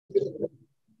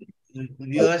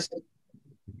viewers,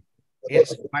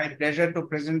 it's my pleasure to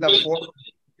present the fourth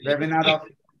webinar of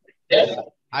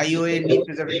IOA Knee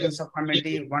Preservation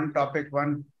Subcommittee, one topic,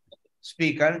 one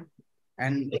speaker.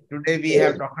 And today we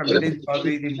have Dr. Milind,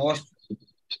 the most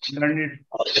learned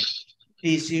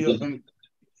TCVO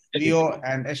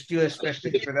and HTO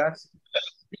specialist with us.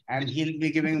 And he'll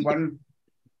be giving one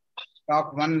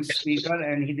talk, one speaker,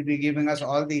 and he'll be giving us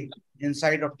all the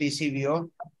insight of TCVO.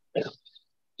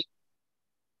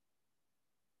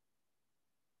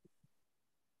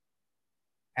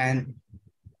 And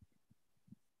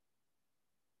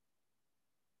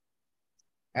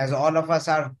as all of us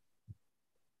are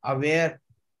aware,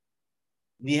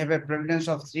 we have a prevalence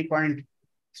of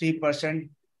 3.3%.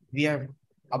 We have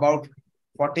about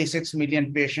 46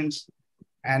 million patients,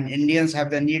 and Indians have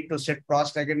the need to sit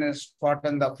cross-legged and squat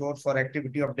on the floor for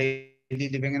activity of daily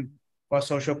living and for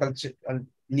socio-cultural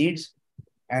needs.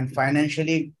 And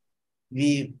financially,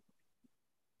 we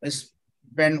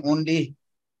spend only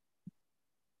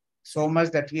so much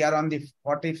that we are on the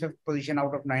 45th position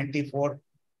out of 94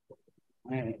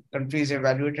 countries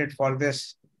evaluated for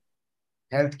this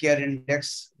healthcare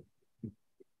index.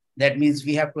 That means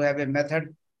we have to have a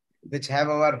method which have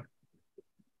our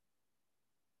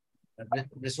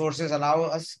resources allow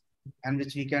us and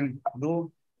which we can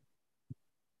do.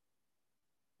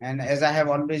 And as I have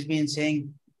always been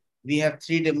saying, we have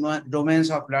three domains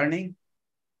of learning.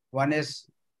 One is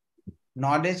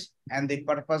knowledge, and the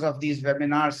purpose of these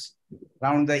webinars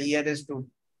around the year is to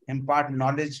impart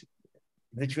knowledge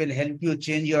which will help you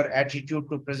change your attitude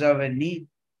to preserve a knee.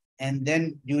 And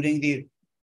then during the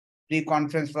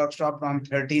pre-conference workshop on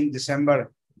 13th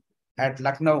December at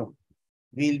Lucknow,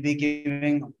 we'll be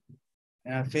giving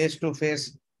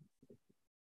face-to-face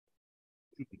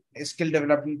skill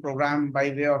development program by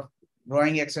way of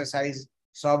drawing exercise,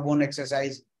 sawbone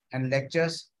exercise, and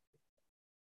lectures.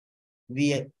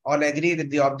 We all agree that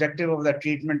the objective of the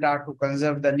treatment are to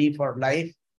conserve the knee for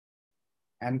life.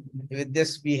 And with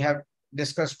this, we have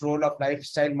discussed role of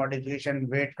lifestyle modification,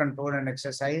 weight control, and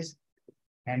exercise.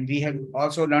 And we have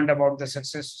also learned about the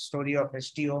success story of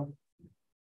HTO.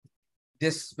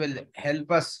 This will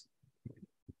help us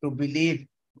to believe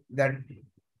that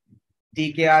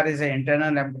TKR is an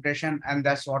internal amputation, and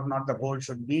that's what not the goal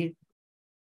should be.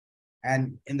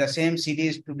 And in the same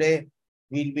series today,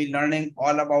 we'll be learning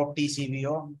all about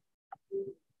TCVO.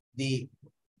 The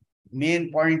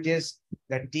main point is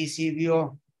that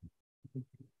TCVO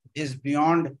is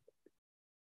beyond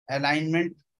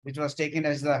alignment, which was taken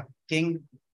as the king.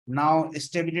 Now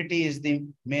stability is the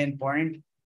main point.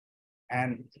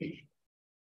 And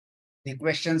the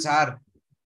questions are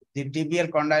the tibial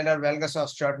condylar valgus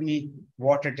osteotomy,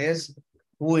 what it is,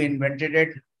 who invented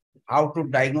it, how to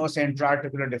diagnose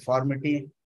intra-articular deformity,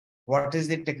 what is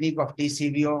the technique of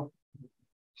TCVO,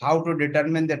 how to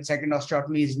determine that second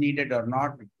osteotomy is needed or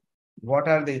not, what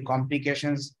are the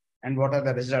complications, and what are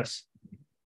the results.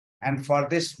 And for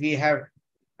this, we have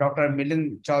Dr.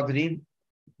 Milind Chaudhary,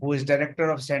 who is Director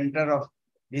of Center of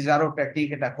Lazaro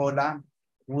Technique at Akola,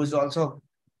 who is also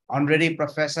Honorary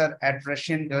Professor at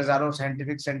Russian Lazaro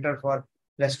Scientific Center for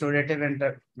Restorative and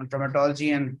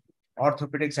Traumatology and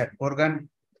Orthopedics at Kurgan.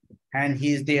 And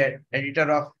he is the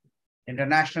editor of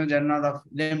International Journal of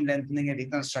Limb Lengthening and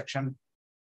Reconstruction.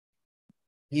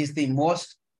 He is the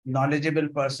most knowledgeable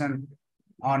person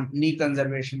on knee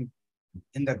conservation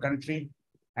in the country.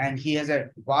 And he has a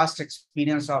vast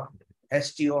experience of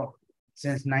HTO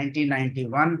since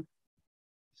 1991.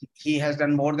 He has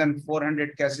done more than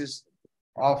 400 cases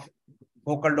of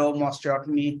focal dome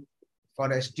osteotomy for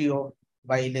HTO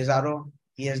by Lazaro.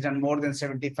 He has done more than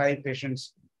 75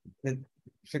 patients with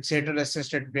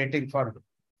fixator-assisted plating for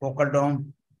focal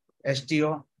dome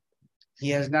HTO. He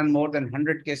has done more than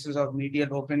 100 cases of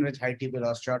medial open with high tibial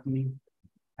osteotomy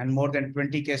and more than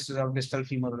 20 cases of distal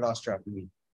femoral osteotomy.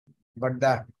 But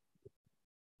the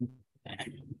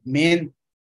main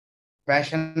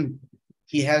passion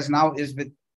he has now is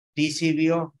with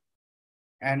TCVO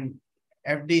and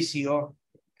FDCO,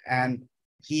 and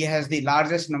he has the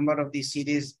largest number of these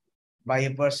series by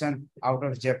a person out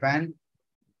of Japan.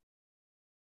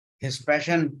 His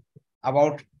passion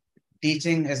about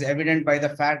teaching is evident by the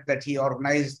fact that he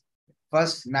organized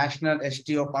first national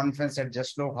HTO conference at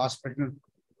Jaslok Hospital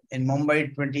in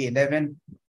Mumbai 2011,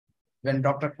 when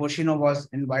Dr. Koshino was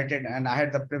invited, and I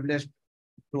had the privilege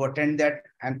to attend that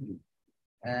and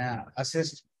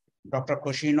assist Dr.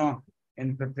 Koshino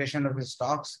in preparation of his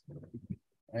talks,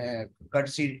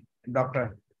 courtesy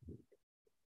Dr.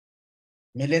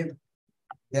 Milind.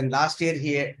 Then last year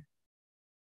he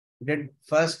did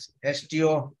first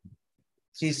HTO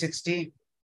 360,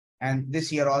 And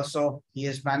this year also, he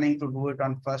is planning to do it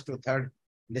on 1st to 3rd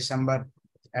December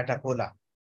at Akola.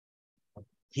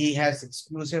 He has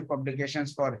exclusive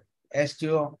publications for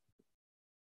HTO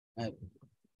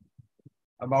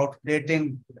about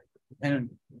plating and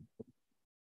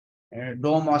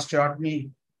dome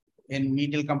osteotomy in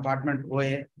medial compartment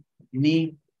OA,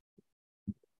 knee.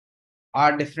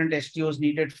 Are different HTOs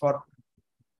needed for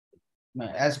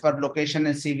as per location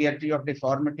and severity of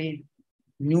deformity?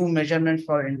 New measurements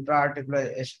for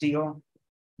intra-articular HTO,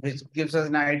 which gives us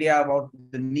an idea about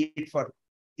the need for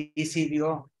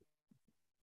TCVO.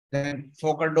 Then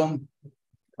focal dome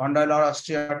condylar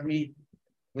osteotomy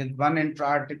with one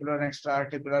intra-articular and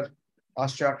extra-articular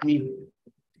osteotomy.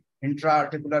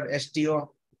 Intra-articular HTO,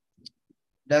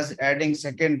 does adding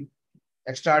second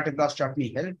extra-articular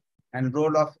osteotomy help? And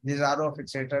role of Dizaro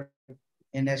fixator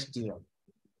in HTO.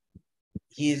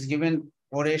 He is given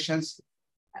orations,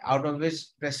 out of which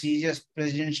prestigious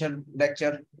presidential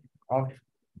lecture of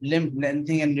Limb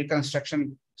Lengthening and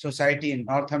Reconstruction Society in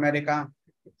North America.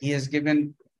 He has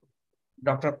given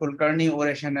Dr. Kulkarni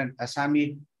oration and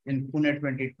Assami in Pune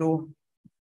 22,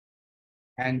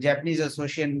 and Japanese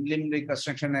Association Limb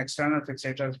Reconstruction and External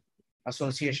Fixator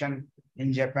Association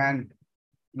in Japan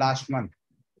last month.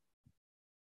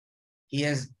 He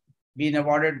has been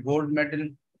awarded gold medal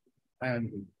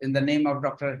in the name of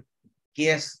Dr.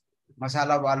 K.S.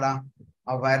 Masalawala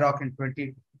of IROC in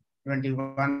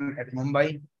 2021 at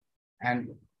Mumbai. And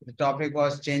the topic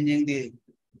was choosing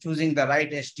the right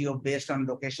HTO based on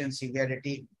location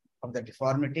severity of the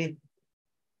deformity.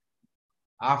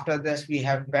 After this, we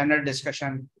have panel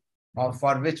discussion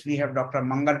for which we have Dr.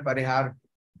 Mangal Parihar,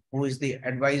 who is the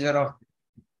advisor of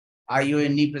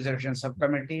IOA Knee Preservation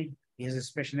Subcommittee. He has a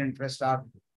special interest of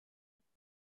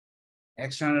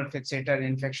external fixator,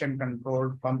 infection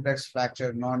control, complex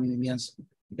fracture, non-unions,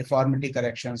 deformity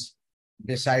corrections,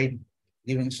 decide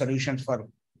giving solutions for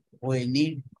OA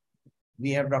knee. We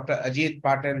have Dr. Ajit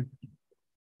Patil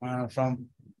from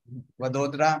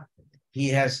Vadodara. He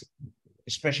has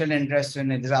special interest in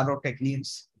Dizaro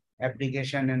techniques,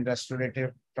 application in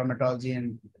restorative traumatology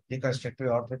and reconstructive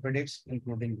orthopedics,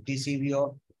 including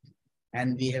TCVO.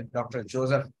 And we have Dr.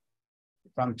 Joseph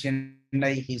from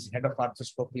Chennai. He's head of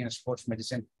arthroscopy and sports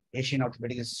medicine, Asian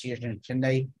Orthopedic Association in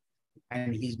Chennai.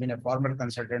 And he's been a former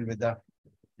consultant with the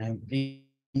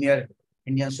premier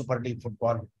Indian Super League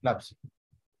football clubs.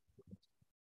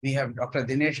 We have Dr.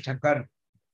 Dinesh Thakkar,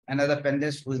 another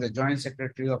panelist who is the joint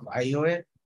secretary of IOA,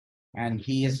 and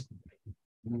he is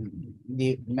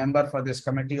the member for this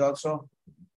committee also.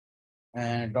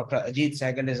 And Dr. Ajit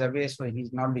Saigal is away, so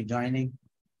he's not be joining.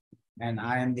 And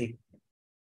I am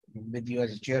with you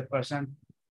as a chairperson.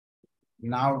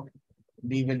 Now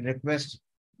we will request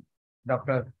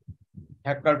Dr.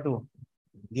 Thakkar to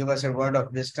give us a word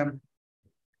of wisdom,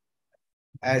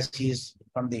 as he is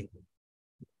from the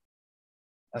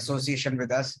association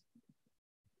with us.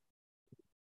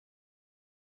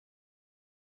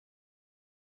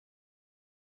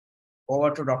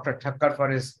 Over to Dr. Thakkar for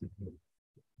his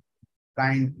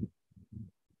kind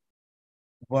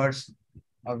words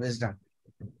of wisdom.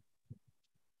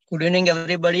 Good evening,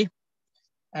 everybody.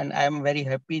 And I am very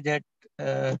happy that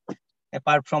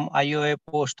apart from IOA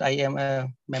post, I am a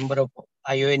member of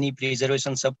IOA Knee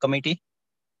Preservation Subcommittee.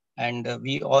 And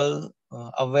we all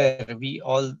aware, we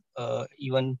all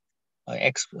even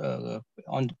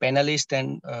on the panelist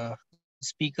and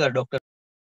speaker, Dr.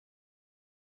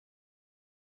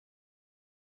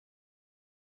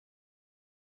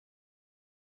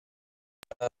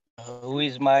 Who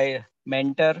is my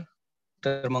mentor.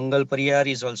 Dr. Mangal Parihar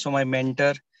is also my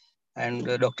mentor. And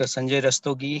Dr. Sanjai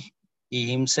Rastogi,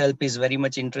 he himself is very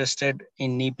much interested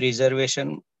in knee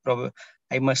preservation.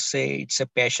 I must say it's a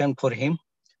passion for him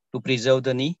to preserve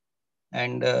the knee.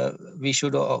 And we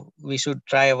should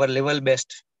try our level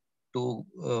best to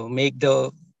make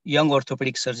the young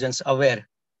orthopedic surgeons aware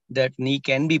that knee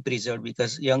can be preserved,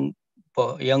 because young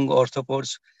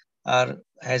orthopods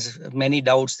has many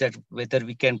doubts that whether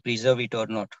we can preserve it or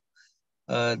not.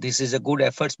 This is a good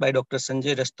efforts by Dr.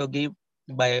 Sanjai Rastogi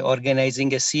by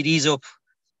organizing a series of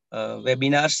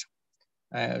webinars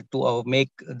to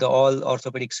make all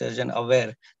orthopedic surgeon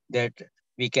aware that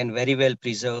we can very well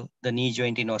preserve the knee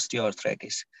joint in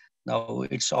osteoarthritis. Now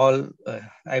it's all,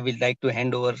 I would like to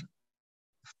hand over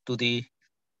to the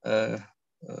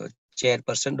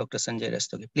chairperson, Dr. Sanjai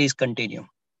Rastogi. Please continue.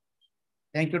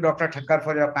 Thank you, Dr. Thakkar,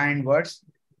 for your kind words.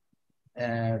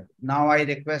 Now I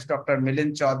request Dr.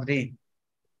 Milind Chaudhary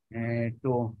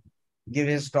to give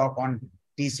his talk on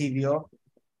TCVO.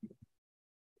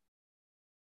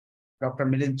 Dr.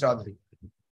 Milind Chaudhary.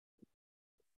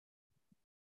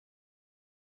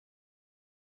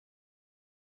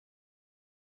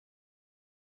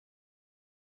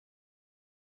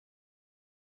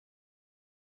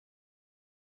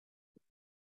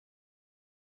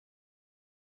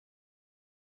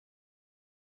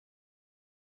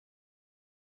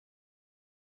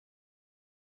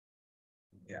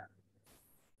 Yeah.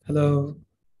 Hello.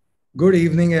 Good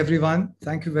evening, everyone.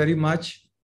 Thank you very much,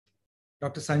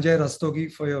 Dr. Sanjai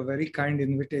Rastogi, for your very kind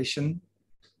invitation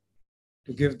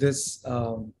to give this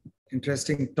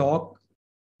interesting talk.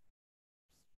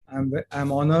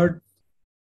 I'm honored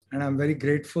and I'm very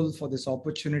grateful for this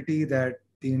opportunity that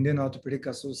the Indian Orthopedic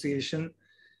Association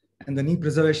and the Knee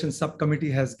Preservation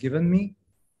Subcommittee has given me.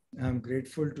 I'm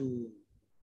grateful to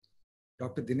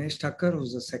Dr. Dinesh Thakkar,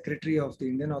 who's the Secretary of the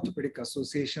Indian Orthopedic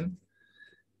Association.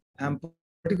 I'm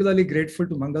particularly grateful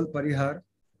to Mangal Parihar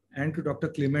and to Dr.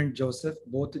 Clement Joseph,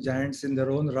 both giants in their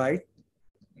own right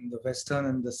in the western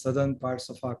and the southern parts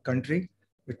of our country,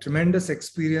 with tremendous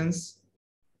experience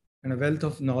and a wealth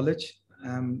of knowledge.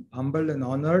 I'm humbled and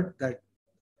honored that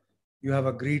you have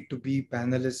agreed to be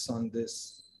panelists on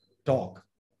this talk.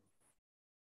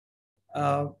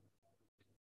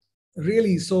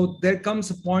 Really, so there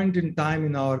comes a point in time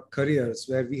in our careers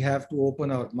where we have to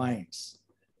open our minds.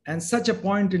 And such a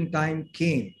point in time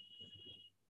came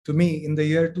to me in the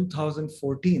year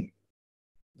 2014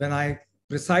 when I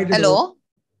presided. Hello.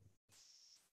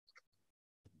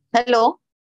 Hello.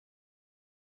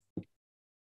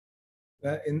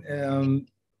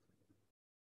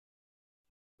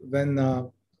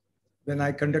 When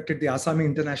I conducted the Asami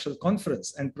International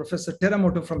Conference, and Professor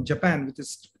Teramoto from Japan with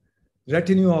his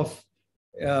retinue of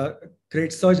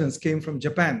great surgeons came from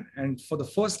Japan, and for the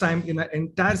first time in an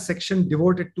entire section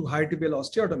devoted to high tibial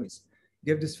osteotomies,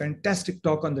 gave this fantastic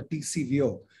talk on the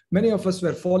TCVO. Many of us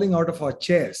were falling out of our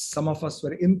chairs. Some of us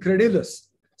were incredulous.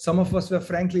 Some of us were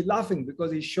frankly laughing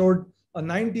because he showed a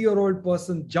 90-year-old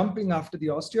person jumping after the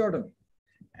osteotomy.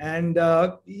 And,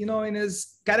 in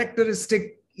his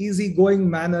characteristic easygoing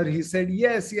manner, he said,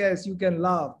 yes, you can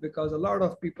laugh, because a lot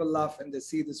of people laugh when they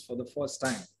see this for the first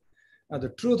time. Now, the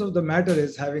truth of the matter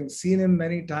is, having seen him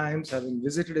many times, having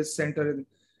visited his center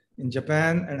in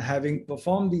Japan, and having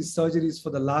performed these surgeries for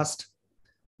the last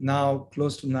now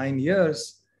close to 9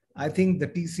 years, I think the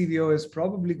TCVO is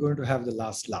probably going to have the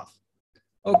last laugh.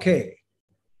 Okay,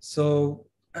 so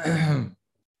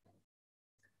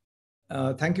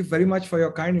thank you very much for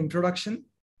your kind introduction.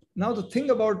 Now, the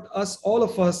thing about us, all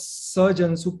of us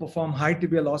surgeons who perform high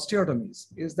tibial osteotomies,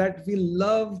 is that we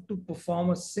love to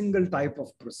perform a single type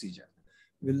of procedure.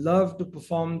 We love to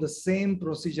perform the same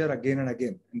procedure again and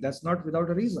again. And that's not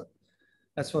without a reason.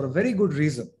 That's for a very good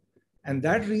reason. And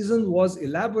that reason was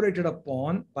elaborated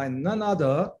upon by none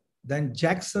other than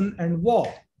Jackson and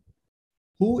Waugh,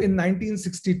 who in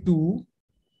 1962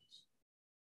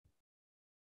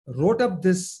 wrote up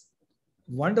this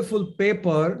wonderful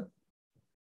paper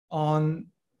on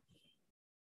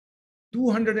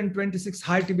 226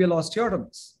 high tibial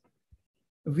osteotomies.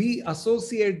 We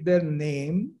associate their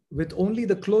name with only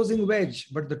the closing wedge,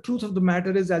 but the truth of the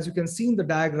matter is, as you can see in the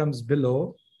diagrams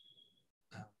below,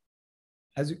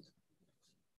 as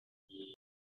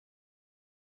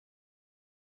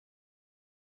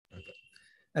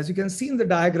you can see in the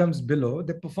diagrams below,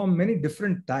 they perform many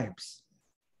different types.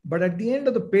 But at the end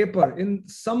of the paper, in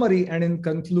summary and in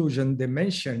conclusion, they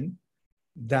mentioned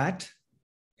that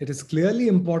it is clearly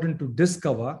important to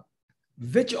discover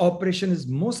which operation is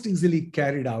most easily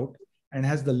carried out and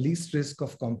has the least risk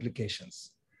of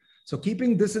complications. So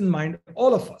keeping this in mind,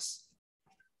 all of us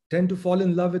tend to fall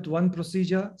in love with one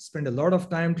procedure, spend a lot of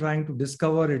time trying to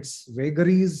discover its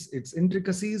vagaries, its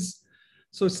intricacies.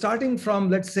 So starting from,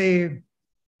 let's say,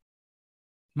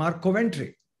 Mark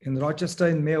Coventry in Rochester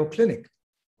in Mayo Clinic,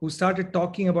 who started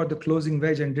talking about the closing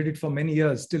wedge and did it for many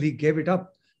years till he gave it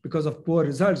up because of poor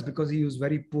results, because he used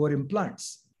very poor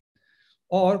implants.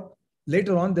 Or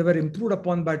later on, they were improved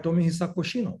upon by Tomohisa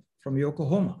Koshino from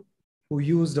Yokohama, who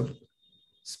used a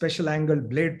special angle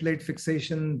blade plate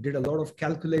fixation, did a lot of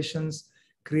calculations,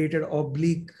 created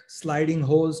oblique sliding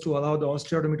holes to allow the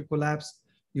osteotomy to collapse,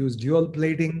 used dual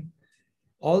plating,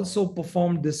 also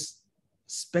performed this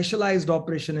specialized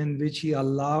operation in which he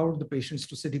allowed the patients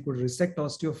to sit. He could resect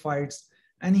osteophytes,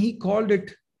 and he called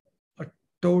it a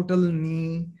total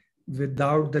knee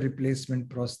without the replacement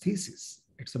prosthesis.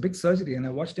 It's a big surgery, and I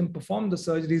watched him perform the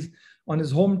surgeries on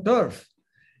his home turf.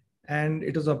 And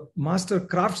it was a master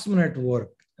craftsman at work,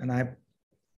 and I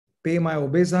pay my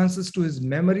obeisances to his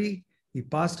memory. He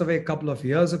passed away a couple of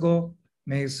years ago.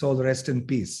 May his soul rest in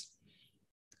peace.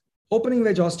 Opening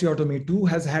wedge osteotomy too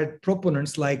has had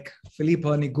proponents like Philippe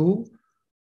Hernigoux,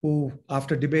 who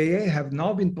after Debeye have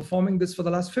now been performing this for the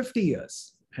last 50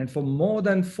 years. And for more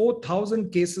than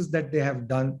 4,000 cases that they have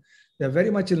done, they're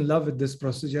very much in love with this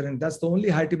procedure, and that's the only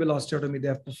high tibial osteotomy they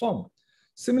have performed.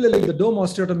 Similarly, the dome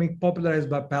osteotomy popularized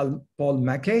by Paul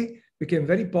Mackay became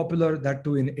very popular, that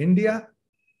too in India,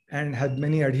 and had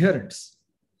many adherents.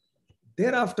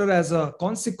 Thereafter, as a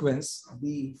consequence,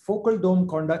 the focal dome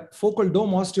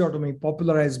osteotomy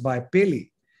popularized by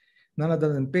Paley, none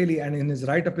other than Paley, and in his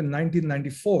write-up in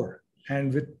 1994,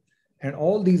 and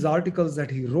all these articles that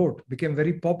he wrote became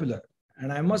very popular.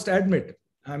 And I must admit,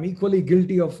 I'm equally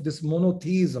guilty of this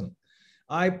monotheism.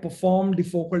 I performed the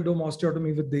focal dome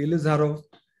osteotomy with the Ilizarov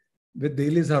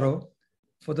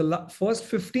for the first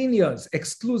 15 years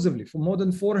exclusively, for more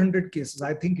than 400 cases.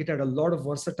 I think it had a lot of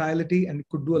versatility and it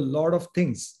could do a lot of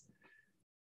things.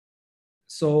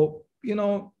 So,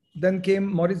 then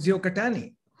came Maurizio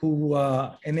Catani, who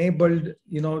enabled,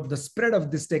 the spread of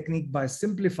this technique by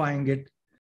simplifying it.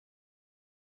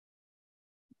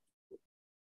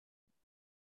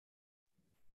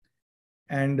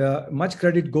 And much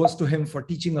credit goes to him for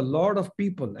teaching a lot of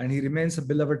people, and he remains a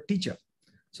beloved teacher.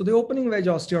 So the opening wedge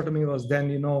osteotomy was then,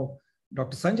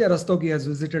 Dr. Sanjai Rastogi has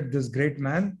visited this great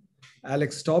man,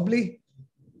 Alex Tobley,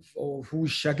 whose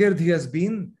shagird he has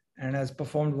been and has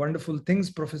performed wonderful things.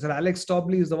 Professor Alex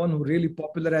Tobley is the one who really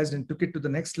popularized and took it to the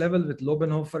next level with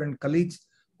Lobenhofer and colleagues,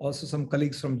 also some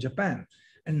colleagues from Japan.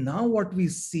 And now what we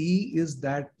see is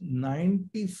that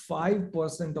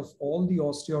 95% of all the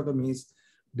osteotomies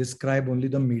describe only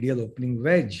the medial opening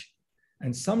wedge.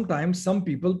 And sometimes some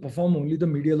people perform only the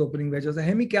medial opening wedge as a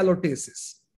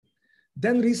hemicalotasis.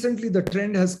 Then recently the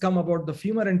trend has come about the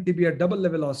femur and tibia double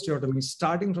level osteotomy,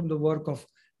 starting from the work of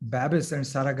Babis and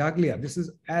Saragaglia. This is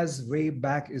as way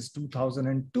back as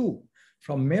 2002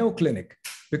 from Mayo Clinic,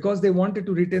 because they wanted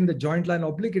to retain the joint line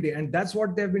obliquity. And that's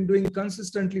what they've been doing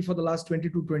consistently for the last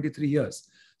 22, 23 years.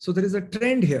 So there is a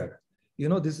trend here.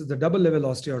 This is the double level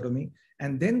osteotomy.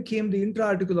 And then came the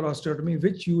intra-articular osteotomy,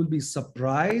 which you will be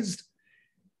surprised.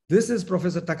 This is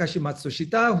Professor Takashi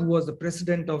Matsushita, who was the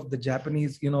president of the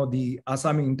Japanese, the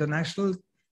Asami International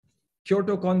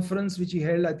Kyoto conference, which he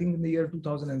held, I think, in the year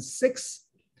 2006.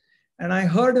 And I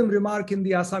heard him remark in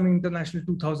the Asami International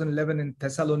 2011 in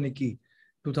Thessaloniki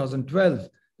 2012,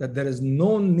 that there is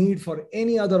no need for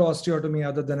any other osteotomy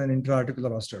other than an intra-articular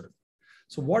osteotomy.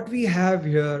 So what we have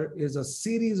here is a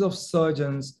series of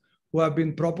surgeons who have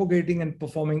been propagating and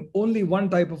performing only one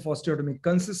type of osteotomy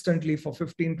consistently for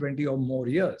 15, 20 or more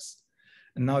years.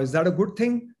 And now, is that a good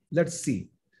thing? Let's see.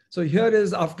 So here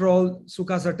is, after all,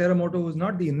 Tsukasa Teramoto, who's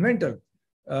not the inventor.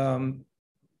 Ko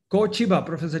Chiba,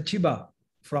 Professor Chiba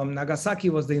from Nagasaki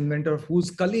was the inventor, whose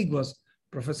colleague was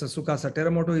Professor Tsukasa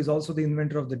Teramoto. He's also the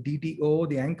inventor of the DTO,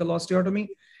 the ankle osteotomy.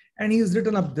 And he's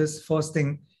written up this first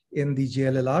thing in the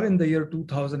JLLR in the year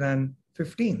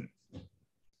 2015.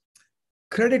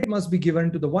 Credit must be given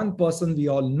to the one person we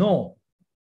all know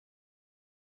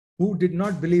who did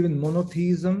not believe in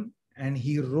monotheism, and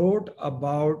he wrote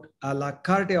about a la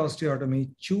carte osteotomy,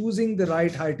 choosing the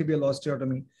right high tibial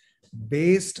osteotomy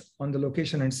based on the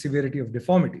location and severity of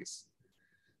deformities.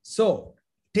 So,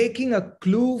 taking a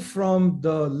clue from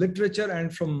the literature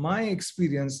and from my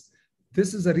experience,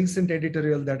 this is a recent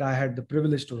editorial that I had the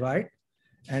privilege to write.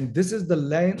 And this is the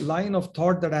line of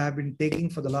thought that I have been taking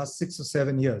for the last 6 or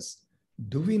 7 years.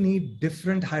 Do we need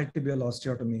different high tibial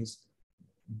osteotomies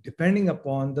depending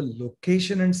upon the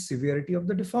location and severity of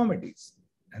the deformities?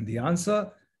 And the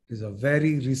answer is a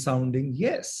very resounding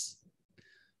yes.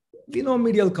 We know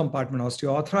medial compartment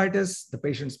osteoarthritis. The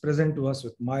patients present to us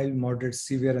with mild, moderate,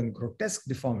 severe, and grotesque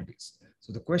deformities.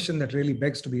 So the question that really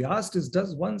begs to be asked is,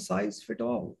 does one size fit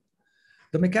all?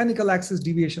 The mechanical axis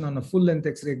deviation on a full-length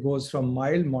X-ray goes from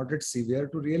mild, moderate, severe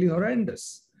to really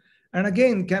horrendous. And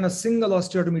again, can a single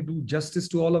osteotomy do justice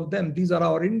to all of them? These are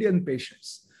our Indian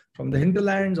patients from the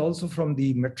hinterlands, also from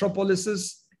the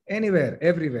metropolises, anywhere,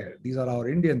 everywhere. These are our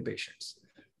Indian patients.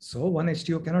 So one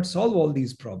HTO cannot solve all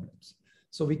these problems.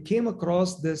 So we came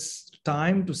across this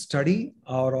time to study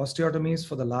our osteotomies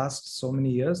for the last so many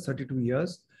years, 32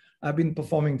 years. I've been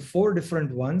performing 4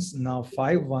 different ones, now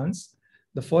 5 ones.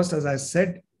 The first, as I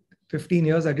said, 15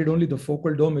 years, I did only the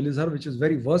focal dome Ilizarov, which is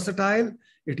very versatile.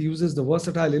 It uses the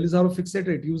versatile Ilizarov fixator.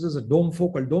 It uses a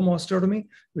focal dome osteotomy,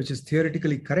 which is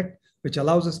theoretically correct, which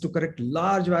allows us to correct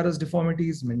large varus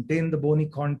deformities, maintain the bony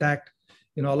contact,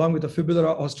 along with the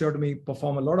fibular osteotomy,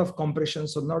 perform a lot of compression.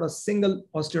 So not a single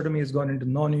osteotomy has gone into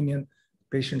non-union.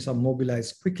 Patients are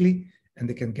mobilized quickly and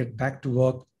they can get back to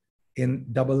work in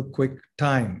double quick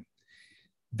time.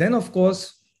 Then, of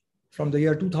course, from the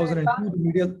year 2002, the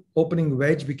medial opening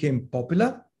wedge became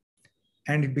popular,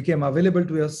 and it became available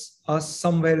to us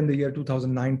somewhere in the year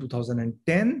 2009,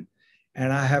 2010.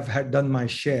 And I have done my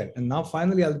share. And now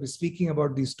finally, I'll be speaking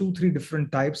about these 2-3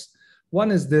 different types.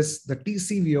 One is this, the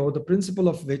TCVO, the principle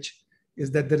of which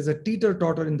is that there is a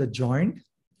teeter-totter in the joint.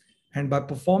 And by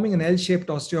performing an L-shaped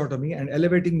osteotomy and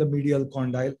elevating the medial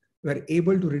condyle, we're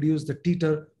able to reduce the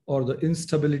teeter or the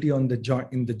instability on the joint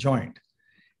in the joint.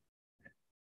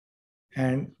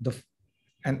 And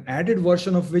an added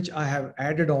version of which I have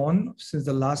added on since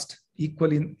the last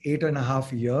equally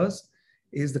 8.5 years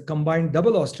is the combined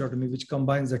double osteotomy, which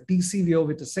combines the TCVO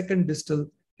with a second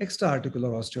distal extra-articular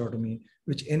osteotomy,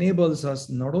 which enables us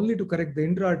not only to correct the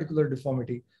intra-articular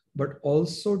deformity, but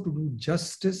also to do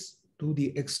justice to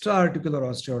the extra-articular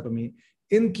osteotomy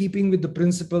in keeping with the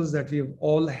principles that we have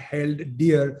all held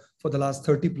dear for the last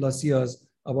 30 plus years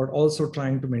about also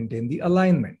trying to maintain the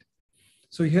alignment.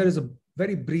 So here is a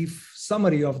very brief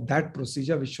summary of that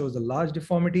procedure, which shows the large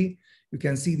deformity. You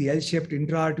can see the L-shaped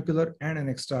intra-articular and an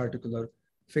extra-articular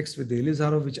fixed with the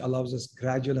Elizarov, which allows us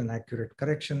gradual and accurate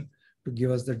correction to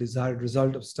give us the desired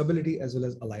result of stability as well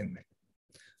as alignment.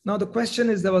 Now, the question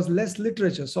is, there was less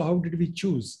literature. So how did we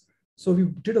choose? So we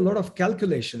did a lot of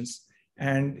calculations,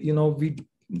 and we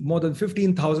more than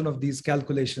 15,000 of these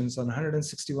calculations on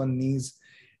 161 knees.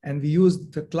 And we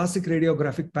used the classic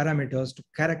radiographic parameters to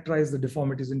characterize the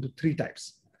deformities into 3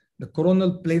 types. The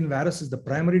coronal plane varus is the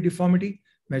primary deformity,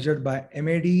 measured by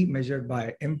MAD, measured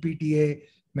by MPTA,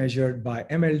 measured by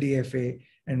MLDFA,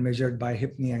 and measured by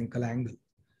hip knee ankle angle.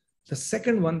 The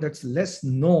second one that's less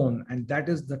known, and that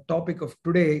is the topic of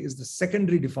today, is the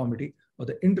secondary deformity or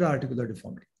the intra-articular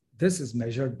deformity. This is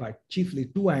measured by chiefly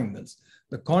 2 angles.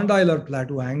 The condylar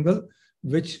plateau angle,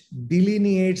 which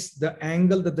delineates the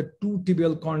angle that the 2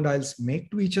 tibial condyles make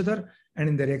to each other, and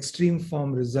in their extreme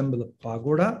form resemble a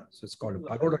pagoda. So it's called a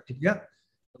pagoda tibia.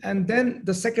 And then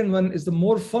the second one is the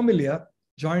more familiar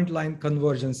joint line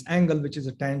convergence angle, which is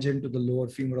a tangent to the lower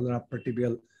femoral and upper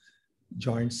tibial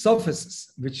joint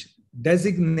surfaces, which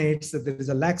designates that there is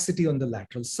a laxity on the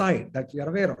lateral side that we are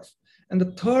aware of. And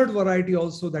the third variety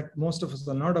also that most of us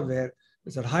are not aware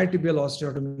is that high tibial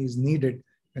osteotomy is needed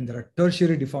when there are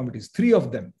tertiary deformities, 3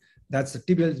 of them. That's the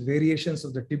tibial variations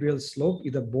of the tibial slope,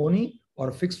 either bony or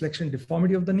a fixed flexion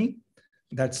deformity of the knee.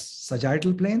 That's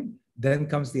sagittal plane. Then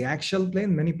comes the axial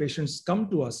plane. Many patients come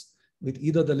to us with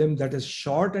either the limb that is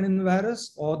short and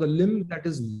invarus or the limb that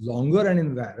is longer and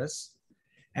invarus.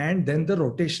 And then the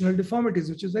rotational deformities,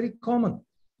 which is very common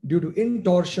due to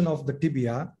intorsion of the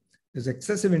tibia. There's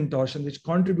excessive intorsion, which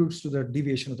contributes to the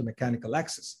deviation of the mechanical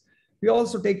axis. We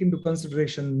also take into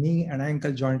consideration knee and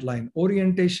ankle joint line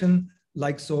orientation,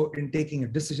 like so in taking a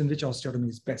decision which osteotomy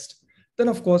is best. Then,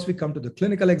 of course, we come to the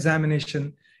clinical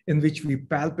examination in which we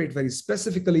palpate very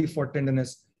specifically for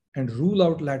tenderness and rule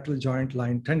out lateral joint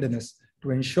line tenderness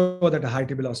to ensure that a high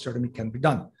tibial osteotomy can be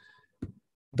done.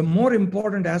 The more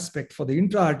important aspect for the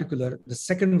intra-articular, the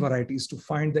second variety, is to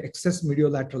find the excess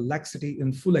mediolateral laxity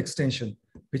in full extension,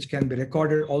 which can be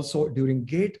recorded also during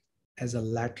gait as a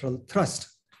lateral thrust,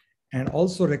 and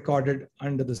also recorded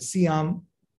under the C-arm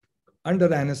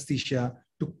under anesthesia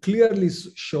to clearly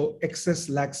show excess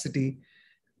laxity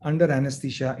under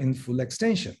anesthesia in full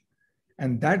extension.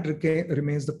 And that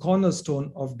remains the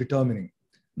cornerstone of determining.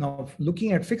 Now,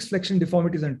 looking at fixed flexion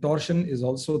deformities and torsion is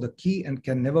also the key and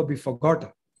can never be forgotten.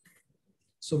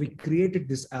 So we created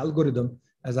this algorithm.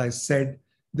 As I said,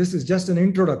 this is just an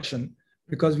introduction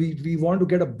because we want to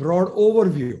get a broad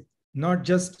overview, not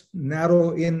just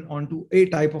narrow in onto a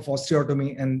type of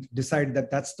osteotomy and decide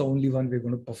that that's the only one we're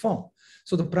going to perform.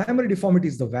 So the primary deformity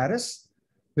is the varus,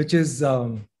 which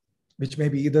may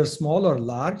be either small or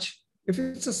large. If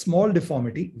it's a small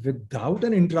deformity without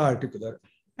an intra-articular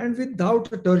and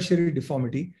without a tertiary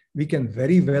deformity, we can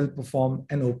very well perform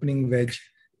an opening wedge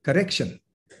correction.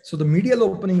 So the medial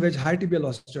opening wedge high tibial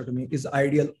osteotomy is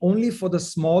ideal only for the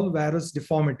small varus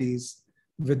deformities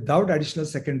without additional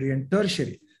secondary and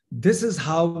tertiary. This is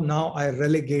how now I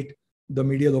relegate the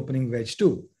medial opening wedge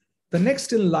too. The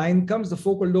next in line comes the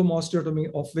focal dome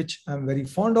osteotomy, of which I'm very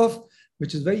fond of,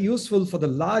 which is very useful for the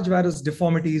large varus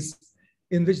deformities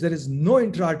in which there is no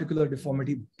intra-articular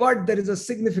deformity, but there is a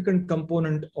significant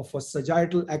component of a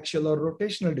sagittal, axial, or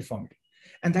rotational deformity.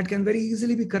 And that can very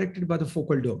easily be corrected by the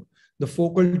focal dome. The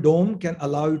focal dome can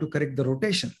allow you to correct the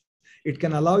rotation. It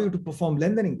can allow you to perform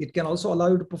lengthening. It can also allow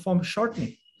you to perform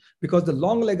shortening, because the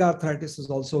long leg arthritis is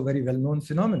also a very well-known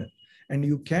phenomenon. And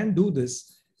you can do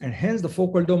this. And hence the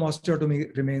focal dome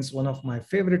osteotomy remains one of my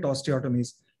favorite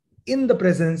osteotomies in the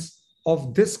presence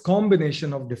of this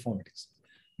combination of deformities.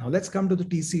 Now let's come to the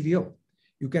TCVO.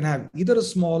 You can have either a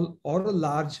small or a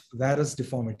large varus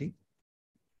deformity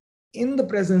in the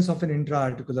presence of an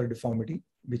intra-articular deformity,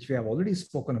 which we have already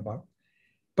spoken about.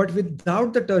 But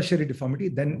without the tertiary deformity,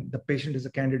 then the patient is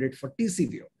a candidate for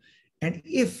TCVO. And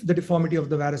if the deformity of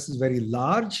the varus is very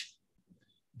large,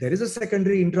 there is a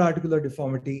secondary intra-articular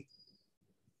deformity,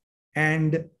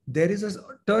 and there is a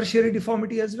tertiary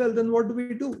deformity as well, then what do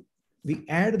we do? we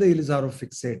add the Elizarov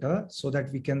fixator so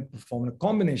that we can perform a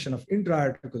combination of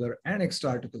intra-articular and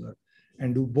extra-articular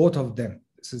and do both of them.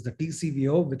 This is the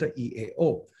TCVO with the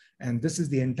EAO. And this is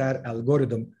the entire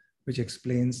algorithm which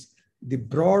explains the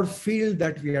broad field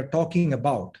that we are talking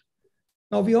about.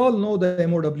 Now, we all know the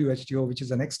MOW HTO, which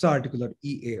is an extra-articular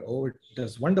EAO. It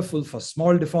does wonderful for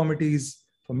small deformities,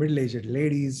 for middle-aged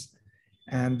ladies.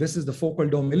 And this is the focal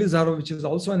dome Elizarov, which is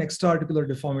also an extra-articular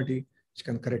deformity, which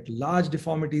can correct large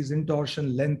deformities,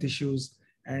 intorsion, length issues.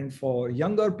 And for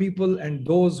younger people and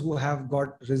those who have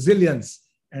got resilience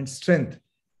and strength,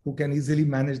 who can easily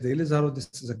manage the Elizarov, this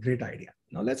is a great idea.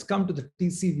 Now let's come to the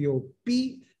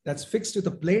TCVO-P that's fixed with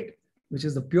a plate, which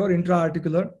is the pure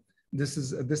intra-articular. This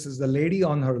is the lady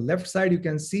on her left side, you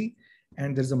can see,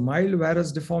 and there's a mild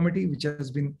varus deformity, which has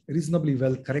been reasonably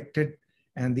well corrected.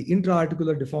 And the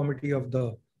intra-articular deformity of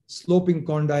the sloping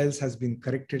condyles has been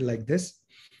corrected like this.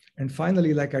 And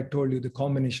finally, like I told you, the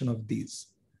combination of these.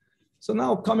 So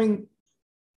now coming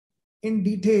in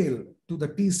detail to the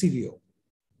TCVO.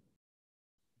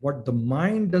 What the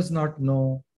mind does not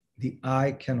know, the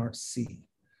eye cannot see.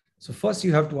 So first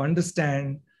you have to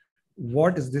understand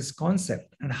what is this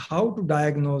concept and how to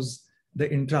diagnose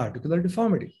the intra-articular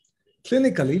deformity.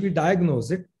 Clinically, we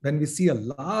diagnose it when we see a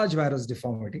large varus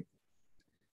deformity.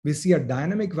 We see a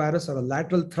dynamic varus or a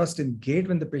lateral thrust in gait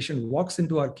when the patient walks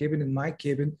into our cabin. In my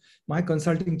cabin, my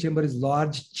consulting chamber is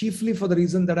large, chiefly for the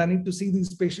reason that I need to see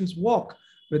these patients walk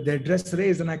with their dress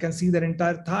raised, and I can see their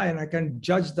entire thigh and I can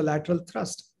judge the lateral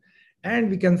thrust.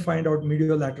 And we can find out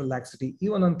medial lateral laxity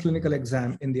even on clinical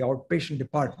exam in the outpatient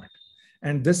department.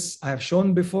 And this I have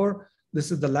shown before. This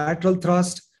is the lateral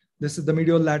thrust. This is the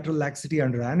medial lateral laxity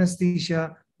under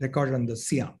anesthesia recorded on the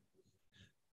CM.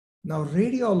 Now,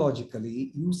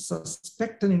 radiologically, you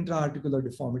suspect an intra-articular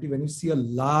deformity when you see a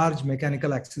large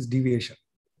mechanical axis deviation.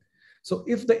 So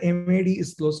if the MAD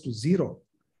is close to 0,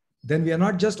 then we are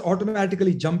not just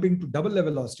automatically jumping to double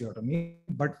level osteotomy,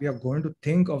 but we are going to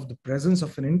think of the presence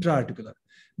of an intra-articular,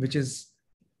 which is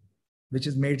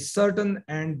made certain,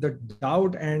 and the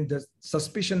doubt and the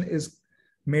suspicion is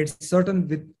made certain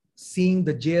with seeing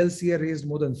the JLCA raised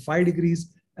more than 5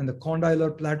 degrees and the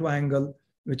condylar plateau angle,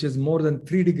 which is more than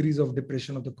 3 degrees of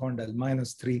depression of the condyle,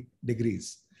 -3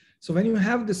 degrees. So when you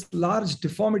have this large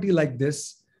deformity like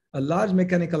this, a large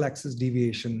mechanical axis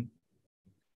deviation,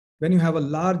 when you have a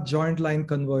large joint line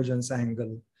convergence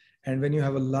angle, and when you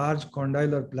have a large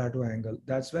condylar plateau angle,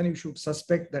 that's when you should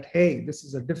suspect that, hey, this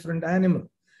is a different animal.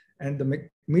 And the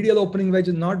medial opening wedge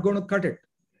is not going to cut it.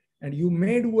 And you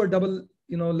may do a double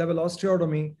level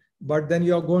osteotomy, but then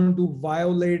you're going to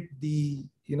violate the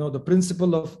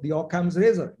principle of the Occam's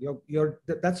razor.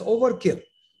 That's overkill.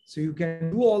 So you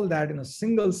can do all that in a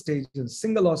single stage, in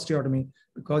single osteotomy,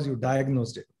 because you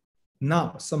diagnosed it.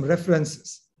 Now, some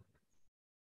references.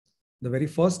 The very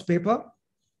first paper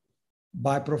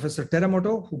by Professor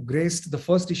Teramoto, who graced the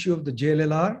first issue of the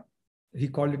JLLR, he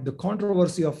called it The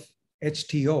Controversy of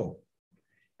HTO.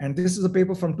 And this is a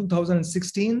paper from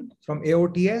 2016 from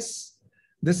AOTS.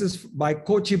 This is by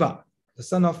Ko Chiba, the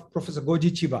son of Professor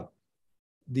Goji Chiba,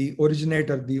 the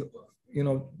originator,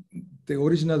 the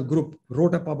original group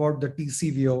wrote up about the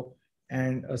TCVO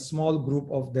and a small group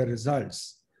of their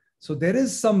results. So there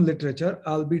is some literature,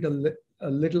 albeit a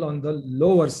little on the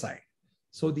lower side.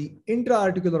 So the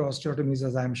intra-articular osteotomies,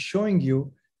 as I'm showing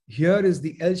you, here is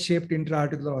the L-shaped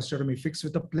intra-articular osteotomy fixed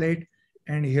with a plate,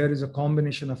 and here is a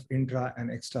combination of intra and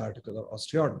extra-articular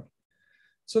osteotomy.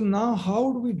 So now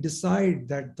how do we decide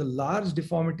that the large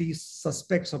deformity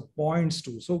suspects or points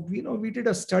to? So we did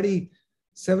a study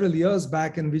several years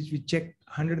back in which we checked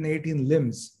 118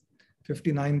 limbs,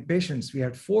 59 patients. We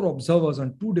had 4 observers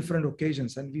on 2 different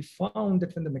occasions, and we found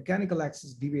that when the mechanical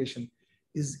axis deviation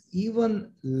is even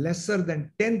lesser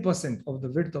than 10% of the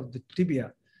width of the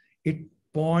tibia, it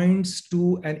points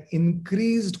to an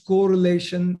increased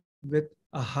correlation with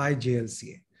a high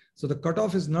JLCA. So the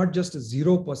cutoff is not just a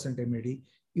 0% MAD,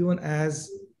 even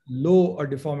as low a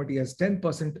deformity as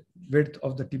 10% width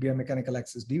of the tibia mechanical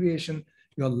axis deviation,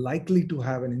 you're likely to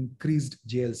have an increased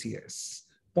JLCS.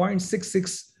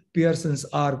 0.66 Pearson's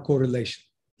R correlation.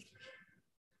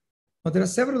 Now, there are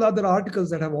several other articles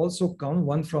that have also come,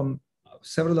 one from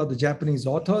several other Japanese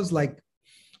authors, like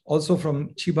also from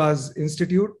Chiba's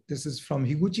Institute. This is from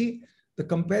Higuchi. The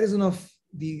comparison of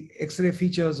the X-ray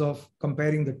features of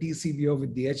comparing the TCVO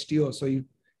with the HTO. So you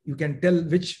can tell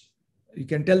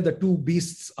the two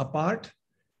beasts apart,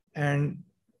 and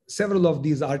several of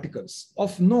these articles.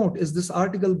 Of note is this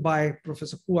article by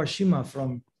Professor Kuwashima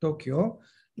from Tokyo,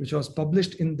 which was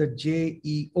published in the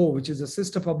JEO, which is a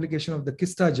sister publication of the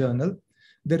Kista Journal.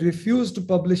 They refused to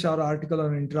publish our article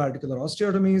on intra-articular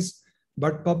osteotomies.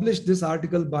 but published this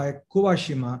article by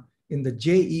Kawashima in the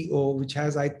JEO, which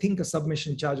has, I think, a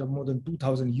submission charge of more than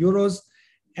 2,000 euros.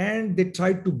 And they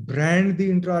tried to brand the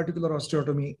intra-articular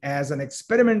osteotomy as an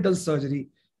experimental surgery,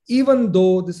 even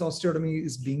though this osteotomy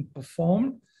is being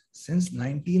performed since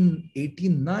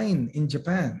 1989 in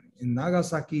Japan, in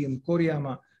Nagasaki, in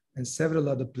Koriyama, and several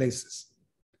other places.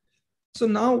 So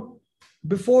now,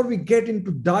 before we get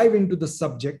into dive into the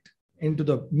subject, into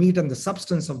the meat and the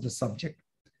substance of the subject,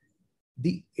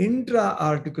 the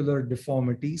intra-articular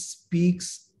deformity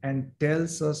speaks and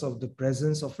tells us of the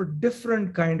presence of a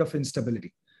different kind of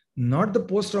instability, not the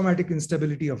post-traumatic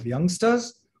instability of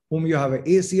youngsters, whom you have an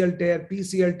ACL tear,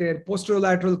 PCL tear,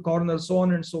 posterolateral corner, so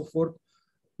on and so forth,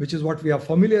 which is what we are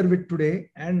familiar with today,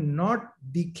 and not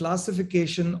the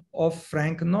classification of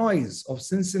Frank Noyes of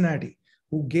Cincinnati,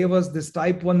 who gave us this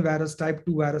type 1 varus, type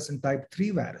 2 varus, and type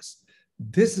 3 varus.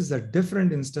 This is a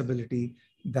different instability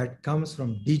that comes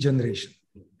from degeneration,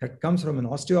 that comes from an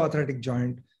osteoarthritic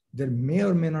joint. There may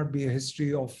or may not be a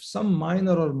history of some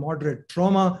minor or moderate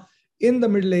trauma in the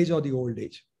middle age or the old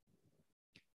age.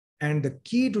 And the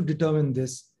key to determine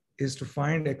this is to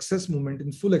find excess movement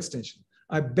in full extension.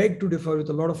 I beg to differ with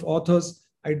a lot of authors.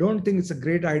 I don't think it's a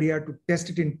great idea to test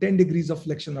it in 10 degrees of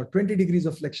flexion or 20 degrees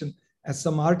of flexion, as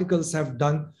some articles have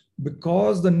done,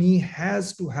 because the knee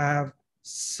has to have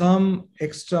some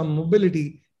extra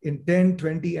mobility in 10,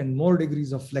 20, and more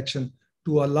degrees of flexion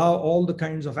to allow all the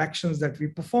kinds of actions that we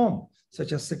perform,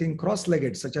 such as sitting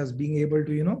cross-legged, such as being able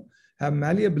to, have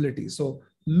malleability. So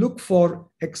look for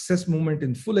excess movement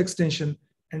in full extension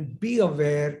and be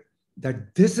aware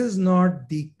that this is not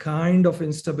the kind of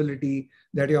instability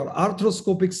that your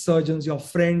arthroscopic surgeons, your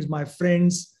friends, my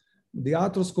friends, the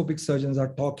arthroscopic surgeons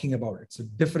are talking about. It's a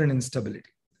different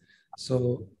instability.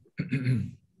 So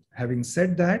having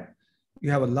said that,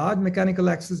 you have a large mechanical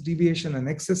axis deviation and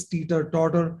excess teeter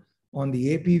totter on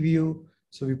the AP view.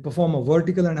 So we perform a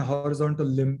vertical and a horizontal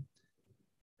limb.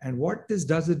 And what this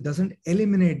does, it doesn't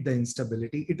eliminate the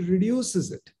instability, it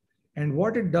reduces it. And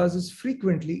what it does is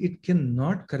frequently it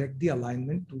cannot correct the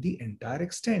alignment to the entire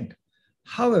extent.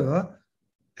 However,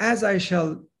 as I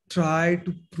shall try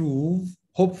to prove,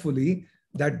 hopefully,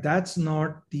 that that's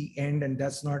not the end and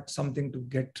that's not something to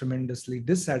get tremendously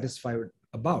dissatisfied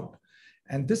about.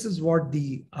 And this is what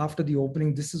after the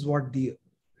opening, this is what the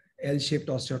L-shaped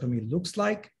osteotomy looks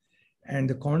like. And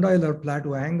the condylar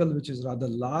plateau angle, which is rather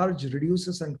large,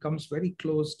 reduces and comes very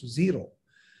close to zero.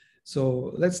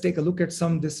 So let's take a look at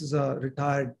some. This is a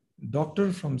retired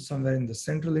doctor from somewhere in the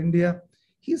central India.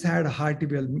 He's had a high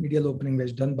tibial medial opening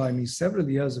wedge done by me several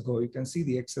years ago. You can see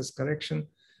the excess correction,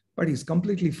 but he's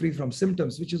completely free from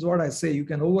symptoms, which is what I say. You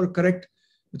can overcorrect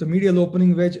with a medial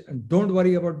opening wedge and don't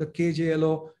worry about the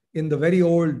KJLO in the very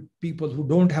old people who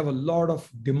don't have a lot of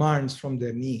demands from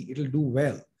their knee. It'll do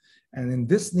well. And in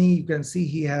this knee, you can see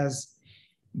he has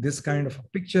this kind of a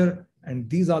picture. And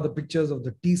these are the pictures of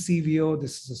the TCVO.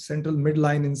 This is a central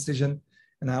midline incision.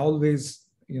 And I always,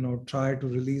 try to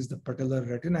release the patellar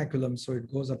retinaculum so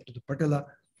it goes up to the patella.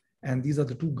 And these are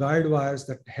the two guide wires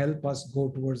that help us go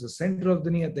towards the center of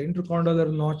the knee at the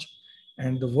intercondylar notch.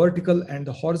 And the vertical and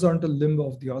the horizontal limb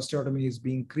of the osteotomy is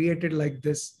being created like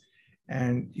this.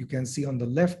 And you can see on the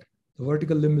left, the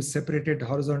vertical limb is separated,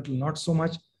 horizontal not so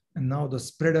much. And now the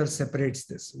spreader separates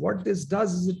this. What this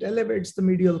does is it elevates the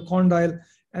medial condyle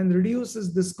and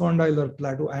reduces this condylar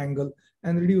plateau angle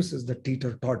and reduces the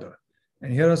teeter totter.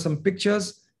 And here are some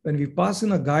pictures. When we pass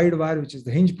in a guide wire, which is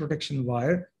the hinge protection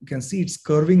wire, you can see it's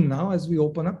curving now as we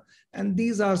open up. And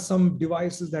these are some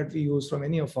devices that we use from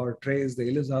any of our trays, the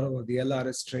Elizaro or the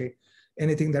LRS tray,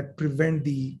 anything that prevent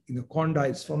the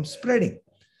condyles from spreading.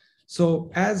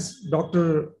 So as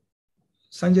Dr.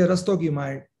 Sanjai Rastogi,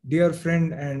 my dear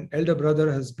friend and elder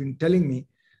brother, has been telling me,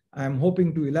 I'm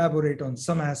hoping to elaborate on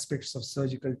some aspects of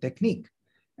surgical technique.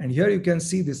 And here you can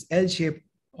see this L-shaped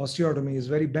osteotomy is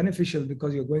very beneficial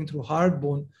because you're going through hard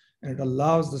bone and it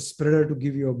allows the spreader to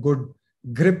give you a good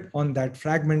grip on that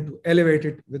fragment to elevate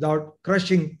it without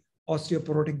crushing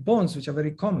osteoporotic bones, which are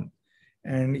very common.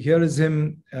 And here is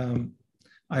him.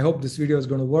 I hope this video is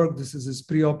going to work. This is his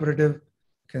preoperative.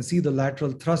 You can see the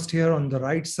lateral thrust here on the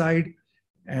right side.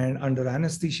 And under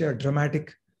anesthesia,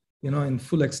 dramatic, in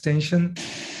full extension.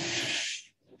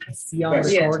 See our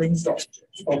recording. This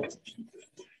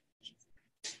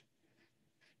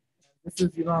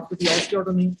is, after the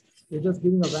osteotomy, we're just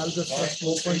giving a valgus thrust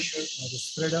open, the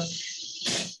spreader.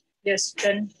 Yes,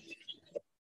 done.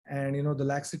 And, the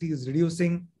laxity is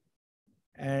reducing.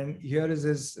 And here is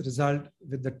his result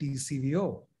with the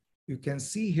TCVO. You can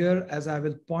see here, as I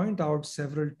will point out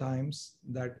several times,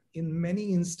 that in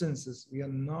many instances, we are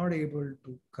not able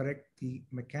to correct the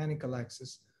mechanical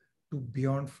axis to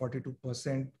beyond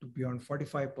 42%, to beyond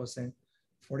 45%,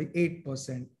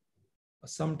 48%,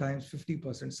 sometimes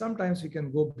 50%. Sometimes we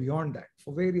can go beyond that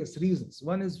for various reasons.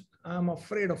 One is I'm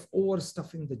afraid of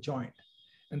overstuffing the joint.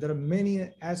 And there are many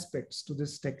aspects to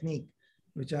this technique,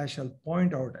 which I shall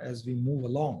point out as we move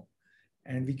along.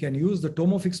 And we can use the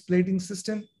tomofix plating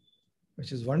system,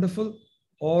 which is wonderful.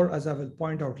 Or as I will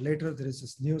point out later, there is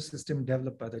this new system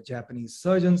developed by the Japanese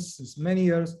surgeons since many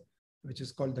years, which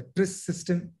is called the TRIS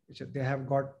system, which they have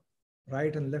got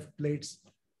right and left plates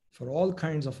for all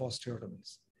kinds of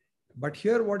osteotomies. But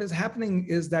here what is happening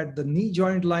is that the knee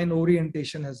joint line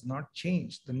orientation has not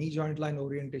changed. The knee joint line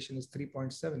orientation is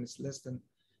 3.7, it's less than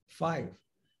 5.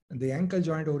 And the ankle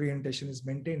joint orientation is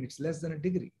maintained, it's less than a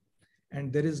degree.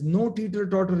 And there is no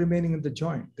teeter-totter remaining in the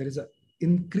joint. There is an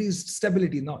increased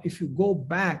stability. Now, if you go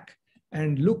back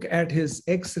and look at his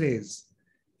x-rays,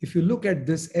 if you look at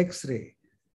this x-ray,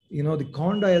 you know, the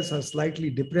condyles are slightly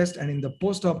depressed, and in the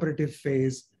post-operative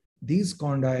phase, these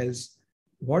condyles,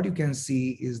 what you can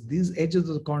see is these edges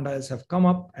of the condyles have come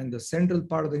up and the central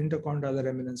part of the intercondylar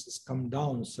eminence has come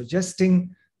down,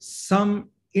 suggesting some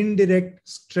indirect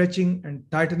stretching and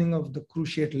tightening of the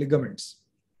cruciate ligaments.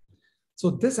 So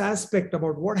this aspect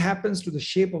about what happens to the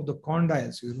shape of the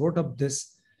condyles, we wrote up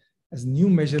this as new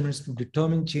measurements to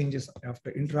determine changes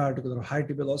after intra-articular or high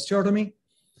tibial osteotomy,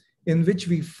 in which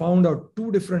we found out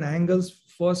two different angles.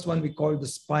 First one we call the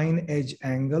spine edge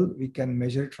angle. We can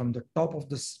measure it from the top of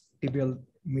the tibial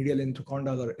medial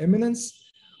intercondylar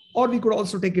eminence, or we could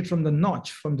also take it from the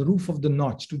notch, from the roof of the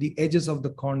notch to the edges of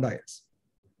the condyles.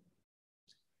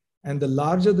 And the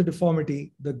larger the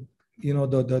deformity, the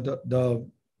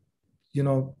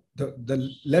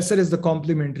lesser is the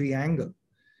complementary angle.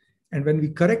 And when we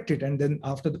correct it, and then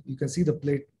after you can see the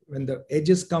plate, when the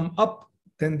edges come up,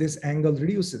 then this angle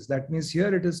reduces. That means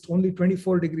here it is only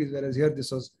 24 degrees, whereas here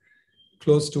this was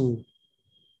close to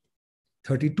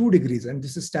 32 degrees. And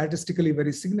this is statistically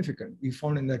very significant, we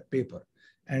found in that paper.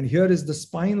 And here is the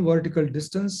spine vertical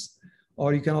distance,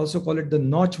 or you can also call it the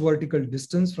notch vertical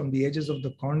distance from the edges of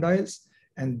the condyles.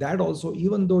 And that also,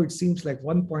 even though it seems like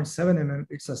 1.7 mm,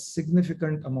 it's a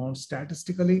significant amount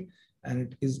statistically,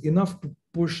 and it is enough to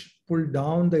pull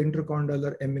down the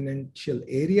intercondylar eminential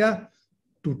area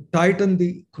to tighten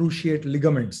the cruciate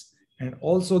ligaments, and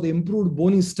also the improved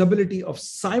bony stability of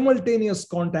simultaneous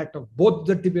contact of both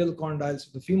the tibial condyles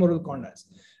with the femoral condyles.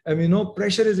 And we know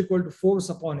pressure is equal to force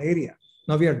upon area.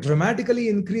 Now we are dramatically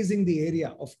increasing the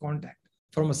area of contact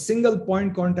from a single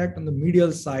point contact on the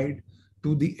medial side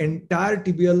to the entire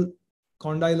tibial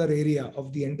condylar area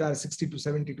of the entire 60 to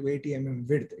 70 to 80 mm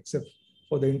width, except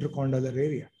for the intercondylar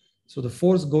area. So the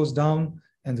force goes down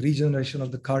and regeneration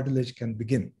of the cartilage can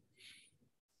begin.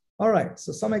 All right,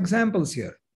 so some examples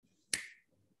here.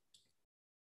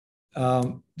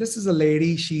 This is a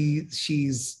lady.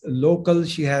 She's local.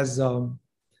 She has,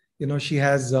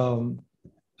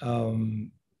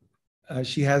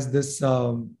 she has this.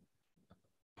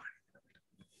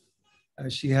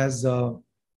 She has a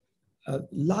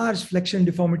large flexion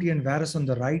deformity and varus on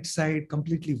the right side,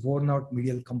 completely worn out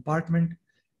medial compartment,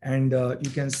 and you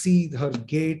can see her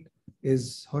gait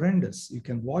is horrendous. You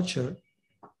can watch her.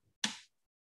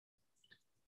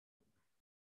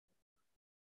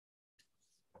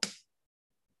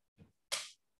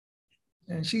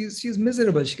 And she's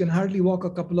miserable. She can hardly walk a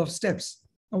couple of steps.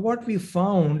 Now, what we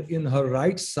found in her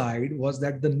right side was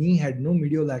that the knee had no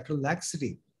mediolateral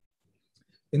laxity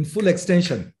in full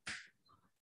extension.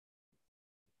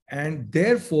 And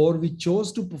therefore, we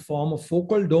chose to perform a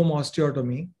focal dome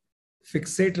osteotomy,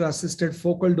 fixator-assisted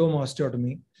focal dome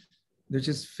osteotomy, which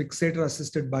is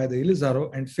fixator-assisted by the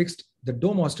Ilizarro, and the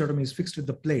dome osteotomy is fixed with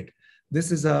the plate. This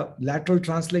is a lateral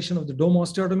translation of the dome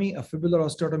osteotomy. A fibular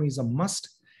osteotomy is a must.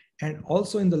 And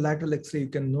also in the lateral X-ray, you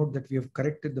can note that we have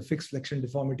corrected the fixed flexion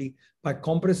deformity by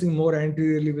compressing more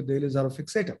anteriorly with the Ilizarro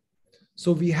fixator.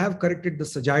 So we have corrected the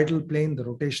sagittal plane, the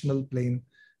rotational plane,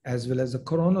 as well as the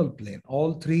coronal plane.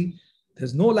 All three,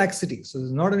 there's no laxity. So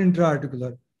there's not an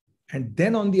intra-articular. And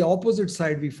then on the opposite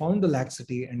side, we found the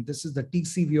laxity. And this is the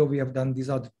TCVO we have done. These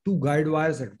are the two guide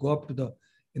wires that go up to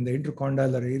in the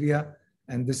intercondylar area.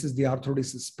 And this is the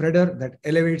arthrodesis spreader that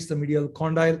elevates the medial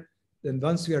condyle. Then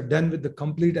once we are done with the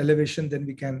complete elevation, then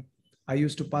I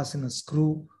used to pass in a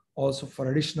screw also for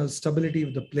additional stability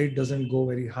if the plate doesn't go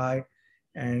very high.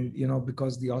 And,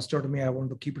 because the osteotomy, I want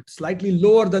to keep it slightly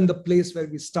lower than the place where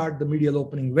we start the medial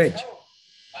opening wedge.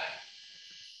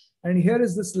 And here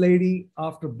is this lady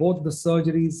after both the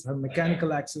surgeries. Her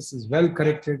mechanical axis is well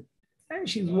corrected and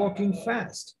she's walking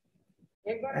fast.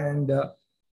 And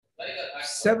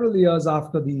several years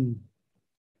after the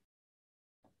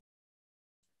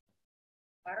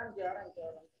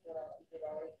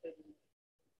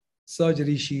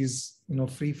surgery, she's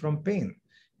free from pain.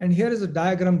 And here is a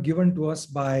diagram given to us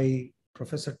by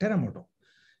Professor Teramoto.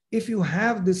 If you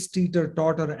have this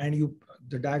teeter-totter and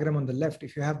the diagram on the left,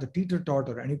 if you have the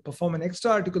teeter-totter and you perform an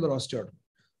extra-articular osteotomy,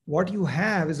 what you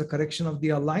have is a correction of the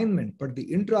alignment, but the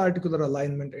intra-articular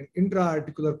alignment and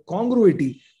intra-articular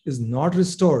congruity is not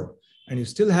restored, and you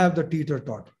still have the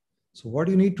teeter-totter. So what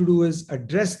you need to do is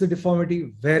address the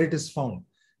deformity where it is found,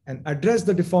 and address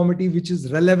the deformity which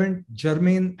is relevant,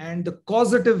 germane, and the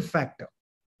causative factor.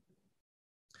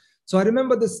 So I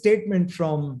remember the statement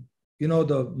from,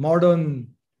 the modern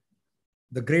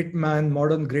great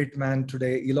man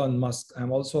today, Elon Musk.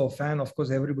 I'm also a fan. Of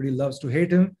course, everybody loves to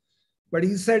hate him. But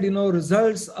he said,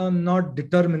 results are not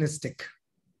deterministic.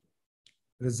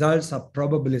 Results are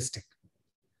probabilistic.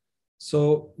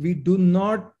 So we do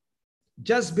not,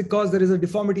 just because there is a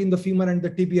deformity in the femur and the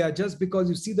tibia, just because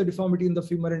you see the deformity in the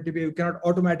femur and tibia, you cannot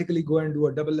automatically go and do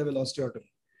a double level osteotomy.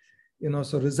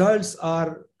 So results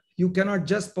are, you cannot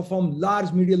just perform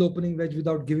large medial opening wedge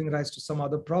without giving rise to some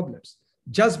other problems.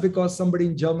 Just because somebody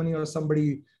in Germany or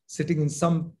somebody sitting in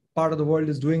some part of the world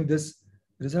is doing this,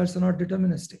 results are not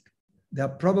deterministic. They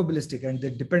are probabilistic and they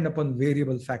depend upon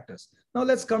variable factors. Now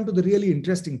let's come to the really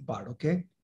interesting part, okay?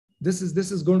 This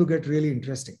is going to get really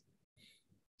interesting.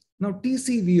 Now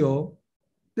TCVO,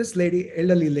 this lady,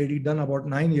 elderly lady, done about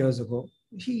 9 years ago,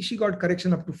 she got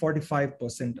correction up to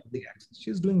 45% of the axis.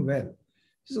 She's doing well.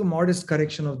 She's a modest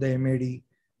correction of the MAD,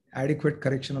 adequate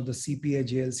correction of the CPA,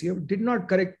 JLCA, did not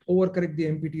overcorrect the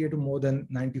MPTA to more than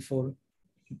 94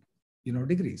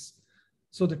 degrees.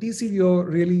 So the TCVO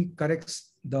really corrects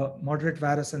the moderate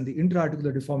varus and the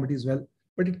intra-articular deformities well,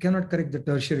 but it cannot correct the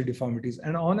tertiary deformities.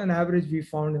 And on an average, we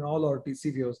found in all our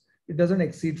TCVOs, it doesn't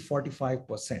exceed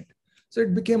 45%. So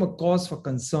it became a cause for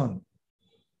concern.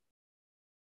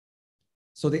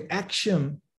 So the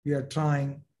axiom we are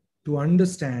trying to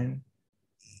understand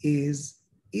is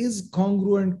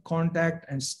congruent contact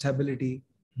and stability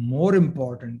more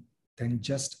important than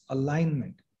just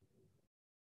alignment?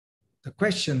 The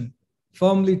question,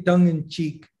 firmly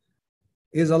tongue-in-cheek,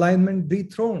 is alignment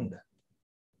dethroned?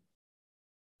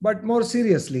 But more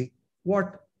seriously,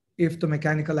 what if the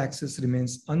mechanical axis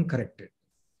remains uncorrected?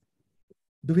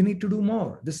 Do we need to do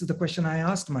more? This is the question I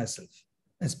asked myself.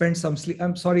 I spent some sleep.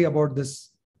 I'm sorry about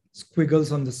this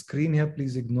squiggles on the screen here,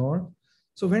 please ignore.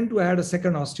 So when to add a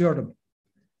second osteotomy?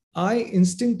 I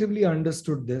instinctively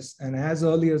understood this, and as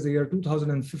early as the year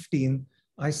 2015,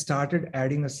 I started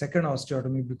adding a second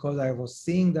osteotomy because I was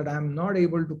seeing that I'm not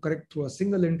able to correct through a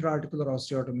single intra-articular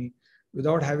osteotomy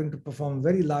without having to perform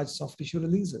very large soft tissue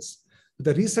releases.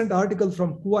 The recent article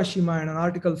from Kuwashima and an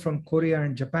article from Korea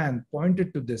and Japan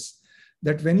pointed to this,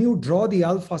 that when you draw the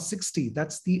alpha 60,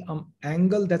 that's the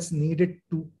angle that's needed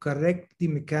to correct the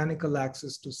mechanical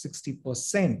axis to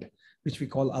 60%, which we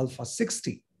call alpha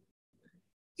 60.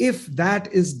 If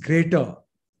that is greater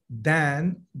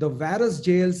than the varus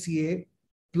JLCA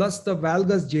plus the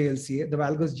valgus JLCA, the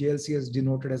valgus JLCA is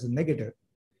denoted as a negative,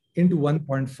 into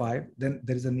 1.5, then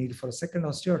there is a need for a second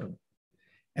osteotomy.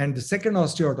 And the second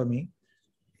osteotomy,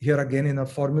 here again in a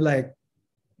formulaic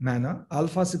manner,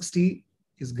 alpha 60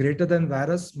 is greater than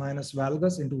varus minus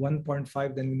valgus into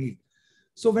 1.5, then we need.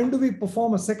 So when do we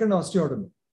perform a second osteotomy?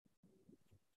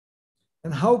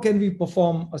 And how can we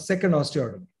perform a second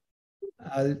osteotomy?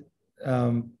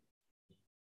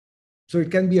 So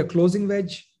it can be a closing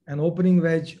wedge, an opening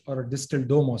wedge, or a distal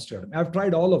dome osteotomy. I've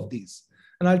tried all of these,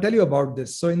 and I'll tell you about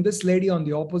this. So in this lady on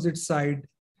the opposite side,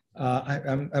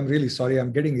 I'm really sorry.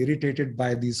 I'm getting irritated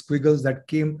by these squiggles that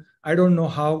came. I don't know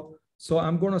how. So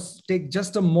I'm going to take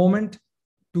just a moment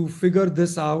to figure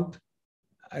this out.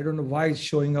 I don't know why it's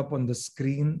showing up on the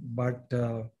screen, but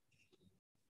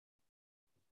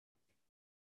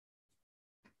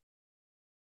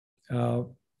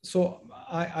so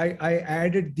I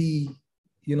added the,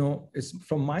 it's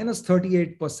from minus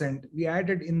 38%. We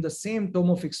added in the same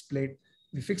tomofix plate.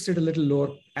 We fixed it a little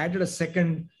lower, added a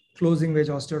second closing wedge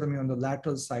osteotomy on the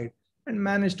lateral side, and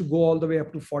managed to go all the way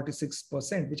up to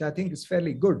 46%, which I think is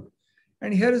fairly good.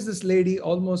 And here is this lady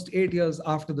almost 8 years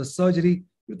after the surgery.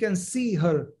 You can see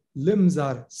her limbs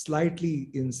are slightly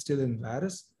still in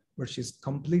varus, but she's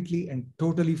completely and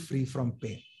totally free from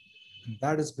pain. And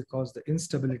that is because the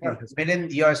instability has...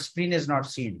 Milind, your screen is not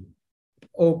seen.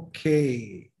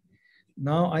 Okay.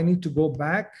 Now I need to go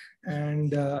back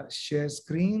and share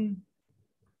screen.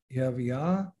 Here we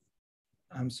are.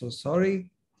 I'm so sorry.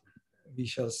 We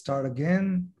shall start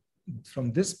again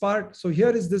from this part. So here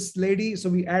is this lady. So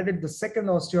we added the second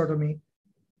osteotomy,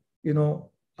 below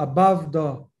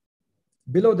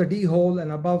the D hole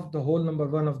and above the hole number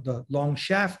 1 of the long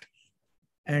shaft.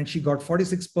 And she got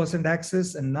 46%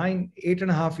 access, and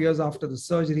 8.5 years after the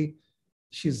surgery,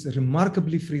 she's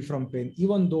remarkably free from pain,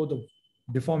 even though the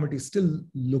deformity still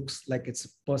looks like it's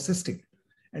persisting.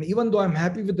 And even though I'm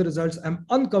happy with the results, I'm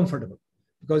uncomfortable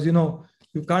because, you know,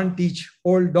 you can't teach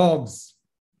old dogs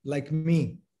like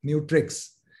me new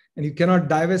tricks, and you cannot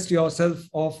divest yourself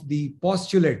of the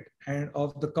postulate and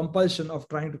of the compulsion of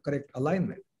trying to correct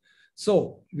alignment.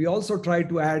 So we also try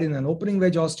to add in an opening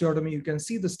wedge osteotomy. You can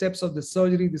see the steps of the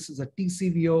surgery. This is a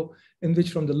TCVO in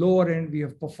which from the lower end, we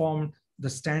have performed the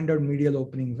standard medial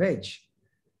opening wedge.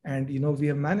 And, you know, we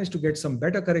have managed to get some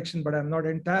better correction, but I'm not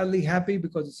entirely happy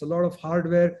because it's a lot of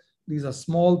hardware. These are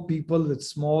small people with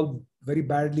small, very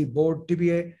badly bored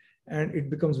tibiae, and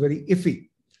it becomes very iffy.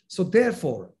 So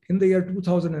therefore, in the year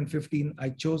 2015, I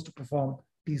chose to perform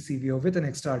TCVO with an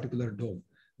extraarticular dome.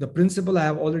 The principle I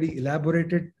have already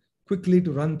elaborated. Quickly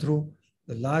to run through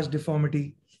the large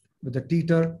deformity with the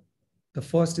teeter. The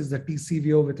first is the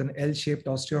TCVO with an L-shaped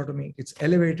osteotomy. It's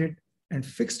elevated and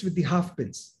fixed with the half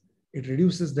pins. It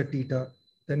reduces the teeter.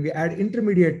 Then we add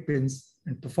intermediate pins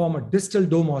and perform a distal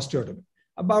dome osteotomy,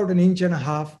 about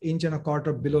 1.5 inches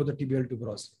below the tibial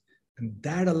tuberosity. And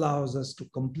that allows us to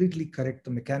completely correct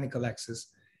the mechanical axis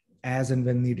as and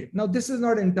when needed. Now, this is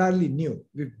not entirely new.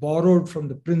 We've borrowed from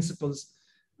the principles.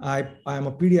 I am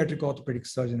a pediatric orthopedic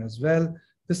surgeon as well.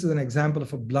 This is an example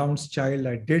of a Blount's child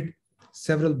I did.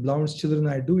 Several Blount's children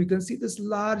I do. You can see this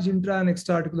large intra and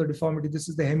extraarticular deformity. This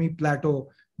is the hemiplateau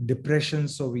depression.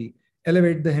 So we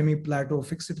elevate the hemiplateau,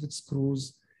 fix it with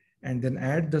screws, and then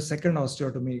add the second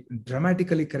osteotomy,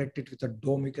 dramatically correct it with a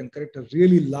dome. You can correct a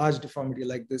really large deformity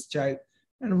like this child,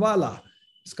 and voila,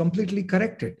 it's completely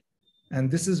corrected.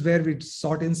 And this is where we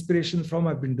sought inspiration from.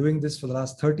 I've been doing this for the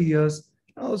last 30 years.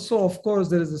 Also, of course,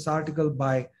 there is this article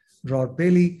by Dror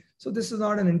Paley. So this is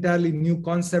not an entirely new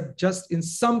concept. Just in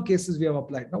some cases we have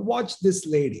applied. Now watch this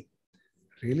lady.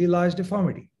 Really large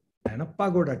deformity and a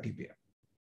pagoda tibia.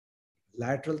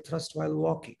 Lateral thrust while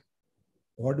walking.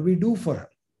 What do we do for her?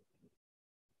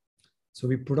 So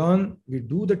we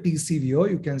do the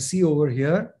TCVO. You can see over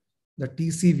here the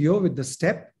TCVO with the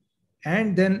step,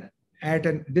 and then at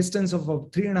a distance of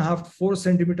 3.5 to 4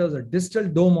 centimeters, a distal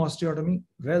dome osteotomy,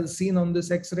 well seen on this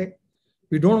X-ray.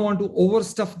 We don't want to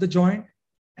overstuff the joint,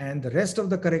 and the rest of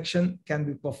the correction can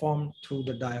be performed through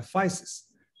the diaphysis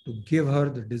to give her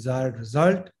the desired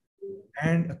result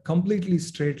and a completely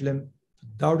straight limb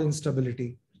without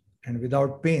instability and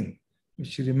without pain, which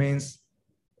she remains,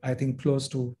 I think, close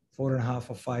to 4.5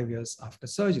 or 5 years after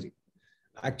surgery.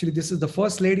 Actually, this is the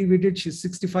first lady we did. She's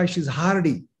 65. She's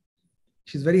hardy.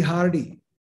 She's very hardy,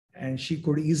 and she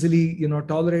could easily, you know,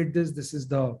 tolerate this. This is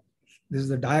the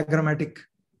diagrammatic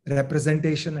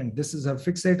representation, and this is her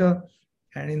fixator.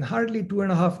 And in hardly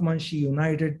 2.5 months, she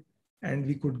united, and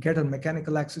we could get her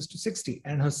mechanical axis to 60.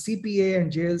 And her CPA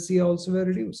and JLC also were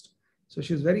reduced. So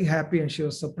she was very happy, and she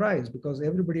was surprised because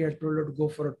everybody had told her to go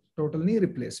for a total knee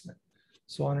replacement,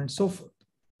 so on and so forth.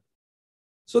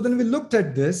 So then we looked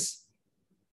at this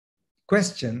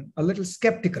question a little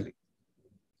skeptically.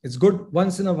 It's good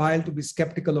once in a while to be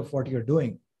skeptical of what you're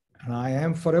doing. And I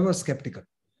am forever skeptical.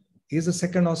 Is a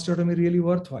second osteotomy really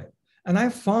worthwhile? And I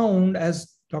found,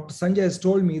 as Dr. Sanjay has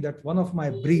told me, that one of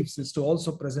my briefs is to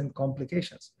also present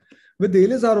complications. With the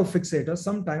Elizarov fixator,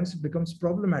 sometimes it becomes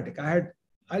problematic.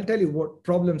 I'll tell you what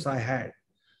problems I had.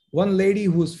 One lady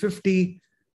who's 50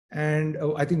 and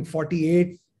I think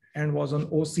 48 and was on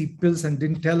OC pills and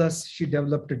didn't tell us she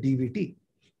developed a DVT.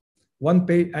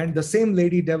 And the same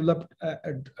lady developed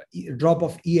a drop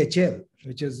of EHL,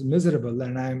 which is miserable,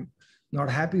 and I'm not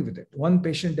happy with it. One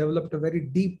patient developed a very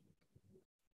deep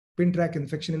pin track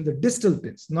infection in the distal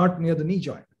pins, not near the knee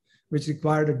joint, which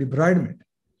required a debridement.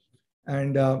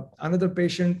 And another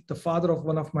patient, the father of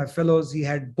one of my fellows, he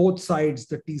had both sides,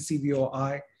 the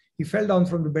TCVO-I. He fell down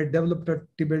from the bed, developed a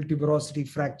tibial tuberosity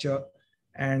fracture,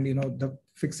 and the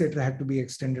fixator had to be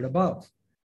extended above.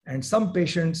 And some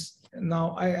patients,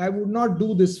 now I would not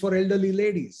do this for elderly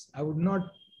ladies. I would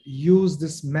not use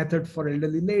this method for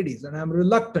elderly ladies, and I'm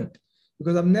reluctant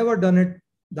because I've never done it.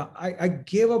 I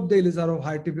gave up the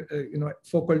Elizarov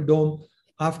focal dome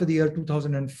after the year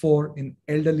 2004 in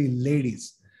elderly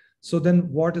ladies. So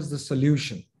then what is the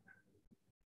solution?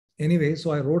 Anyway,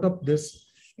 so I wrote up this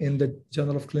in the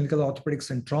Journal of Clinical Orthopedics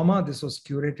and Trauma. This was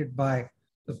curated by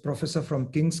the professor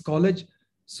from King's College.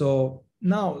 So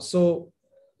now,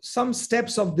 some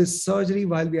steps of this surgery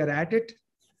while we are at it,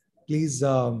 please,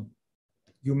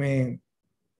 you may.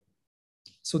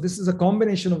 So this is a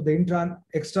combination of the intra and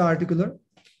extra-articular.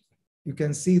 You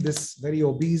can see this very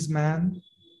obese man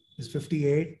is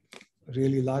 58,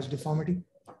 really large deformity.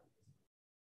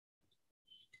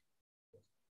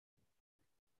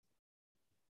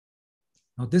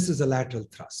 Now this is a lateral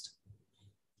thrust.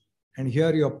 And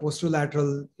here your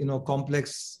posterolateral,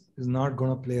 complex is not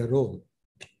going to play a role.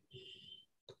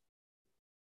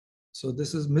 So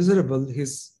this is miserable.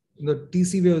 The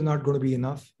TCVO is not going to be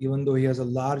enough, even though he has a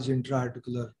large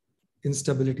intra-articular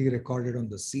instability recorded on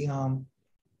the C arm,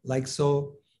 like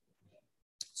so.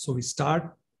 So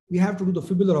we have to do the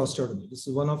fibular osteotomy. This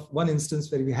is one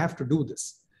instance where we have to do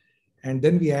this. And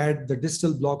then we add the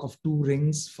distal block of 2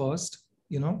 rings first,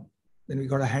 then we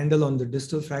got a handle on the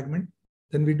distal fragment.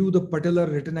 Then we do the patellar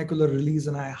retinacular release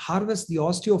and I harvest the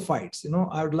osteophytes.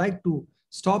 I would like to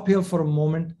stop here for a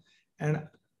moment, and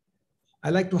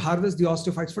I like to harvest the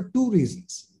osteophytes for 2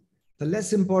 reasons. The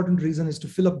less important reason is to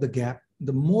fill up the gap.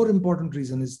 The more important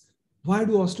reason is, why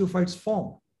do osteophytes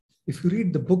form? If you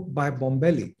read the book by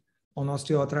Bombelli on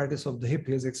osteoarthritis of the hip,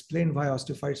 he has explained why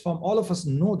osteophytes form. All of us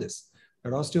know this,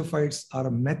 that osteophytes are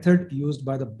a method used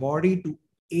by the body to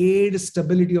aid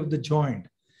stability of the joint.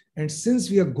 And since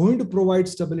we are going to provide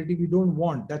stability, we don't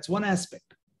want, that's one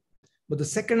aspect. But the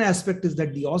second aspect is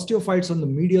that the osteophytes on the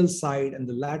medial side and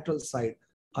the lateral side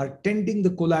are tenting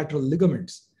the collateral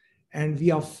ligaments. And we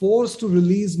are forced to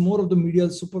release more of the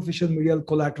superficial medial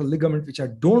collateral ligament, which I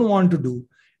don't want to do.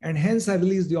 And hence I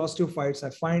release the osteophytes. I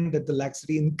find that the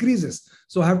laxity increases.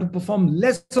 So I have to perform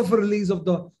less of a release of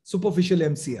the superficial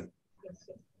MCL.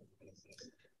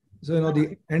 So,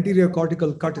 the anterior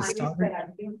cortical cut is started.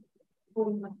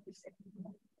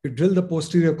 We drill the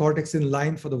posterior cortex in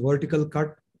line for the vertical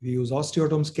cut. We use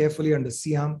osteotomes carefully under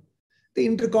C-arm. The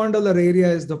intercondylar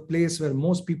area is the place where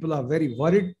most people are very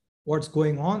worried what's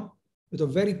going on. With a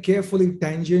very carefully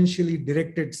tangentially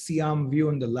directed C-arm view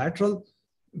on the lateral,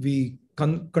 we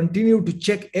continue to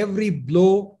check every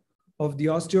blow of the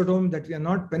osteotome that we are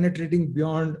not penetrating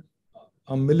beyond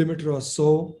a millimeter or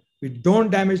so. We don't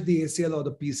damage the ACL or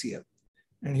the PCL.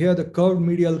 And here the curved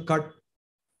medial cut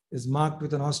is marked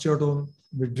with an osteotome.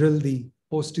 We drill the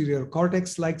posterior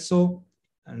cortex like so,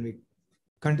 and we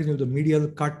continue the medial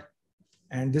cut.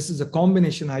 And this is a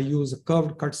combination. I use a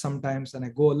curved cut sometimes, and I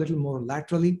go a little more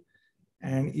laterally.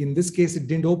 And in this case, it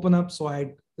didn't open up, so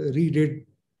I redid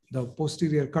the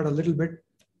posterior cut a little bit.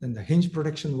 Then the hinge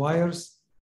protection wires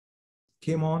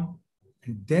came on,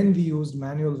 and then we used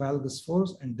manual valgus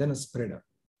force and then a spreader.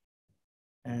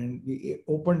 And we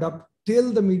opened up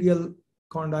till the medial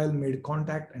condyle made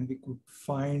contact, and we could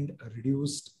find a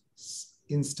reduced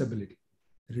instability,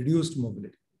 reduced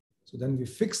mobility. So then we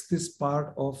fixed this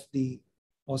part of the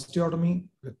osteotomy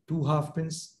with 2 half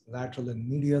pins, lateral and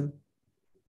medial,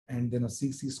 and then a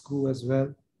CC screw as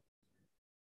well.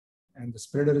 And the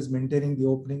spreader is maintaining the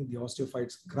opening. The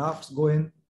osteophytes grafts go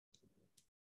in.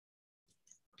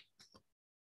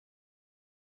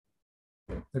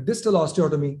 The distal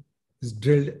osteotomy is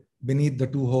drilled beneath the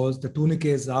 2 holes. The tunicate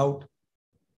is out.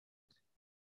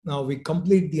 Now we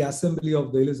complete the assembly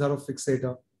of the Elizarov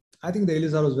fixator. I think the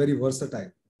Elizarov is very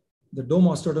versatile. The dome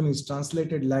osteotomy is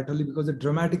translated laterally because it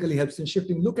dramatically helps in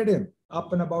shifting. Look at him,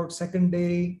 up and about second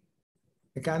day,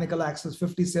 mechanical access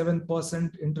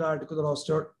 57%, intra-articular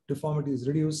osteo deformity is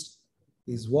reduced.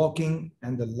 He's walking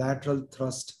and the lateral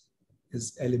thrust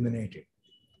is eliminated.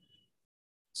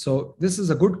 So this is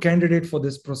a good candidate for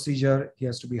this procedure. He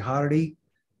has to be hardy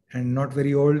and not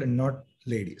very old and not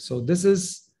lady. So this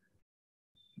is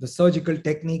the surgical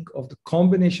technique of the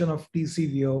combination of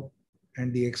TCVO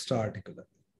and the extra-articular.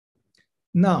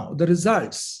 Now, the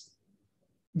results,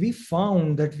 we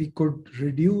found that we could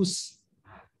reduce,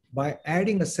 by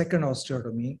adding a second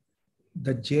osteotomy,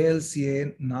 the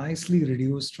JLCA nicely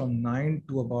reduced from 9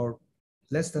 to about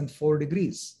less than 4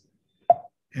 degrees.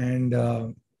 And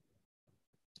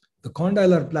the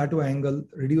condylar plateau angle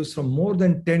reduced from more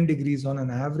than 10 degrees on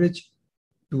an average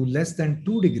to less than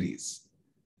 2 degrees.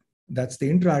 That's the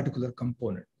intra-articular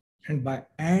component. And by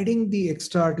adding the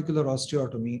extra-articular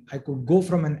osteotomy, I could go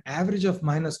from an average of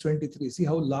 -23, see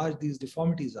how large these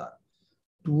deformities are,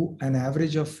 to an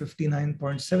average of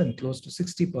 59.7, close to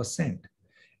 60%.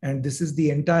 And this is the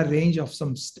entire range of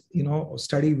some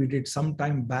study we did some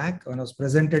time back when I was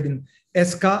presented in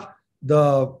ESCA,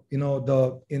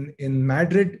 in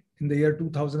Madrid in the year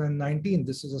 2019.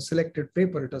 This is a selected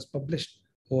paper. It was published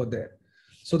over there.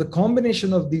 So the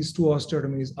combination of these 2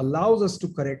 osteotomies allows us to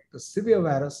correct the severe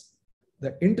varus,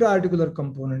 the intra-articular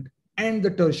component, and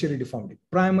the tertiary deformity.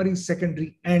 Primary,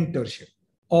 secondary, and tertiary,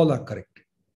 all are corrected.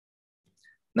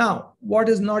 Now, what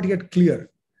is not yet clear,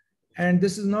 and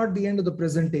this is not the end of the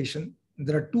presentation.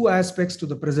 There are 2 aspects to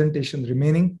the presentation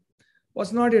remaining.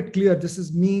 What's not yet clear, this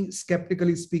is me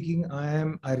skeptically speaking.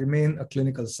 I remain a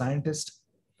clinical scientist.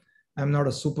 I'm not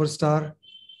a superstar.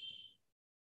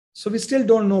 So we still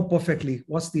don't know perfectly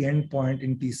what's the end point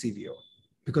in TCVO.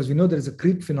 because we know there is a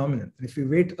creep phenomenon. And if we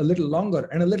wait a little longer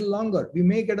and a little longer, we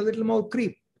may get a little more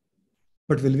creep.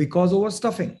 But will we cause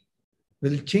overstuffing?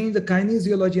 Will it change the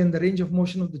kinesiology and the range of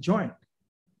motion of the joint?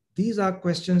 These are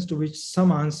questions to which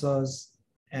some answers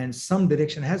and some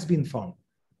direction has been found.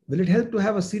 Will it help to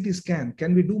have a CT scan?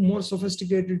 Can we do more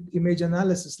sophisticated image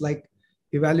analysis like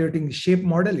evaluating shape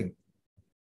modeling?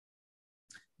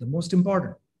 The most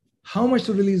important, how much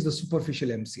to release the superficial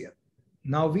MCL?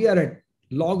 Now we are at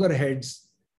loggerheads,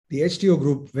 the HTO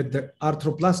group with the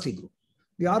arthroplasty group.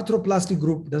 The arthroplasty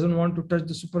group doesn't want to touch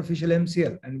the superficial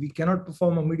MCL, and we cannot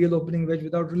perform a medial opening wedge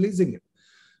without releasing it.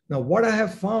 Now, what I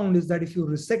have found is that if you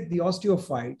resect the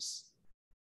osteophytes,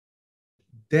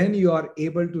 then you are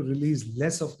able to release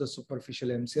less of the superficial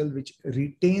MCL, which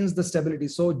retains the stability.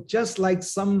 So just like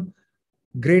some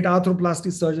great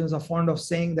arthroplasty surgeons are fond of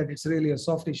saying that it's really a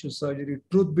soft tissue surgery,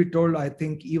 truth be told, I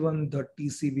think even the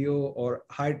TCVO or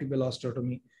high tibial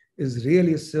osteotomy is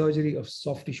really a surgery of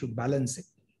soft tissue balancing.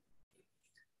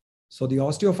 So the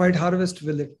osteophyte harvest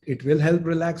will help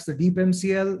relax the deep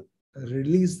MCL,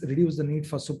 reduce the need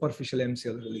for superficial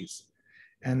MCL release.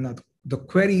 And the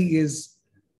query is,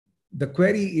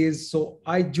 so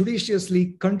I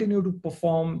judiciously continue to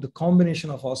perform the combination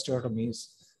of osteotomies,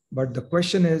 but the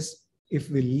question is, if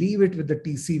we leave it with the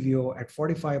TCVO at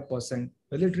 45%,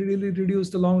 will it really reduce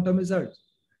the long-term results?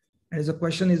 And the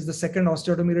question is the second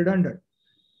osteotomy redundant?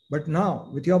 But now,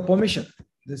 with your permission,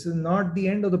 this is not the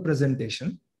end of the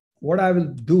presentation. What I will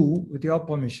do, with your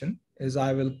permission, is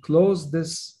I will close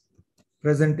this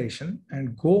presentation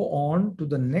and go on to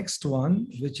the next one,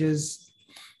 which is,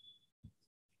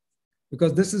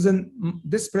 because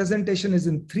this presentation is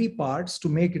in 3 parts to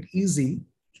make it easy.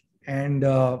 And,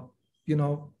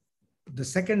 the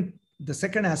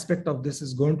second aspect of this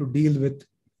is going to deal with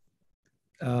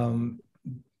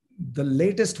the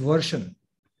latest version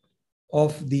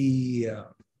of the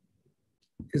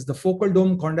focal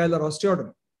dome condylar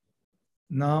osteotomy.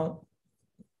 Now,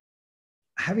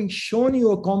 having shown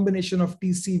you a combination of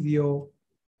TCVO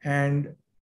and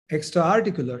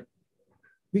extra-articular,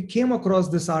 we came across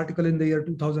this article in the year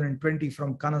 2020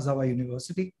 from Kanazawa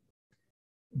University,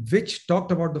 which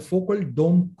talked about the focal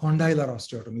dome condylar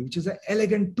osteotomy, which is an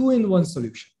elegant 2-in-1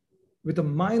 solution with a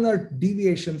minor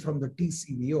deviation from the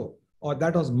TCVO, or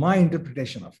that was my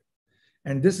interpretation of it.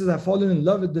 And this is, I've fallen in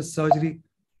love with this surgery,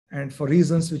 and for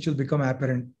reasons which will become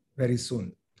apparent very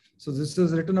soon. So this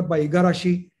is written up by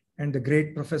Igarashi and the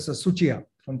great Professor Tsuchiya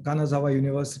from Kanazawa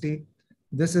University.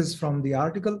 This is from the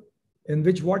article, in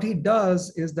which what he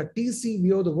does is the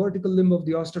TCVO, the vertical limb of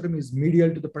the osteotomy, is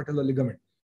medial to the patellar ligament.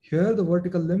 Here, the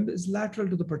vertical limb is lateral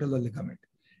to the patellar ligament.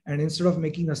 And instead of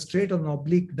making a straight or an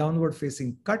oblique downward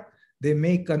facing cut, they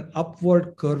make an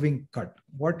upward curving cut.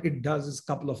 What it does is a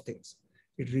couple of things.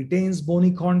 It retains bony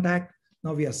contact.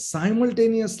 Now we are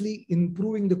simultaneously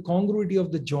improving the congruity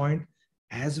of the joint,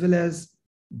 as well as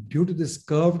due to this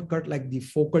curved cut like the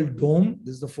focal dome,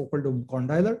 this is the focal dome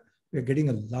condylar, we're getting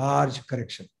a large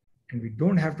correction. And we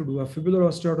don't have to do a fibular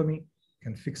osteotomy,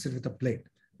 can fix it with a plate.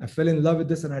 I fell in love with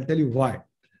this, and I'll tell you why.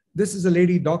 This is a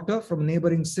lady doctor from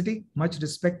neighboring city, much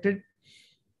respected.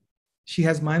 She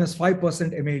has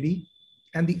 -5% MAD,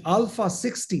 and the alpha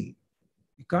 60,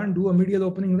 you can't do a medial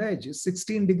opening wedge. It's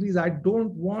 16 degrees. I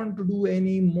don't want to do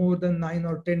any more than 9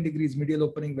 or 10 degrees medial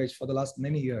opening wedge for the last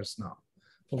many years now,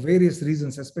 for various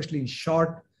reasons, especially in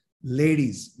short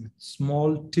ladies with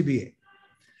small tibiae.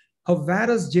 Her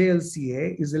varus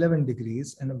JLCA is 11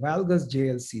 degrees and a valgus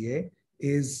JLCA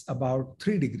is about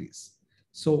 3 degrees.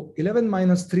 So 11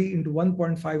 minus 3 into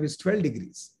 1.5 is 12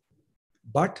 degrees.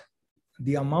 But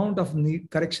the amount of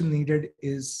correction needed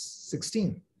is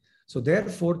 16. So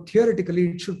therefore, theoretically,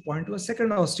 it should point to a second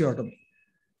osteotomy.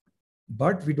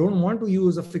 But we don't want to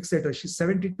use a fixator. She's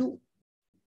 72.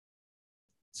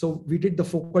 So we did the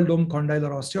focal dome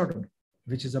condylar osteotomy,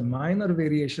 which is a minor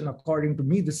variation. According to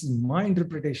me, this is my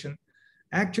interpretation.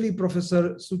 Actually,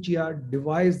 Professor Tsuchiya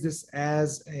devised this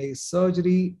as a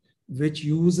surgery which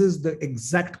uses the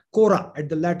exact cora at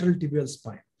the lateral tibial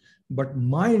spine. But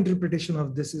my interpretation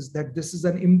of this is that this is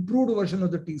an improved version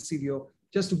of the TCVO,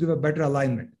 just to give a better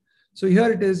alignment. So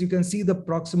here it is. You can see the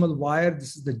proximal wire.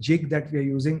 This is the jig that we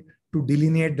are using to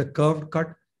delineate the curved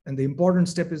cut. And the important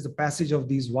step is the passage of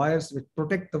these wires, which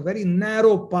protect the very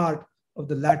narrow part of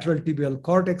the lateral tibial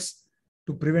cortex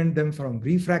to prevent them from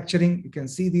refracturing. You can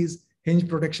see these hinge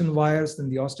protection wires. Then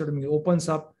the osteotomy opens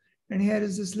up. And here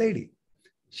is this lady.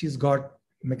 She's got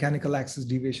mechanical axis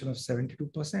deviation of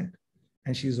 72%.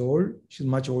 And she's old. She's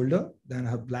much older than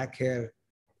her black hair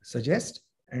suggests.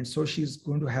 And so she's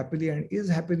going to happily and is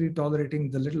happily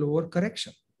tolerating the little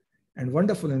overcorrection. And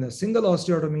wonderful, in a single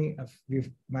osteotomy,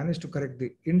 we've managed to correct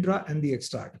the intra and the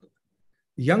extra-articular.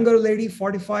 Younger lady,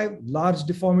 45, large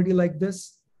deformity like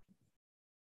this.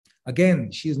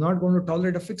 Again, she is not going to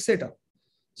tolerate a fixator.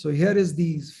 So here is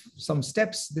some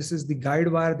steps. This is the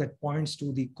guide wire that points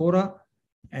to the cora.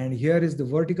 And here is the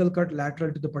vertical cut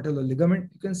lateral to the patellar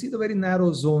ligament. You can see the very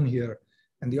narrow zone here.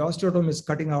 And the osteotome is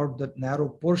cutting out that narrow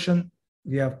portion.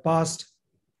 We have passed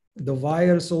the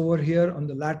wires over here on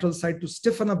the lateral side to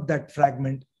stiffen up that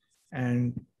fragment.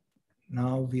 And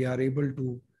now we are able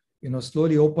to,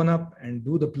 slowly open up and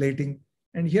do the plating.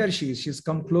 And here she is. She's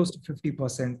come close to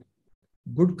 50%.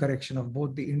 Good correction of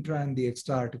both the intra and the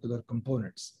extra-articular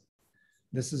components.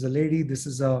 This is a lady. This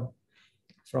is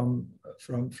from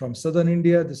southern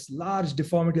India. This large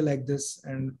deformity like this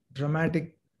and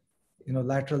dramatic,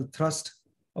 lateral thrust.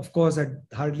 Of course, at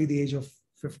hardly the age of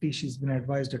 50, she's been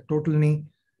advised a total knee,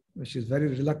 which she's very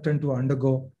reluctant to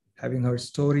undergo, having heard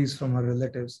stories from her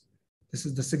relatives. This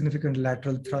is the significant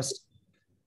lateral thrust.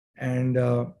 And,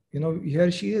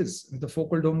 here she is with the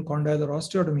focal dome condylar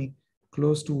osteotomy,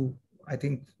 close to, I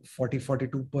think,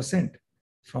 42%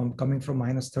 coming from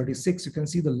 -36. You can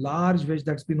see the large wedge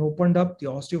that's been opened up. The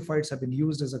osteophytes have been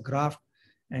used as a graft.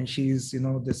 And she's,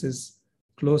 this is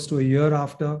close to a year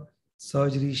after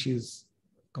surgery. She's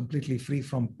completely free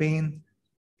from pain,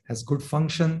 has good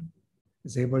function,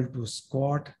 is able to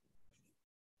squat.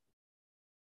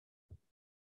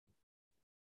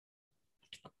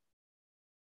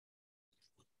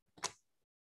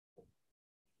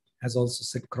 Has also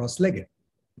sit cross-legged.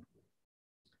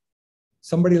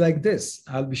 Somebody like this,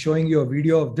 I'll be showing you a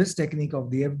video of this technique of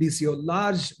the FDCO,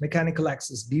 large mechanical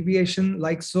axis deviation,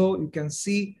 like so, you can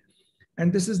see.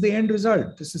 And this is the end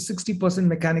result. This is 60%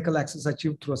 mechanical axis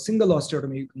achieved through a single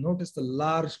osteotomy. You can notice the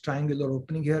large triangular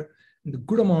opening here and the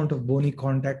good amount of bony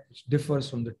contact, which differs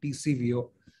from the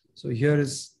TCVO. So here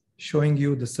is showing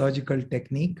you the surgical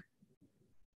technique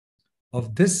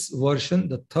of this version,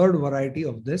 the third variety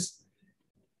of this.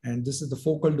 And this is the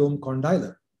focal dome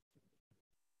condylar,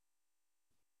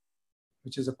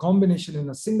 which is a combination in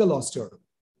a single osteotomy.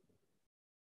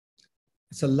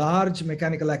 It's a large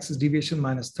mechanical axis deviation,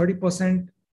 -30%.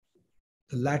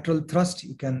 The lateral thrust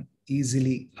you can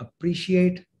easily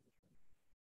appreciate,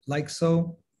 like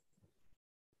so.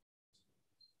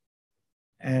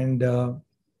 And,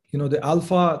 the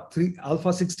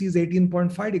alpha 60 is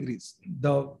 18.5 degrees.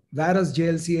 The varus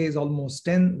JLCA is almost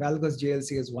 10, valgus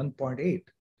JLCA is 1.8.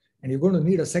 And you're going to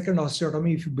need a second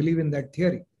osteotomy if you believe in that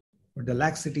theory. But the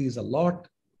laxity is a lot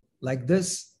like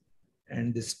this.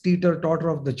 And this teeter-totter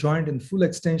of the joint in full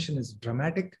extension is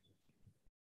dramatic.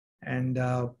 And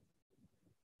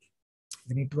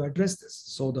we need to address this.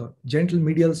 So the gentle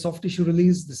medial soft tissue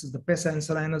release, this is the pes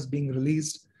anselinus being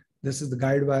released. This is the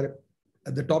guide wire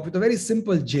at the top with a very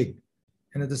simple jig.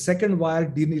 And the second wire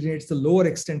delineates the lower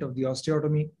extent of the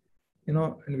osteotomy.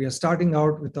 And we are starting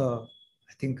out with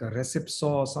I think a recip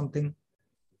saw or something.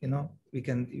 You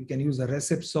can use a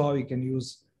recip saw, you can use,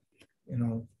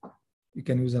 you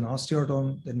can use an osteotome.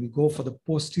 Then we go for the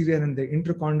posterior and the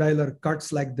intercondylar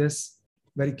cuts like this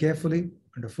very carefully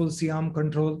under full C-arm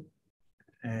control.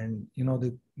 And,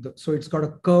 so it's got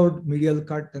a curved medial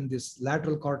cut and this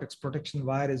lateral cortex protection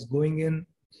wire is going in.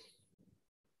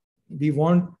 We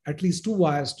want at least 2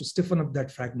 wires to stiffen up that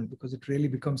fragment because it really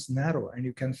becomes narrow and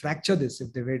you can fracture this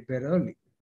if they wait very early.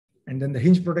 And then the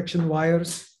hinge protection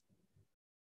wires.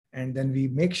 And then we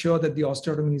make sure that the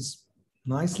osteotomy is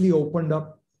nicely opened up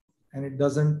and it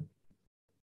doesn't,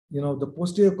 the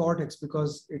posterior cortex,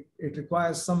 because it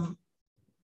requires some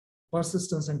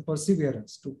persistence and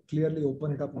perseverance to clearly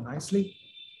open it up nicely.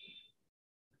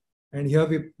 And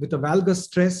here with the valgus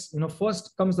stress,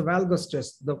 first comes the valgus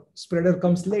stress, the spreader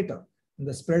comes later. And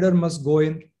the spreader must go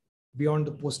in beyond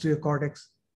the posterior cortex.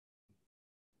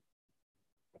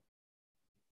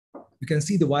 You can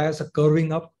see the wires are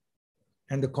curving up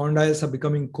and the condyles are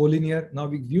becoming collinear. Now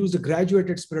we've used a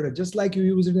graduated spreader, just like you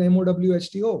use it in MOW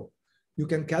HTO. You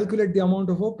can calculate the amount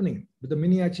of opening with the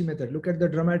Miniachi method. Look at the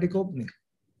dramatic opening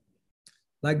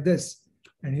like this.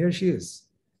 And here she is,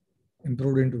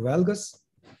 improved into valgus.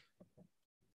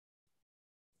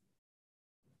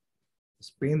 It's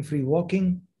pain-free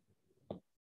walking.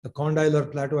 The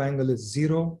condylar plateau angle is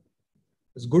 0.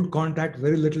 There's good contact,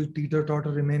 very little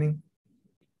teeter-totter remaining.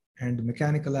 And the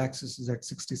mechanical axis is at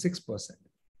 66%.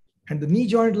 And the knee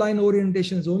joint line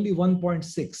orientation is only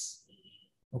 1.6.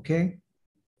 Okay?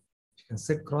 She can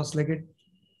sit cross-legged.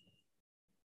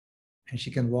 And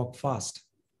she can walk fast.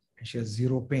 And she has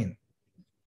 0 pain.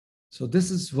 So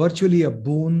this is virtually a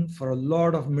boon for a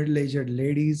lot of middle-aged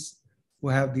ladies who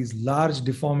have these large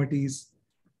deformities.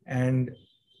 And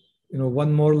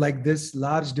one more like this,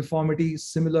 large deformity,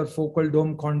 similar focal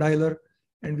dome condylar,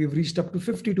 and we've reached up to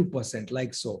 52%,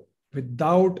 like so,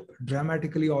 without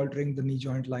dramatically altering the knee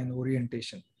joint line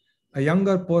orientation. A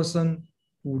younger person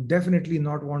who definitely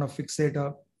not want a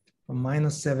fixator from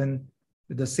 -7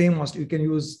 with the same, you can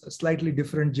use a slightly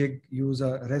different jig, use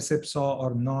a recip saw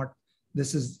or not.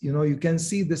 This is, you can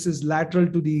see this is lateral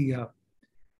to the,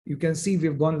 you can see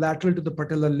we've gone lateral to the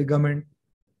patellar ligament,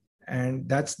 and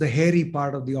that's the hairy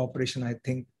part of the operation, I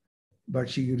think. But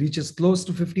she reaches close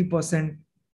to 50%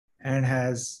 and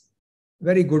has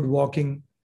very good walking.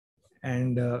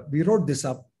 And we wrote this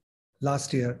up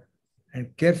last year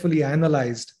and carefully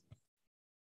analyzed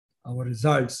our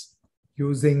results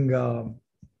using,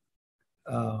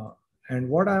 and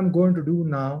what I'm going to do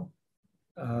now,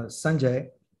 Sanjay,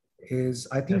 is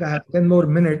I think I have 10 more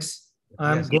minutes.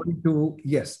 I'm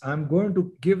going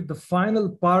to give the final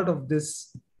part of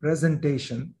this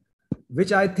presentation,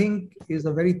 which I think is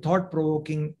a very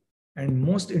thought-provoking and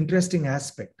most interesting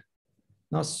aspect.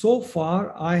 Now, so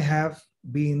far, I have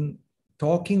been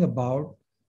talking about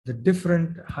the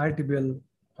different high tibial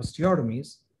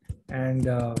osteotomies and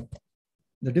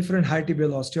the different high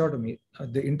tibial osteotomy,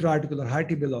 the intra-articular high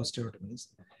tibial osteotomies.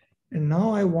 And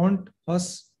now I want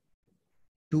us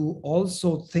to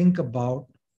also think about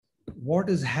what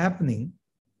is happening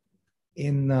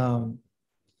in,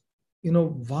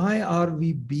 why are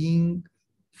we being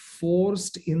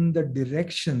forced in the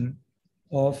direction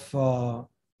of,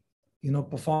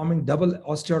 performing double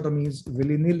osteotomies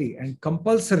willy-nilly and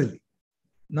compulsorily.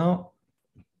 Now,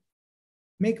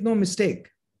 make no mistake,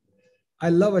 I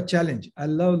love a challenge. I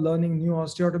love learning new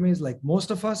osteotomies like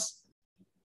most of us.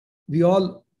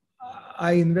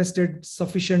 I invested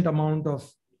sufficient amount of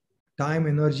time,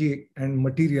 energy, and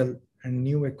material and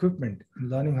new equipment in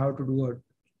learning how to do a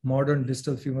modern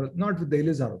distal femoral, not with the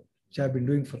Elizaro, which I've been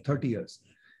doing for 30 years.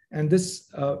 And this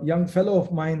young fellow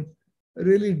of mine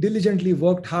really diligently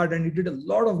worked hard, and he did a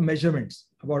lot of measurements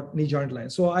about knee joint line.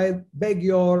 So I beg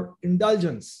your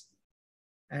indulgence.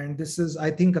 And this is, I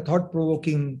think, a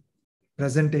thought-provoking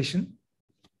presentation.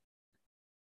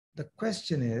 The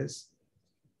question is,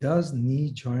 does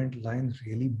knee joint line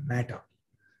really matter?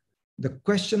 The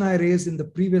question I raised in the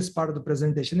previous part of the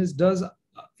presentation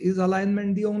is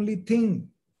alignment the only thing?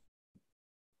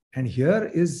 And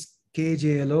here is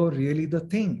KJLO really the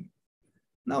thing?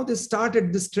 Now this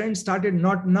trend started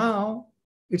not now,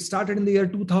 it started in the year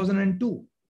 2002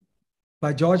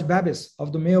 by George Babis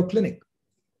of the Mayo Clinic.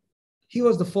 He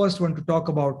was the first one to talk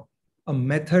about a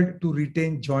method to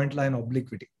retain joint line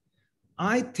obliquity.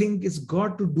 I think it's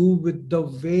got to do with the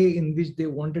way in which they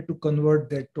wanted to convert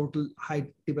their total high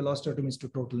tibial osteotomies to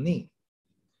total knee.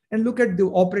 And look at the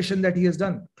operation that he has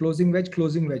done. Closing wedge,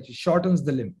 he shortens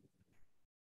the limb.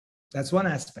 That's one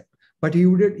aspect. But he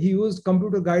used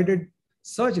computer-guided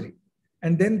surgery.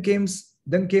 And then came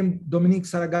Dominique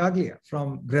Saragaglia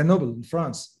from Grenoble in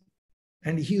France.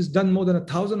 And he's done more than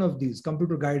 1,000 of these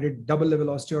computer-guided double-level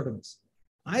osteotomies.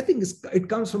 I think it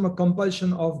comes from a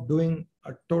compulsion of doing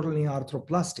a total knee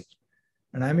arthroplasty.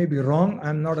 And I may be wrong.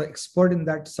 I'm not an expert in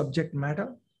that subject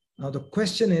matter. Now, the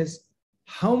question is,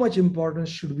 how much importance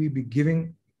should we be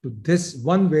giving to this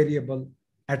one variable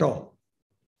at all?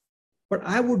 But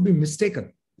I would be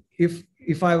mistaken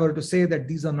if I were to say that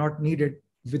these are not needed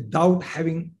without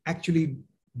having actually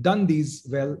done these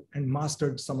well and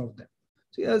mastered some of them.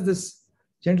 So here's this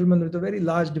gentleman with a very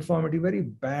large deformity, very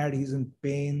bad. He's in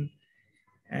pain.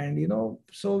 And,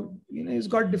 he's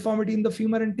got deformity in the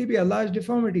femur and tibia, large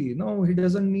deformity. No, he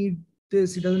doesn't need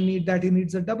this. He doesn't need that. He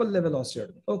needs a double level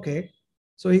osteotomy. Okay.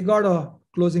 So he got a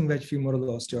closing wedge femoral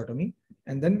osteotomy.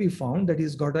 And then we found that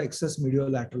he's got an excess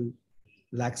mediolateral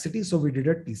laxity. So we did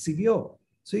a TCVO.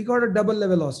 So he got a double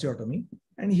level osteotomy.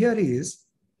 And here he is.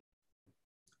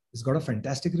 He's got a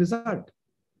fantastic result.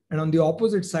 And on the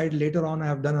opposite side, later on, I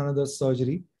have done another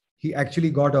surgery. He actually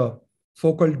got a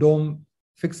focal dome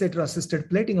fixator assisted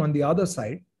plating on the other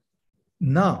side.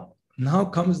 Now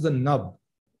comes the nub.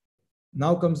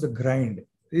 Now comes the grind.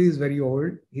 He is very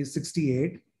old. He's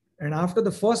 68. And after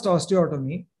the first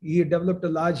osteotomy, he developed a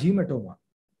large hematoma,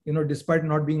 despite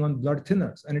not being on blood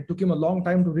thinners. And it took him a long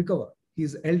time to recover.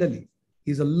 He's elderly.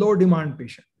 He's a low demand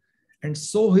patient. And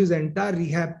so his entire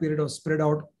rehab period was spread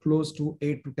out close to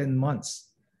 8 to 10 months.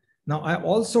 Now, I've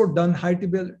also done high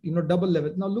tibial, double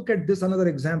level. Now, look at this, another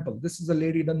example. This is a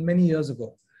lady done many years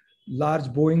ago.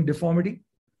 Large bowing deformity.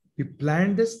 We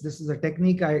planned this. This is a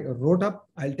technique I wrote up.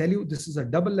 I'll tell you, this is a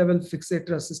double level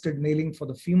fixator assisted nailing for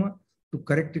the femur to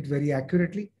correct it very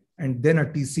accurately, and then a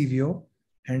TCVO.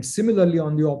 And similarly,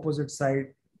 on the opposite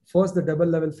side, first the double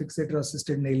level fixator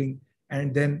assisted nailing,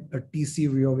 and then a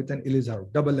TCVO with an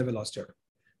Elizaro, double level osteotomy.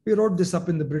 We wrote this up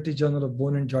in the British Journal of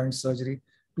Bone and Joint Surgery,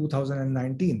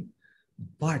 2019.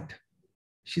 But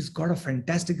she's got a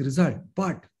fantastic result.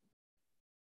 But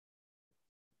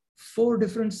 4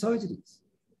 different surgeries.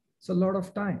 It's a lot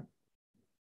of time.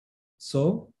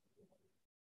 So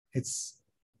it's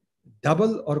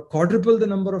double or quadruple the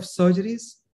number of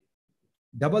surgeries,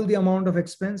 double the amount of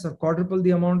expense or quadruple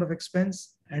the amount of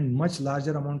expense, and much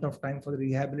larger amount of time for the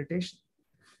rehabilitation.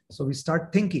 So we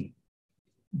start thinking,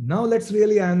 now let's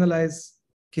really analyze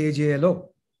KJLO.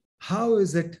 How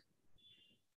is it,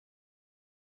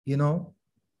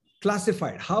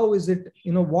 classified? How is it,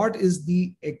 what is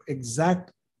the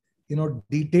exact,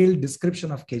 detailed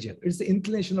description of KJLO? It's the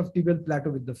inclination of tibial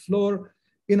plateau with the floor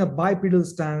in a bipedal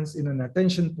stance in an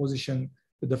attention position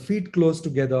with the feet close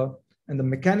together and the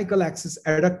mechanical axis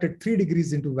adducted 3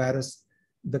 degrees into varus.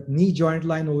 The knee joint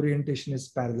line orientation is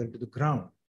parallel to the ground,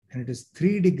 and it is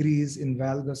 3 degrees in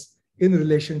valgus in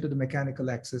relation to the mechanical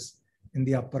axis in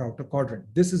the upper outer quadrant.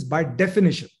 This is by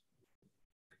definition.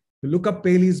 You look up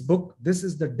Paley's book, this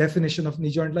is the definition of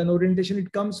knee joint line orientation.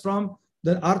 It comes from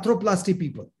the arthroplasty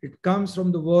people. It comes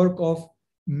from the work of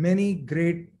many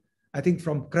great, I think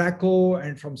from Krakow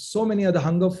and from so many other,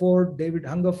 Hungerford, David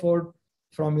Hungerford,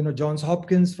 from Johns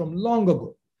Hopkins from long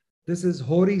ago. This is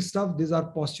hoary stuff. These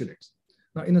are postulates.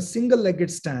 Now, in a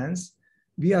single-legged stance,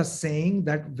 we are saying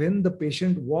that when the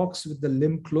patient walks with the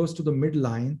limb close to the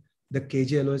midline, the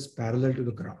KJLO is parallel to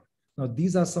the ground. Now,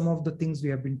 these are some of the things we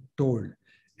have been told.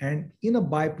 And in a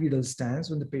bipedal stance,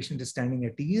 when the patient is standing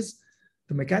at ease,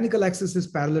 the mechanical axis is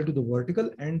parallel to the vertical,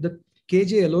 and the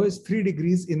KJLO is 3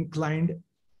 degrees inclined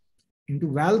into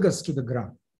valgus to the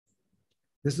ground.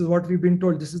 This is what we've been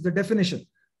told. This is the definition.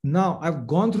 Now, I've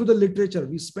gone through the literature.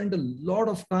 We spent a lot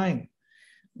of time.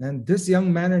 And this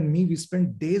young man and me, we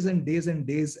spent days and days and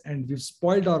days, and we've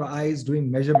spoiled our eyes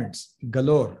doing measurements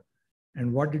galore.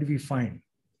 And what did we find?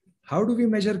 How do we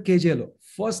measure KJLO?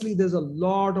 Firstly, there's a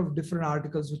lot of different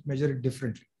articles which measure it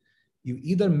differently. You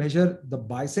either measure the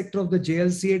bisector of the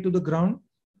JLCA to the ground,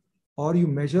 or you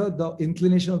measure the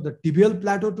inclination of the tibial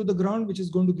plateau to the ground, which is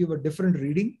going to give a different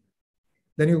reading.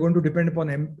 Then you're going to depend upon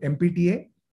MPTA,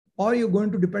 or you're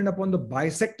going to depend upon the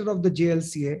bisector of the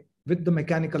JLCA with the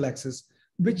mechanical axis,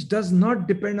 which does not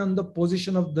depend on the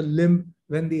position of the limb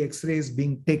when the X-ray is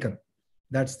being taken.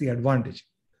 That's the advantage.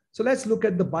 So let's look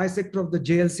at the bisector of the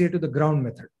JLCA to the ground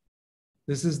method.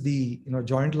 This is the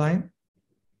joint line.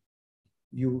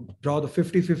 You draw the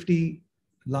 50-50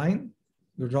 line,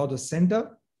 you draw the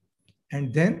center,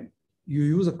 and then you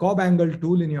use a Cobb angle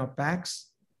tool in your PACS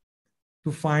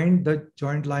to find the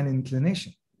joint line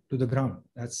inclination to the ground.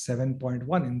 That's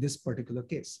 7.1 in this particular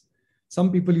case.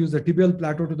 Some people use the tibial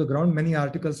plateau to the ground. Many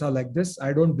articles are like this.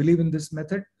 I don't believe in this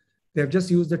method. They've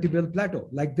just used the tibial plateau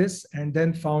like this and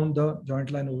then found the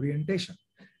joint line orientation.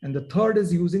 And the third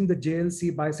is using the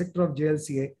JLC bisector of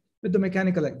JLCA with the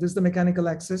mechanical axis. This is the mechanical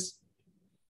axis.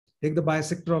 Take the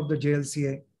bisector of the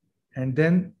JLCA and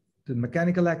then the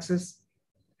mechanical axis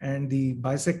and the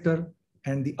bisector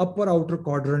and the upper outer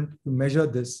quadrant, you measure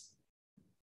this.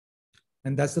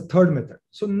 And that's the third method.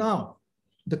 So now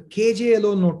the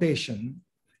KJLO notation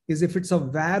is if it's a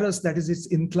varus, that is it's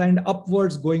inclined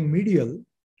upwards going medial,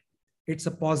 it's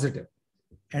a positive.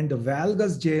 And the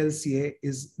valgus JLCA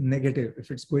is negative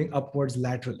if it's going upwards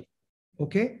laterally.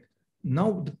 Okay.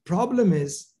 Now the problem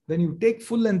is when you take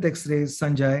full length X-rays,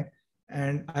 Sanjay,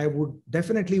 and I would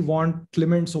definitely want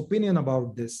Clement's opinion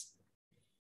about this,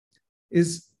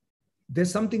 is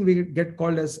there's something we get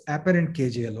called as apparent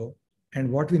KJLO.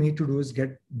 And what we need to do is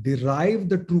derive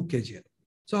the true KJLO.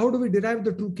 So how do we derive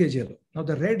the true KJLO? Now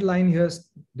the red line here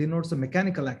denotes the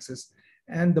mechanical axis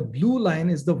and the blue line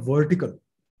is the vertical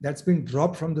that's been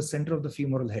dropped from the center of the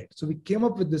femoral head. So we came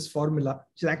up with this formula,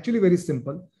 which is actually very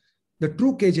simple. The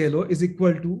true KJLO is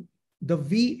equal to the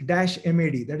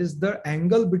V-MAD, that is the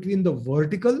angle between the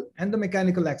vertical and the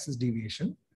mechanical axis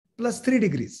deviation, plus 3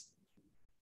 degrees,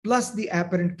 plus the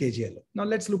apparent KJLO. Now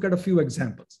let's look at a few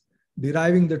examples.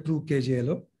 Deriving the true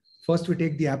KJLO. First, we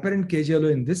take the apparent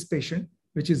KJLO in this patient,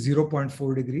 which is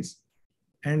 0.4 degrees.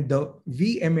 And the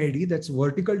VMAD, that's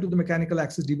vertical to the mechanical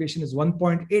axis deviation, is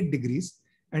 1.8 degrees.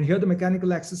 And here the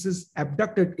mechanical axis is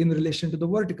abducted in relation to the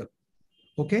vertical.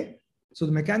 Okay. So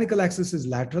the mechanical axis is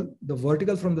lateral. The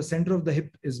vertical from the center of the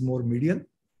hip is more medial.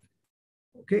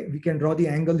 Okay. We can draw the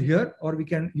angle here, or we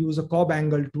can use a Cobb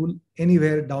angle tool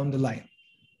anywhere down the line.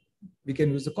 We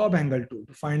can use the Cobb angle tool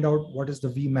to find out what is the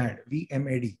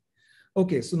VMAD.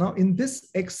 Okay, so now in this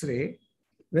X-ray,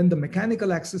 when the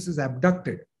mechanical axis is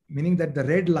abducted, meaning that the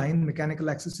red line, mechanical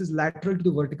axis, is lateral to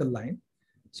the vertical line.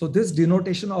 So this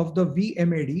denotation of the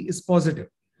VMAD is positive.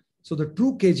 So the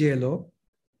true KJLO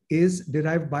is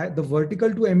derived by the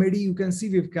vertical to MAD. You can see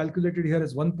we've calculated here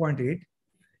as 1.8,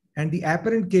 and the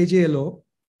apparent KJLO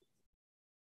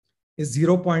is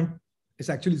it's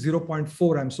actually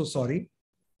 0.4. I'm so sorry.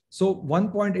 So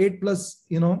 1.8 plus,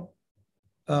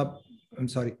 I'm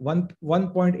sorry,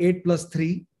 1.8 plus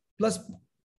 3 plus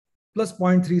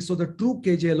 0.3. So the true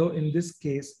KJLO in this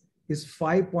case is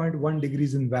 5.1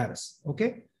 degrees in varus.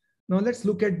 Okay. Now let's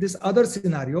look at this other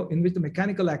scenario in which the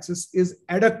mechanical axis is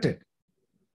adducted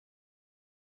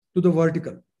to the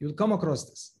vertical. You'll come across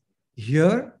this.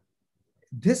 Here,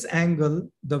 this angle,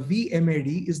 the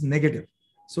VMAD is negative.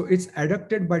 So it's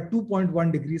adducted by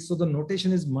 2.1 degrees. So the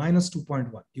notation is minus 2.1.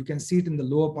 You can see it in the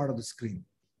lower part of the screen.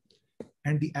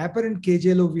 And the apparent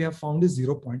KJLO we have found is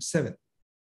 0.7.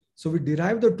 So we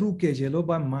derive the true KJLO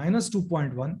by minus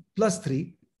 2.1 plus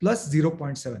 3 plus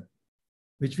 0.7,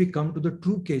 which we come to the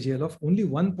true KJLO of only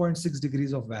 1.6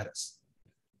 degrees of varus.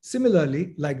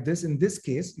 Similarly, like this, in this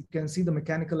case, you can see the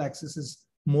mechanical axis is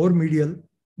more medial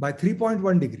by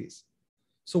 3.1 degrees.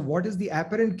 So what is the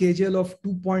apparent KJL of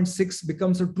 2.6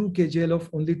 becomes a true KJL of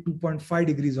only 2.5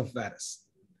 degrees of varus.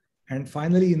 And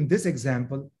finally, in this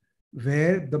example,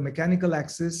 where the mechanical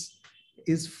axis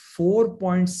is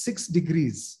 4.6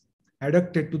 degrees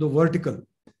adducted to the vertical,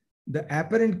 the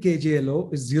apparent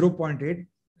KJLO is 0.8,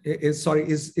 is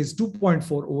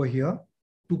 2.4 over here,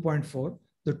 2.4.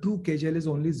 The true KJL is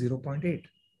only 0.8.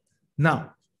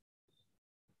 Now,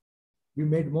 we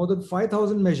made more than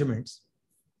 5,000 measurements.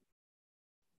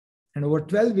 And over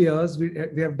 12 years,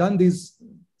 we have done these,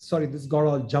 sorry, this got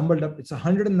all jumbled up. It's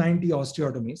 190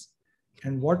 osteotomies.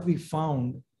 And what we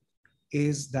found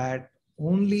is that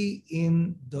only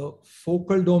in the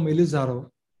focal dome Ilizarov,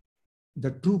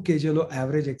 the true KJLO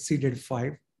average exceeded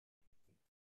 5.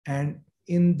 And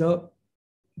in the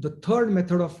third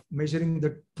method of measuring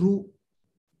the true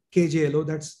KJLO,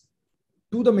 that's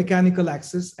to the mechanical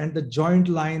axis and the joint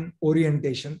line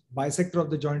orientation, bisector of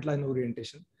the joint line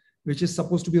orientation, which is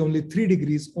supposed to be only 3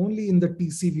 degrees, only in the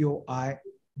TCVO eye,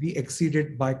 we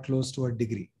exceeded by close to a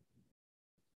degree.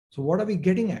 So what are we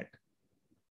getting at?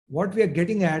 What we are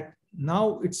getting at,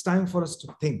 now it's time for us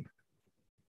to think.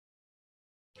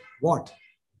 What?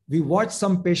 We watch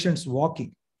some patients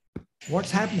walking.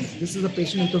 What's happening? This is a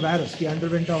patient with a varus. He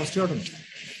underwent an osteotomy.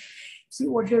 See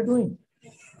what they're doing.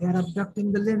 They're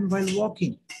abducting the limb while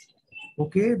walking.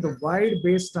 Okay, the wide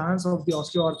base stance of the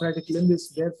osteoarthritic limb is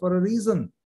there for a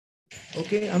reason.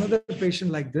 Okay, another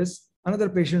patient like this, another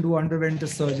patient who underwent a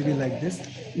surgery like this,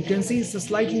 you can see it's a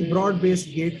slightly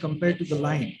broad-based gait compared to the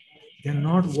line. They're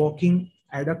not walking,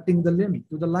 adducting the limb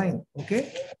to the line.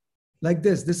 Okay, like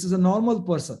this. This is a normal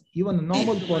person. Even a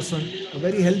normal person, a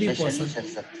very healthy person,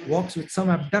 walks with some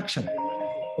abduction.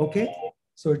 Okay,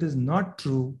 so it is not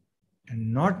true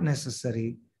and not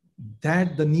necessary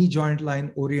that the knee joint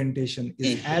line orientation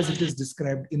is as it is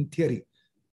described in theory.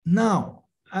 Now,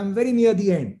 I'm very near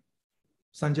the end,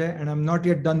 Sanjay, and I'm not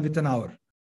yet done with an hour.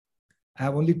 I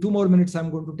have only 2 more minutes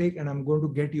I'm going to take, and I'm going to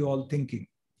get you all thinking.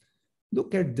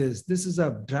 Look at this. This is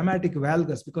a dramatic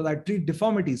valgus because I treat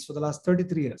deformities for the last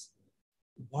 33 years.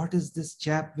 What is this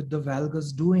chap with the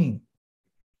valgus doing?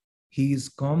 He is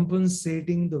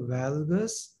compensating the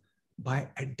valgus by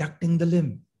adducting the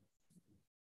limb.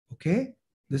 Okay?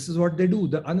 This is what they do.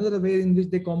 The another way in which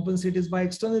they compensate is by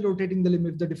externally rotating the limb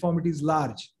if the deformity is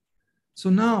large. So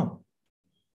now,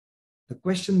 the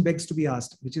question begs to be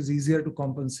asked, which is easier to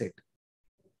compensate?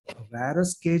 A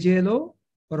varus KJLO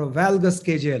or a valgus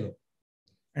KJLO?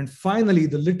 And finally,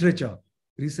 the literature,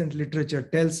 recent literature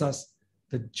tells us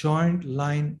the joint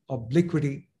line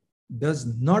obliquity does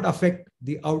not affect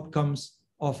the outcomes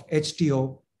of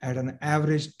HTO at an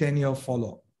average 10-year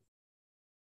follow-up.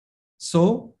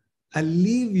 So I'll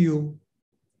leave you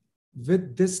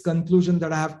with this conclusion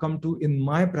that I have come to in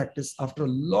my practice after a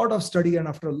lot of study and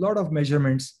after a lot of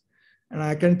measurements. And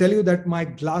I can tell you that my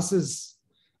eyeglasses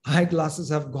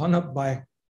have gone up by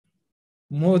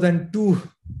more than 2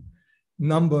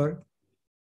 number.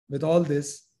 With all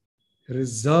this,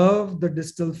 reserve the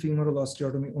distal femoral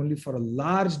osteotomy only for a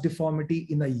large deformity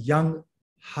in a young,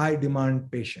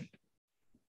 high-demand patient.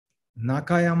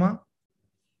 Nakayama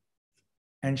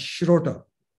and Schroeder.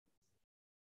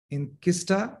 In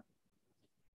Kista,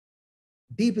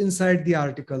 deep inside the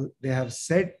article, they have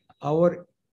said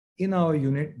in our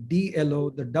unit,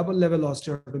 DLO, the double level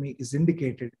osteotomy, is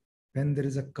indicated when there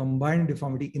is a combined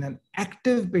deformity in an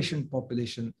active patient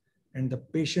population and the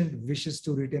patient wishes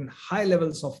to retain high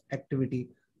levels of activity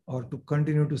or to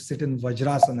continue to sit in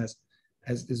Vajrasana,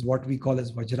 as is what we call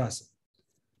as Vajrasana.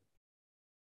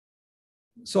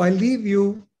 So I leave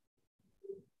you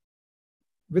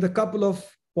with a couple of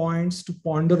points to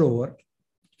ponder over.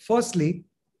 Firstly,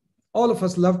 All of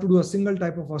us love to do a single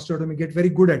type of osteotomy, get very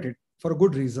good at it for a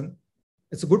good reason.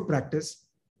 It's a good practice.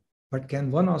 But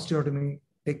can one osteotomy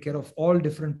take care of all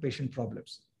different patient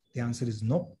problems? The answer is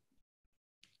no.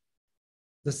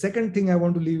 The second thing I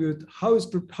want to leave you with, how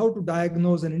to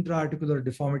diagnose an intra-articular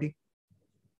deformity,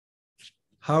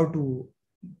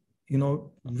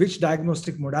 which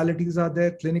diagnostic modalities are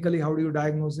there, clinically, how do you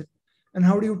diagnose it, and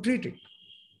how do you treat it?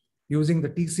 Using the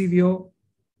TCVO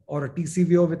or a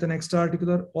TCVO with an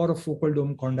extra-articular or a focal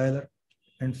dome condylar.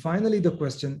 And finally, the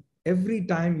question, every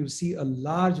time you see a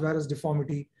large varus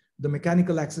deformity, the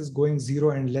mechanical axis going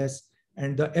 0 and less,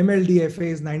 and the MLDFA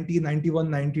is 90, 91,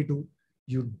 92,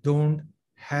 you don't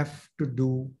have to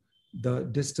do the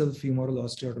distal femoral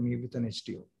osteotomy with an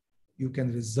HTO. You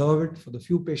can reserve it for the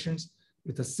few patients.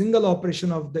 With a single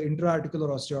operation of the intra-articular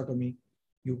osteotomy,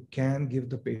 you can give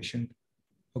the patient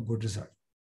a good result.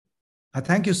 I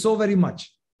thank you so very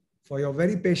much for your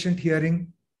very patient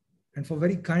hearing and for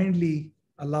very kindly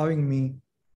allowing me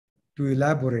to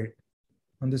elaborate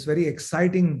on this very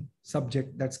exciting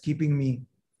subject that's keeping me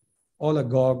all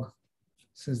agog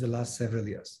since the last several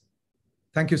years.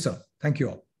 Thank you, sir. Thank you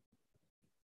all.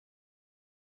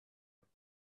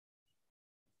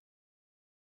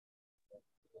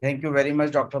 Thank you very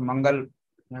much, Dr. Mangal.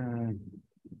 Milind.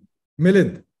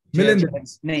 Mangal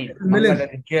Milind.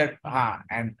 as chair,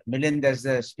 and Milind as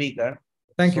the speaker.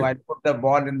 Thank you. So I put the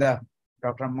ball in the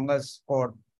Dr. Mangal's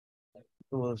court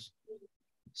to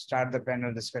start the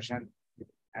panel discussion,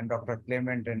 and Dr.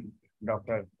 Clement and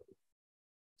Dr.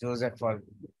 Joseph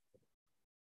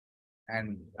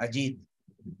and Ajit.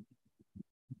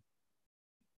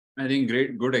 I think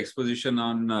good exposition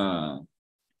on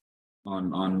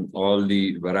all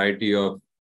the variety of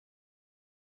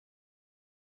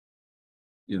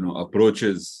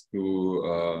approaches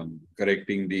to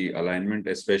correcting the alignment.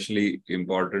 Especially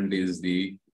important is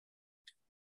the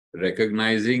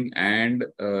recognizing and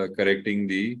correcting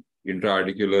the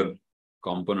intra-articular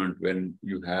component when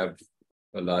you have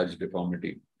a large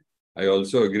deformity. I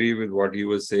also agree with what he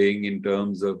was saying in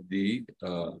terms of the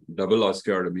double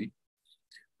osteotomy,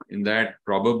 in that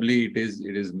probably it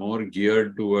is more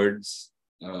geared towards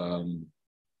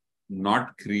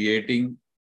not creating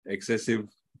excessive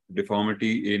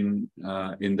deformity in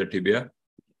the tibia.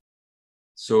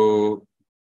 So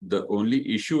the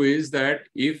only issue is that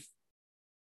if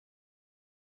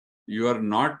you are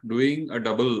not doing a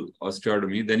double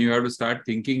osteotomy, then you have to start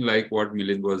thinking like what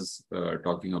Milind was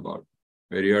talking about,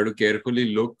 where you have to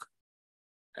carefully look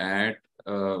at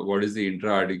what is the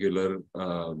intra-articular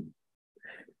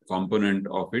component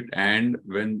of it, and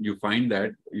when you find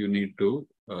that, you need to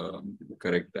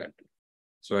correct that.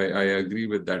 So I agree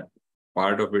with that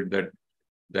part of it,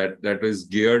 that is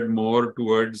geared more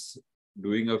towards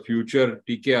doing a future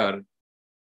TKR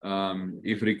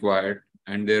if required,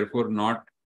 and therefore not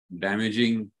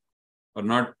damaging or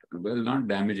not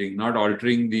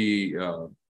altering the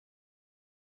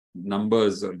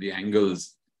numbers or the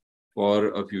angles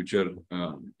for a future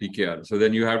TKR. So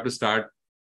then you have to start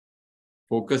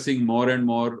focusing more and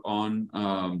more on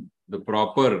the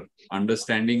proper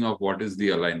understanding of what is the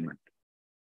alignment,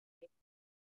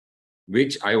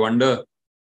 which I wonder,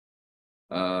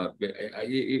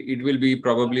 it will be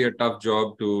probably a tough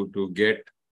job to get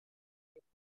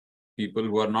people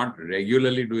who are not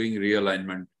regularly doing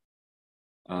realignment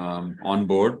on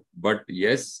board. But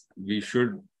yes, we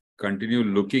should continue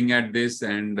looking at this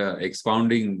and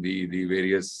expounding the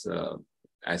various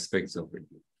aspects of it.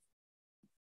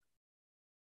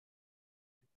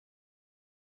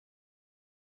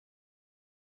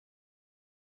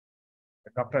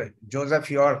 Dr. Joseph,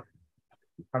 your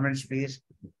comments, please.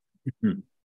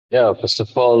 Yeah, first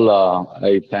of all,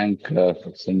 I thank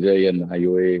Sanjay and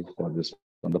IOA for this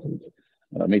wonderful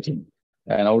meeting.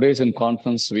 And nowadays in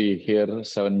conference, we hear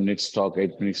 7 minutes talk,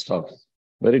 8 minutes talk.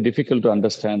 Very difficult to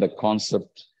understand the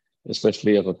concept,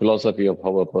 especially of a philosophy of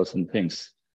how a person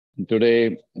thinks. And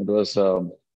today, it was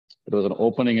an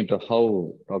opening into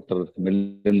how Dr.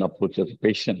 Milind approaches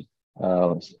patient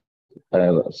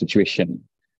situation.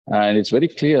 And it's very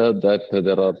clear that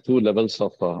there are 2 levels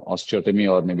of osteotomy,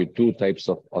 or maybe 2 types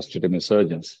of osteotomy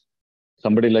surgeons.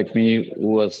 Somebody like me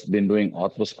who has been doing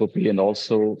arthroscopy and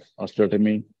also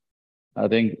osteotomy, I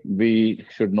think we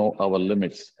should know our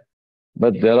limits.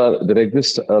 But there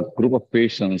exists a group of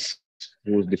patients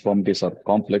whose deformities are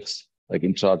complex, like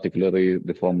intra-articular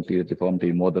deformity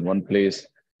in more than one place.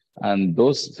 And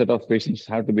those set of patients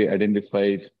have to be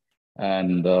identified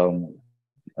and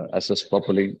assessed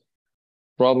properly.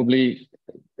 Probably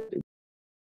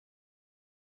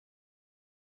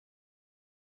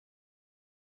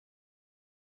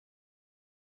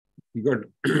you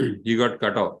got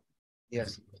cut off.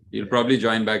 Yes. He'll probably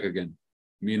join back again.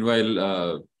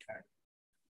 Meanwhile,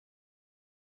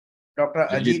 Dr.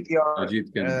 Ajit, your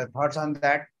Ajit can. thoughts on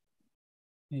that?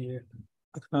 Yeah.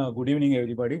 Good evening,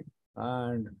 everybody.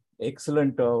 And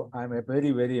excellent. I'm a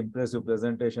very impressive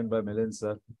presentation by Milind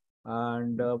sir.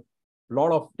 And a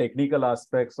lot of technical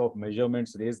aspects of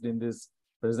measurements raised in this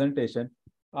presentation.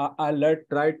 I'll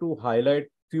try to highlight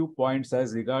few points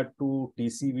as regard to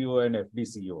TCVO and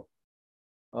FDCO.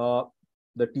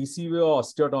 The TCVO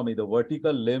osteotomy, the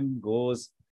vertical limb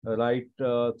goes right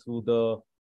through the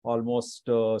almost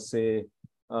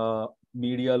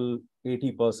medial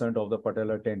 80% of the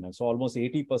patellar tendon. So almost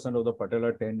 80% of the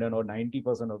patellar tendon or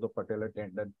 90% of the patellar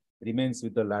tendon remains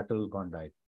with the lateral condyle,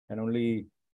 and only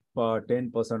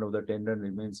 10% of the tendon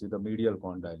remains with the medial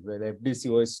condyle, where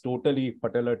FDCO is totally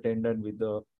patellar tendon with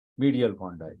the medial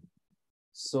condyle.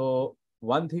 So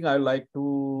one thing I like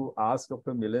to ask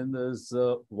Dr. Milind is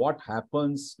what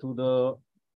happens to the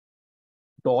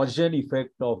torsion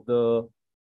effect of the,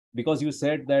 because you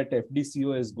said that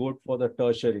FDCO is good for the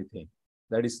tertiary thing.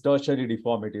 That is tertiary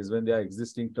deformities, when there are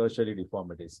existing tertiary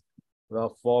deformities.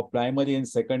 For primary and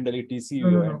secondary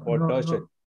TCVO and for tertiary. No.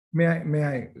 May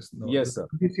I? No, yes, sir.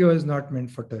 TCVO is not meant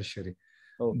for tertiary.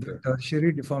 Okay. The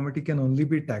tertiary deformity can only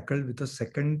be tackled with a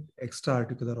second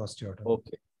extra-articular osteotomy.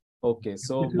 Okay.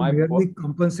 So it merely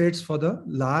compensates for the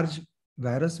large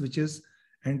varus, which is,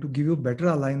 and to give you better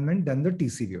alignment than the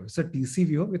TCVO. It's a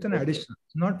TCVO with an additional,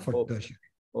 not for tertiary.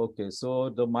 Okay,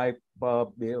 so my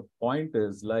point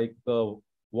is like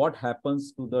what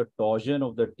happens to the torsion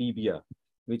of the tibia,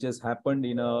 which has happened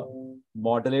in a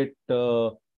moderate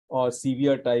or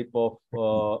severe type of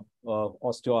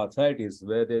osteoarthritis,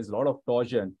 where there is a lot of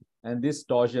torsion, and this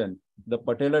torsion, the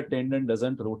patellar tendon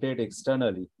doesn't rotate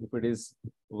externally if it is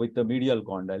with the medial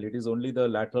condyle. It is only the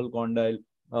lateral condyle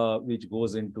which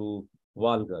goes into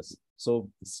valgus. So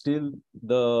still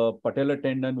the patellar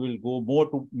tendon will go more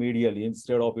to medially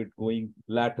instead of it going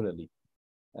laterally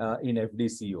in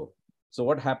FDCO. So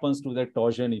what happens to the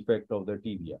torsion effect of the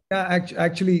tibia? Yeah,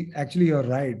 actually you're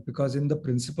right, because in the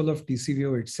principle of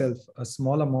TCVO itself, a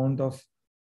small amount of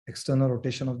external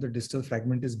rotation of the distal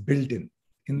fragment is built in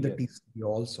the TCVO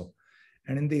also.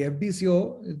 And in the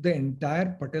FDCO, the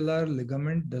entire patellar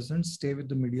ligament doesn't stay with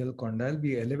the medial condyle.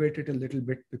 We elevate it a little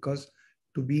bit because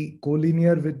to be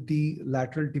collinear with the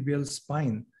lateral tibial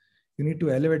spine, you need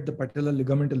to elevate the patellar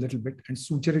ligament a little bit and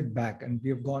suture it back. And we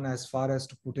have gone as far as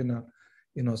to put in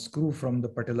a screw from the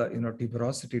patellar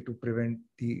tuberosity to prevent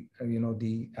the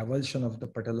the avulsion of the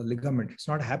patellar ligament. It's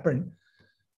not happened,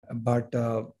 but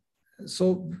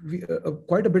so we,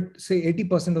 quite a bit, say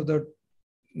 80% of the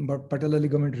patellar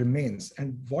ligament remains.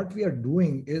 And what we are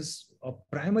doing is, a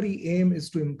primary aim is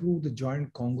to improve the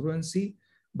joint congruency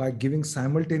by giving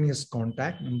simultaneous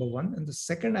contact, number one. And the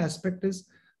second aspect is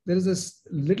there is this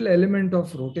little element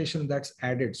of rotation that's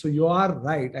added. So you are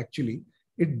right, actually,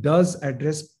 it does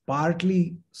address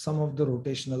partly some of the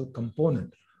rotational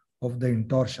component of the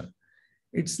intorsion.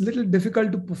 It's a little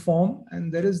difficult to perform,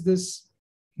 and there is this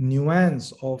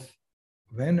nuance of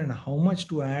when and how much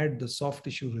to add the soft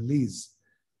tissue release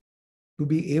to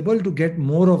be able to get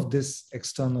more of this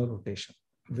external rotation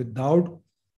without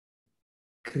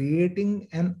creating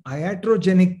an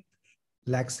iatrogenic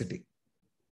laxity.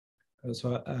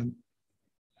 So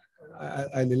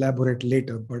I'll elaborate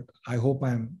later, but I hope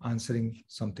I'm answering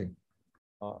something.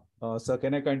 Sir,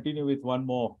 can I continue with one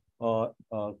more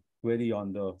query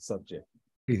on the subject?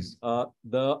 Please.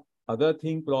 The other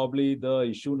thing, probably the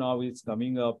issue now is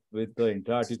coming up with the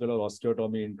intra-articular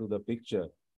osteotomy into the picture.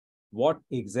 What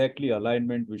exactly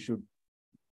alignment we should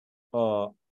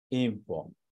aim for?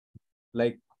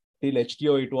 Like till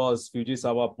HTO, it was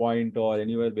Fujisawa point or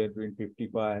anywhere between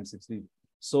 55 and 60.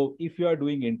 So if you are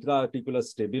doing intra-articular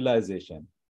stabilization,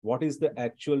 what is the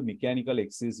actual mechanical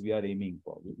axis we are aiming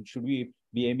for? Should we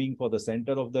be aiming for the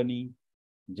center of the knee,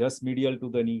 just medial to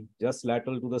the knee, just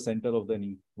lateral to the center of the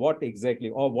knee? What exactly,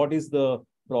 or what is the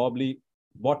probably,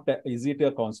 what is it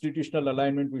a constitutional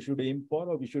alignment we should aim for,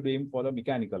 or we should aim for a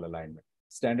mechanical alignment,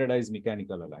 standardized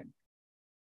mechanical alignment?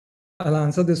 I'll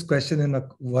answer this question in a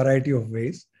variety of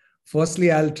ways.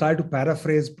 Firstly, I'll try to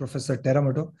paraphrase Professor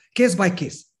Teramoto, case by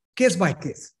case, case by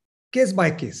case, case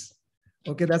by case.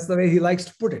 Okay, that's the way he likes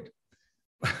to put it.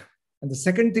 And the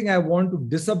second thing, I want to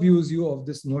disabuse you of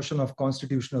this notion of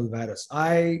constitutional varus.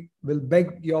 I will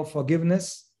beg your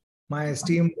forgiveness, my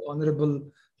esteemed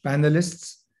honorable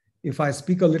panelists, if I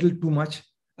speak a little too much.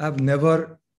 I've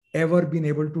never, ever been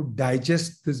able to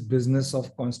digest this business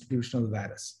of constitutional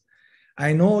varus.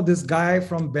 I know this guy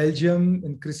from Belgium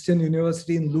in Christian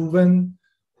University in Leuven,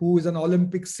 who is an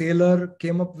Olympic sailor,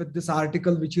 came up with this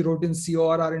article which he wrote in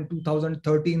CORR in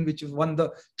 2013, which won the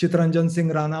Chittaranjan Singh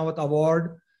Ranawat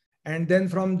Award. And then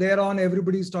from there on,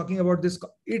 everybody is talking about this.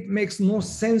 It makes no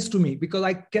sense to me because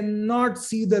I cannot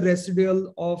see the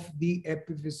residual of the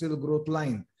epiphyseal growth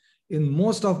line in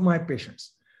most of my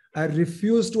patients. I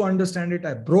refuse to understand it.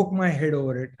 I broke my head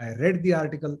over it. I read the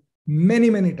article many,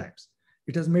 many times.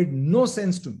 It has made no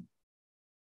sense to me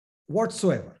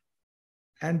whatsoever.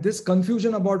 And this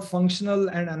confusion about functional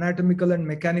and anatomical and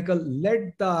mechanical,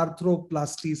 let the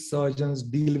arthroplasty surgeons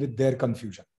deal with their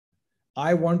confusion.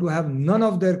 I want to have none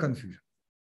of their confusion.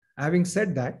 Having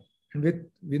said that, and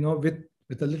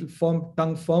with a little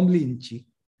tongue firmly in cheek,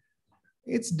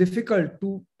 it's difficult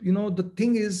to, the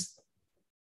thing is,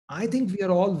 I think we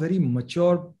are all very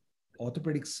mature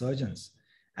orthopedic surgeons.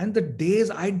 And the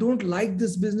days, I don't like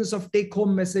this business of take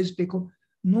home message, take home.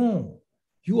 No,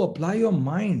 you apply your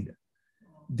mind.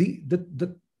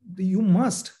 You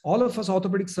must, all of us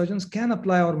orthopedic surgeons can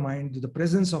apply our mind to the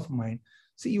presence of mind.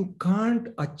 See, you can't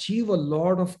achieve a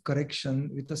lot of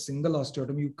correction with a single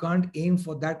osteotomy. You can't aim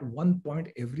for that 1 point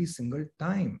every single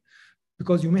time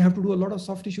because you may have to do a lot of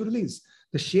soft tissue release.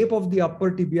 The shape of the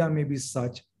upper tibia may be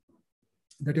such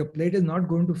that your plate is not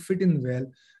going to fit in well,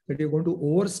 that you're going to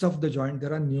overstuff the joint.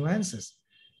 There are nuances.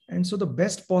 And so the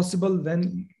best possible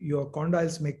when your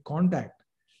condyles make contact,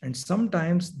 and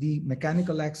sometimes the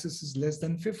mechanical axis is less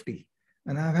than 50.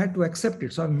 And I've had to accept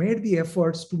it. So I've made the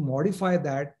efforts to modify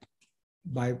that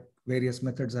by various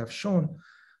methods I've shown.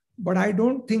 But I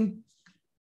don't think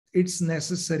it's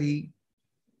necessary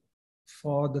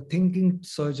for the thinking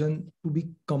surgeon to be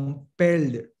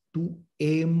compelled to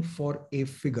aim for a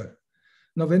figure.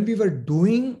 Now, when we were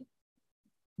doing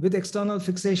with external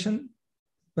fixation,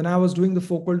 when I was doing the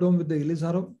focal dome with the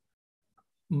Ilizarov,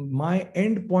 my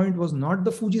end point was not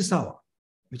the Fujisawa,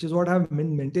 which is what I've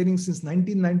been maintaining since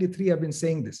 1993. I've been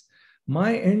saying this.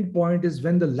 My end point is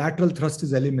when the lateral thrust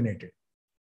is eliminated.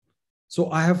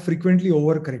 So I have frequently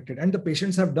overcorrected, and the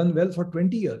patients have done well for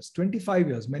 20 years, 25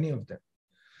 years, many of them.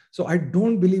 So I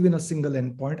don't believe in a single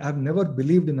endpoint. I've never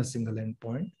believed in a single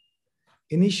endpoint.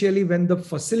 Initially, when the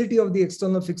facility of the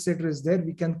external fixator is there,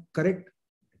 we can correct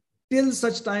till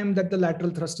such time that the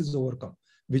lateral thrust is overcome,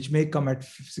 which may come at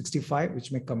 65,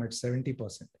 which may come at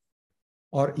 70%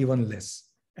 or even less.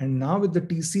 And now with the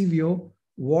TCVO,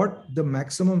 what the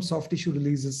maximum soft tissue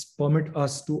releases permit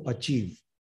us to achieve.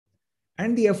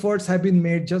 And the efforts have been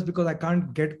made just because I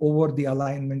can't get over the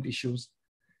alignment issues.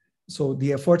 So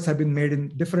the efforts have been made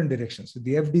in different directions with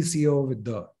the FDCO, with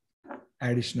the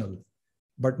additional,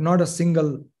 but not a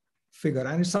single figure.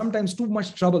 And it's sometimes too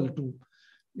much trouble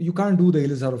you can't do the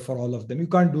Ilizarov for all of them. You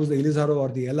can't do the Ilizarov or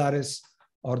the LRS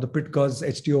or the Pitka's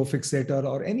HTO fixator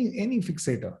or any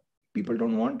fixator. People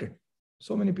don't want it.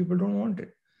 So many people don't want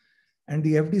it. And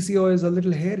the FDCO is a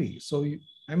little hairy. So,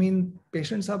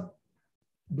 patients are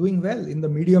doing well in the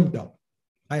medium term.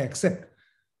 I accept.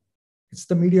 It's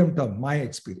the medium term, my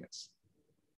experience.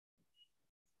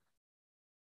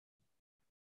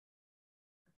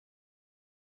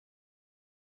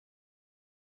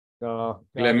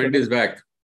 Clement is back.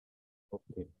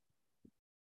 Okay.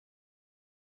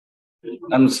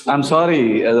 I'm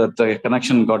sorry that the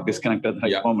connection got disconnected at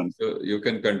that moment. So you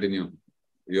can continue.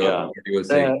 What you were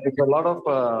saying. It's a lot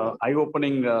of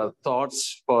eye-opening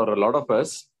thoughts for a lot of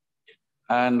us.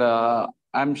 And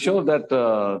I'm sure that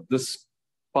this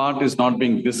part is not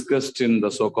being discussed in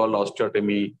the so-called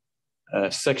osteotomy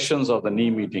sections of the knee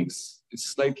meetings. It's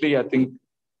slightly, I think,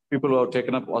 people who have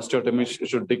taken up osteotomy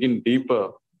should dig in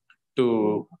deeper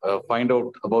to find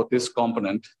out about this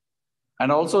component.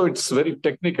 And also, it's very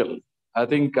technical. I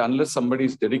think unless somebody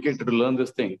is dedicated to learn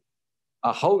this thing,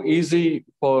 how easy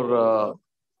for,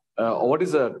 what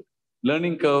is the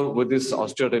learning curve with this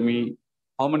osteotomy?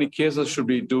 How many cases should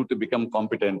we do to become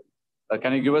competent?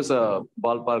 Can you give us a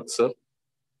ballpark, sir?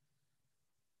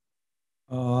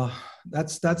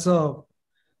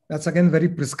 That's again very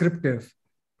prescriptive.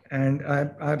 And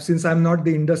since I'm not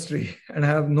the industry and I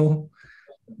have no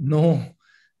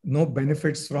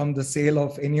benefits from the sale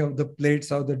of any of the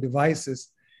plates or the devices,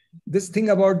 this thing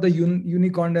about the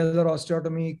unicondylar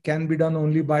osteotomy can be done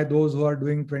only by those who are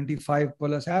doing 25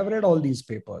 plus. I've read all these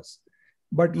papers.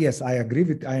 But yes, I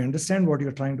understand what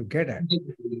you're trying to get at.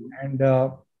 And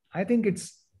I think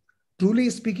it's truly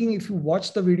speaking, if you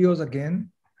watch the videos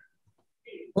again,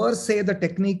 per se, the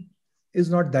technique is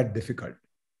not that difficult.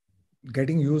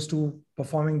 Getting used to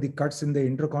performing the cuts in the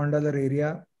intercondylar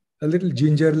area, a little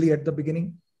gingerly at the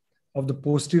beginning of the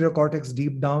posterior cortex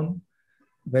deep down,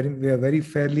 very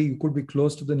fairly, you could be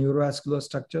close to the neurovascular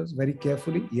structures very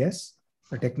carefully. Yes,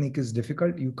 the technique is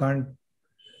difficult. You can't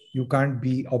You can't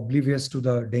be oblivious to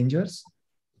the dangers.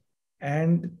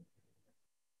 And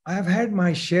I've had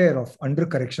my share of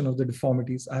undercorrection of the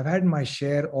deformities. I've had my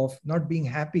share of not being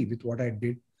happy with what I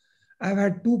did. I've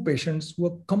had 2 patients who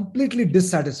were completely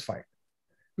dissatisfied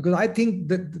because I think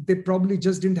that they probably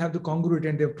just didn't have the congruity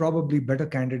and they're probably better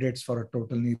candidates for a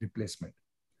total knee replacement.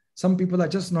 Some people are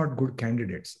just not good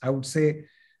candidates. I would say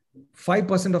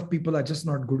 5% of people are just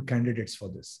not good candidates for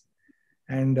this.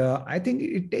 And I think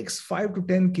it takes 5 to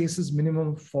 10 cases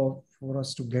minimum for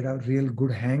us to get a real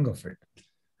good hang of it.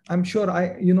 I'm sure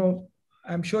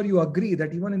you agree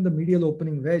that even in the medial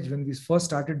opening wedge, when we first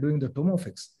started doing the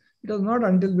tomofix, it was not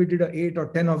until we did 8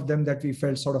 or 10 of them that we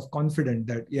felt sort of confident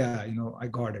that, yeah, I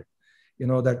got it.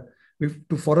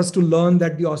 For us to learn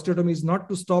that the osteotomy is not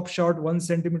to stop short 1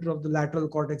 centimeter of the lateral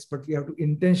cortex, but we have to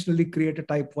intentionally create a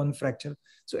type 1 fracture.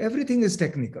 So everything is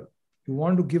technical. You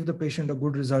want to give the patient a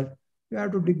good result, you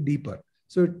have to dig deeper.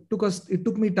 So it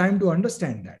took me time to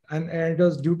understand that. And it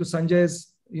was due to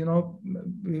Sanjay's,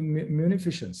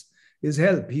 munificence, his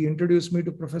help. He introduced me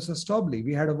to Professor Stobley.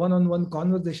 We had a one-on-one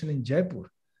conversation in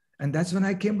Jaipur. And that's when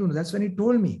I came to know, that's when he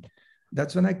told me.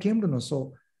 That's when I came to know.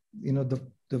 So,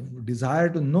 the desire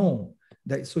to know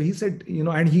that. So he said,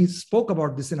 and he spoke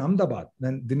about this in Ahmedabad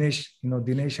when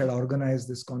Dinesh had organized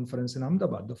this conference in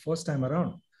Ahmedabad the first time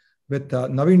around with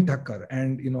Navin Thakkar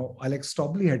and, Alex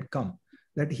Stobley had come,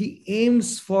 that he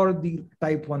aims for the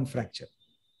type 1 fracture.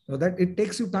 So that it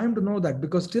takes you time to know that,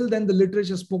 because till then the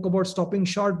literature spoke about stopping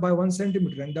short by 1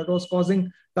 centimeter, and that was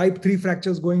causing type 3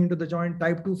 fractures going into the joint,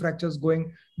 type 2 fractures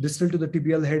going distal to the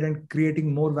tibial head and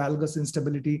creating more valgus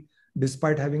instability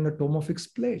despite having a tomofix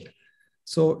plate.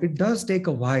 So it does take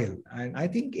a while. And I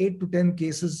think 8 to 10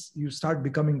 cases, you start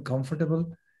becoming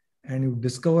comfortable and you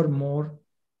discover more.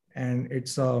 And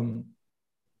it's, but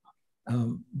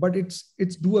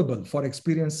it's doable for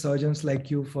experienced surgeons like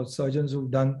you, for surgeons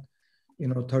who've done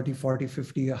 30, 40,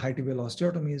 50 high tibial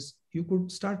osteotomies. You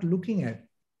could start looking at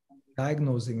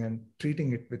diagnosing and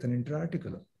treating it with an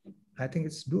intra-articular. I think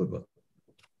it's doable.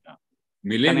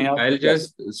 Milind,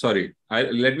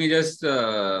 let me just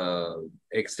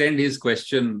extend his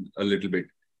question a little bit.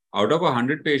 Out of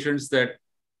 100 patients that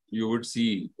you would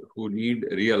see who need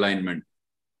realignment,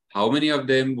 how many of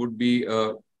them would be,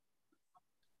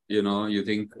 you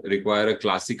think require a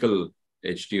classical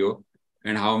HTO,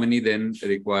 and how many then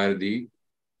require the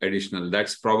additional?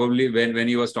 That's probably when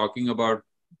he was talking about,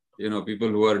 people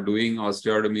who are doing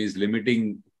osteotomies,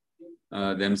 limiting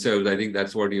themselves. I think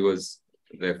that's what he was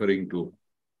referring to.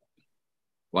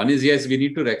 One is, yes, we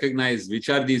need to recognize which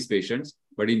are these patients,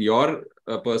 but in your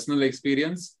personal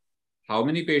experience, how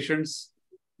many patients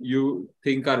you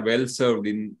think are well served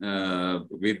in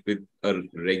with a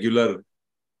regular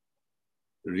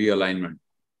realignment?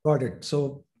 Got it.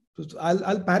 So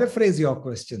I'll paraphrase your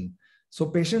question. So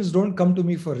patients don't come to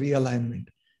me for realignment.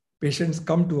 Patients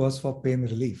come to us for pain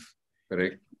relief.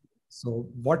 Correct. So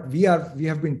what we have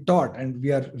been taught, and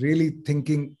we are really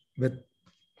thinking with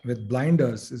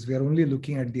blinders, is we are only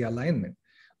looking at the alignment.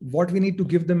 What we need to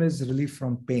give them is relief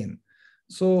from pain.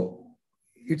 So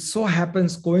it so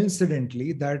happens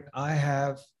coincidentally that I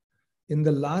have, in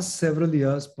the last several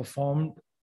years, performed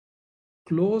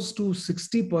close to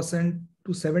 60%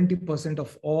 to 70%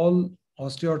 of all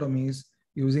osteotomies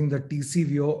using the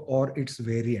TCVO or its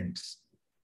variants,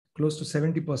 close to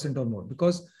 70% or more,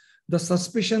 because the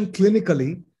suspicion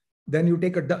clinically, then you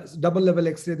take a double level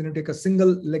X-ray, then you take a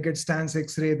single legged stance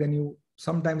X-ray, then you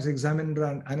sometimes examine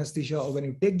under anesthesia, or when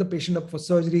you take the patient up for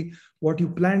surgery, what you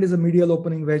planned is a medial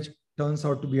opening wedge turns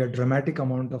out to be a dramatic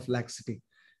amount of laxity,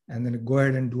 and then go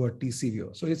ahead and do a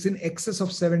TCVO. So it's in excess of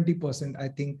 70%, I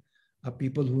think, are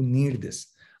people who need this.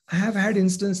 I have had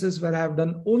instances where I have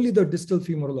done only the distal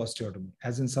femoral osteotomy,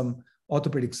 as in some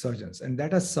orthopedic surgeons, and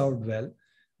that has served well.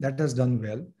 That has done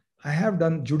well. I have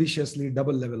done judiciously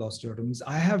double level osteotomies.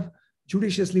 I have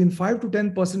judiciously, in 5 to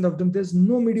 10% of them, there's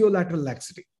no mediolateral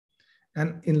laxity.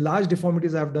 And in large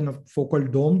deformities, I've done a focal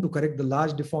dome to correct the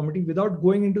large deformity without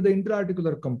going into the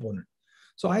intra-articular component.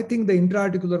 So I think the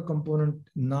intra-articular component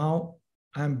now,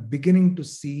 I'm beginning to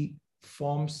see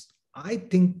forms, I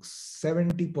think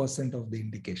 70% of the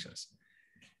indications.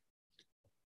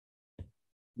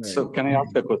 So can I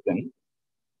ask a question?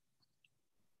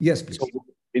 Yes, please. So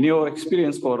in your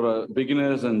experience for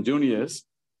beginners and juniors,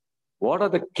 what are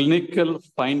the clinical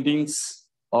findings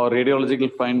or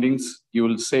radiological findings you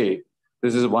will say,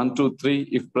 this is 1, 2, 3,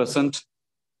 if present,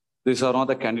 these are not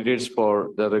the candidates for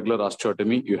the regular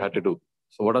osteotomy you had to do?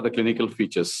 So what are the clinical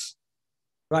features?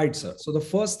 Right, sir. So the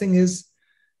first thing is,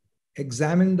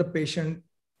 examine the patient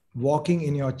walking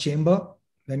in your chamber.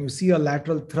 When you see a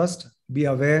lateral thrust, be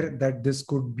aware that this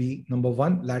could be, number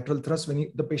one, lateral thrust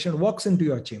when the patient walks into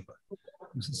your chamber.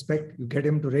 You suspect, you get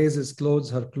him to raise his clothes,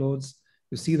 her clothes.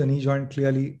 You see the knee joint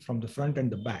clearly from the front and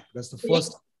the back. That's the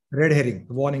first red herring,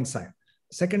 the warning sign.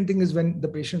 Second thing is when the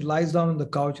patient lies down on the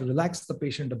couch, relax the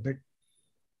patient a bit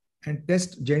and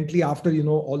test gently after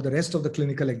all the rest of the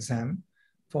clinical exam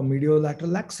for mediolateral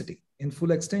laxity in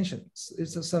full extension.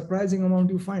 It's a surprising amount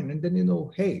you find. And then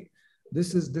hey,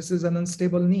 this is an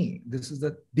unstable knee. This is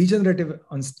the degenerative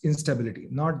instability,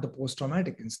 not the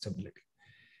post-traumatic instability.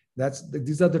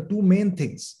 These are the two main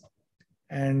things.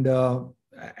 And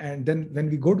then when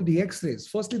we go to the x-rays,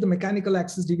 firstly, the mechanical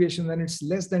axis deviation, when it's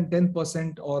less than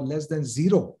 10% or less than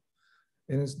 0,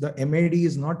 the MAD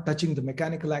is not touching, the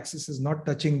mechanical axis is not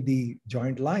touching the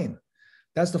joint line.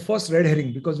 That's the first red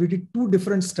herring, because we did two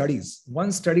different studies.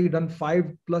 One study done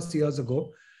 5+ years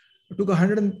ago, took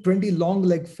 120 long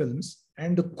leg films,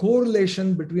 and the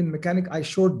correlation between I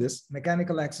showed this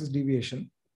mechanical axis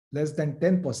deviation less than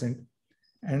 10%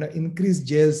 and an increased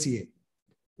JLCA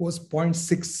was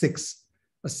 0.66.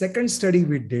 A second study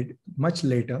we did much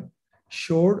later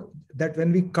showed that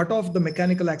when we cut off the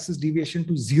mechanical axis deviation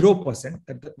to 0%,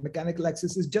 that the mechanical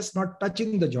axis is just not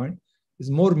touching the joint,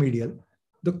 is more medial,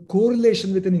 the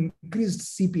correlation with an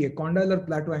increased CPA, condylar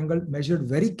plateau angle, measured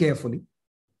very carefully,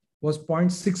 was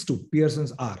 0.62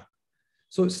 Pearson's R.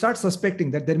 So start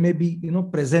suspecting that there may be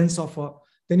presence of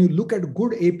then you look at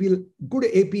good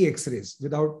AP X-rays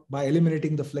by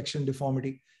eliminating the flexion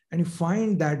deformity, and you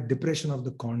find that depression of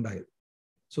the condyle.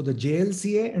 So the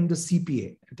JLCA and the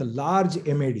CPA, the large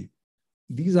MAD,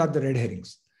 these are the red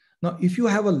herrings. Now, if you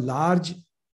have a large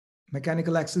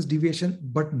mechanical axis deviation,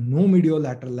 but no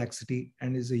mediolateral laxity,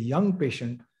 and is a young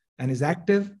patient and is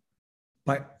active,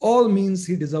 by all means,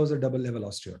 he deserves a double level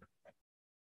osteotomy.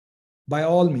 By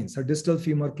all means, a distal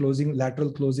femur closing,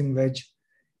 lateral closing wedge,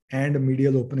 and a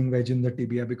medial opening wedge in the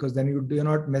tibia, because then you're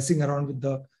not messing around with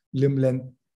the limb length.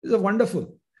 It's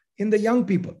wonderful. In the young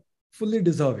people, fully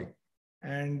deserving.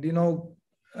 And,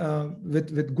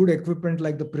 with good equipment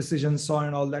like the precision saw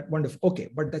and all that, wonderful. Okay,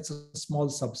 but that's a small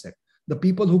subset. The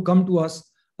people who come to us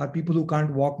are people who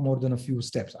can't walk more than a few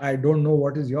steps. I don't know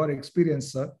what is your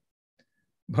experience, sir,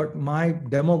 but my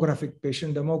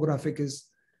patient demographic is,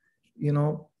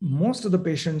 most of the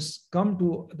patients come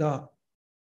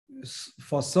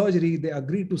for surgery, they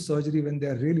agree to surgery when they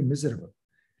are really miserable.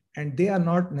 And they are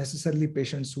not necessarily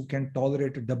patients who can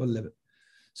tolerate a double level.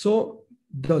 So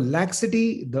the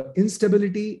laxity, the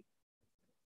instability,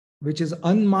 which is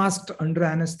unmasked under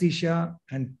anesthesia,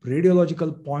 and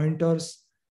radiological pointers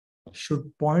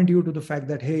should point you to the fact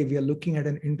that, hey, we are looking at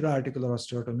an intra-articular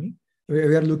osteotomy.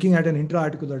 We are looking at an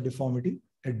intra-articular deformity,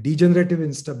 a degenerative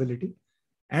instability,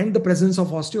 and the presence of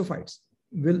osteophytes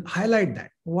will highlight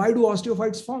that. Why do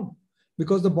osteophytes form?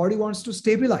 Because the body wants to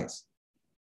stabilize.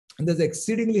 And there's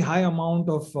exceedingly high amount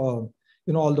of,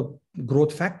 all the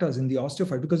growth factors in the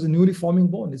osteophyte, because the newly forming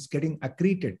bone is getting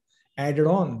accreted, added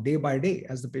on day by day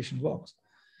as the patient walks.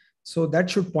 So that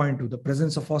should point to the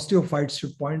presence of osteophytes,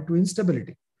 should point to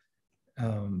instability.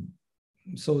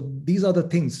 So these are the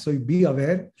things. So you be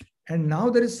aware. And now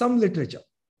there is some literature.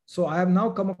 So I have now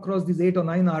come across these 8 or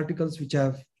 9 articles, which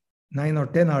have 9 or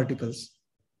 10 articles,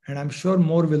 and I'm sure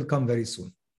more will come very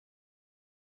soon.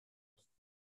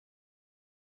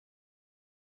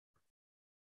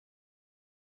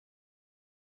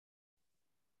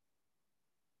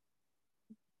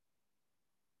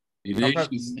 Dinesh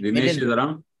is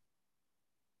around.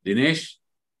 Dinesh?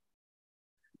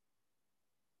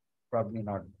 Probably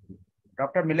not.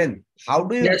 Dr. Milind, how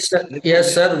do you... Yes, sir.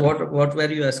 Yes, sir. What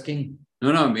were you asking?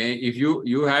 No. If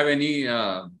you have any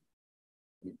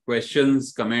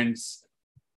questions, comments.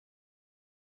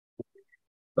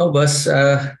 No, but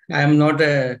I am not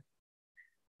a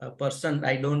person.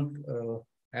 I don't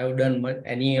have done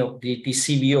any of the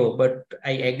TCVO, but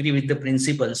I agree with the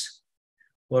principles.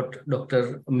 What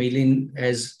Dr. Milind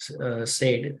has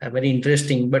said, very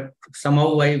interesting, but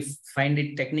somehow I find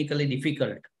it technically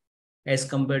difficult as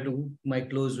compared to my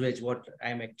close wedge, what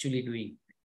I'm actually doing.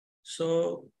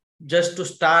 So just to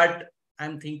start,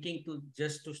 I'm thinking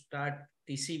just to start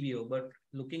TCVO, but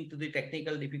looking to the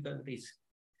technical difficulties,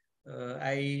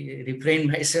 I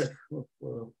refrain myself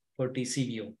for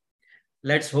TCVO.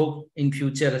 Let's hope in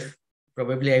future,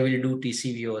 probably I will do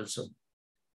TCVO also.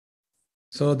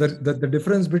 So the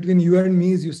difference between you and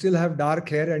me is you still have dark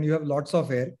hair and you have lots of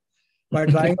hair. By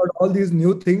trying out all these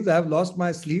new things, I have lost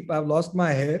my sleep, I have lost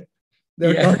my hair.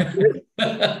 Dr.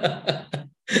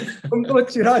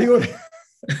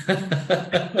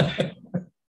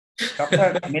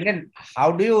 Milind,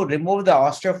 how do you remove the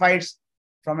osteophytes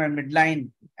from a midline,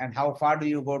 and how far do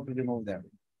you go to remove them?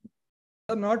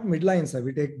 Not midline, sir.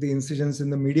 We take the incisions in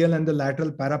the medial and the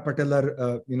lateral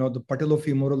parapatellar, the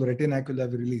patellofemoral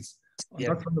retinacular release. Yeah.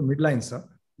 Not from the midline, sir.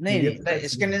 No, the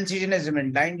skin incision is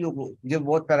midline. You give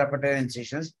both parapatellar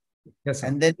incisions. Yes, sir.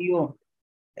 And then you...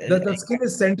 The skin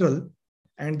is central,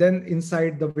 and then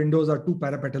inside the windows are two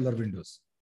parapatellar windows.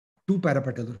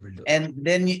 And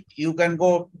then you can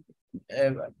go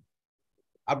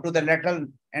up to the lateral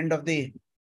end of the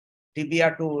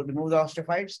tibia to remove the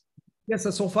osteophytes. Yes,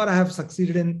 sir. So far I have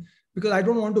succeeded in, because I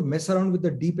don't want to mess around with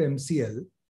the deep MCL.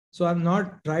 So I'm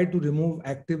not trying to remove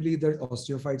actively the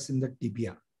osteophytes in the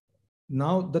tibia.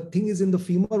 Now, the thing is in the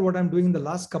femur, what I'm doing in the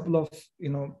last couple of,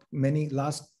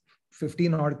 last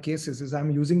 15 odd cases is I'm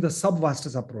using the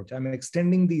subvastus approach. I'm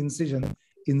extending the incision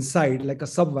inside like a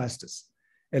subvastus,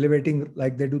 elevating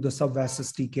like they do the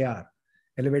subvastus TKR,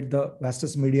 elevate the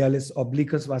vastus medialis,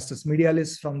 obliquus vastus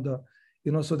medialis from the,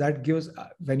 so that gives,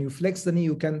 when you flex the knee,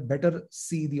 you can better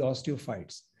see the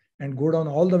osteophytes and go down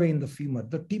all the way in the femur.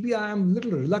 The tibia, I am a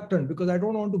little reluctant because I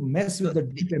don't want to mess with the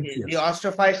deep MCL. The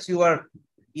osteophytes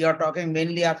you are talking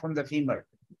mainly are from the femur.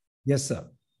 Yes, sir.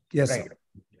 Yes, right. Sir.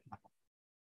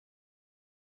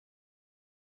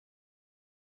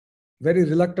 Very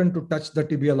reluctant to touch the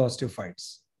tibial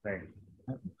osteophytes. Right.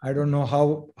 I don't know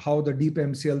how the deep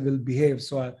MCL will behave,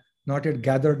 so I not yet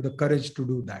gathered the courage to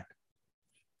do that.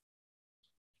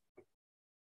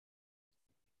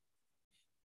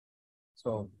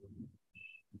 So,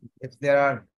 if there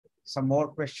are some more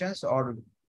questions, or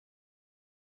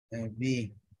if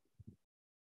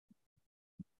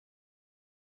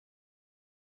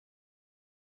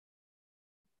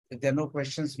there are no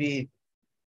questions, we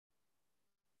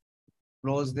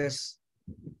close this.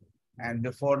 And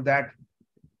before that,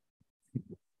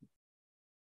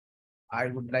 I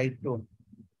would like to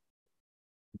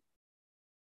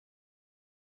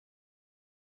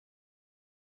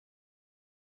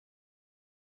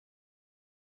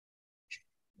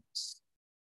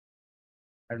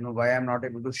I don't know why I'm not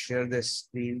able to share this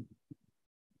screen.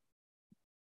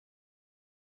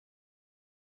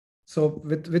 So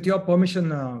with your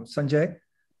permission, Sanjay,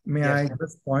 may Yes. I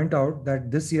just point out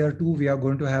that this year too, we are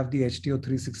going to have the HTO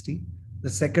 360, the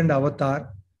second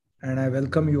avatar, and I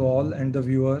welcome you all and the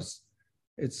viewers.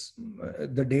 It's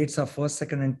the dates are 1st,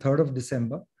 2nd, and 3rd of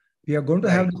December. We are going to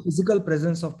have the physical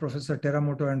presence of Professor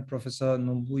Teramoto and Professor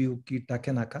Nobuyuki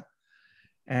Takenaka.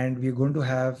 And we're going to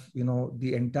have,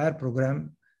 the entire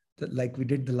program like we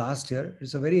did the last year.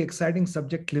 It's a very exciting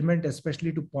subject, Clement,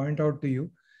 especially to point out to you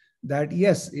that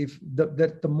yes, if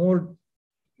the more,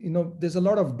 there's a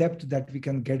lot of depth that we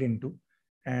can get into,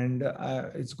 and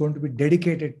it's going to be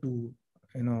dedicated to,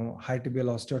 high tibial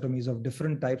osteotomies of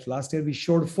different types. Last year, we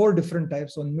showed 4 different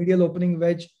types. On medial opening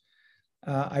wedge,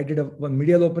 I did one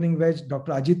medial opening wedge.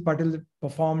 Dr. Ajit Patil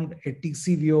performed a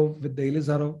TCVO with the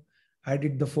Elizarov. I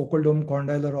did the focal dome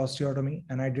condylar osteotomy,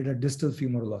 and I did a distal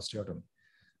femoral osteotomy.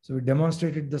 So we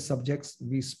demonstrated the subjects.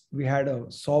 We had a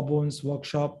sawbones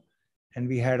workshop, and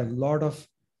we had a lot of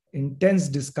intense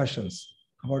discussions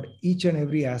about each and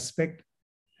every aspect,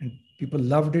 and people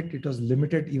loved it. It was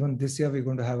limited. Even this year, we're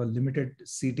going to have a limited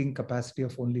seating capacity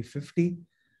of only 50.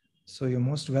 So you're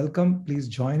most welcome. Please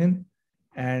join in.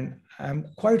 And I'm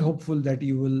quite hopeful that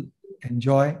you will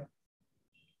enjoy,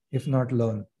 if not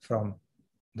learn, from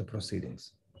the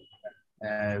proceedings.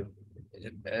 I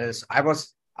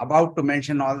was about to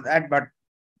mention all that, but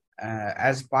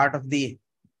as part of the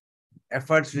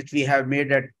efforts which we have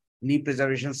made at Knee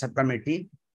Preservation Subcommittee,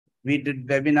 we did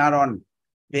webinar on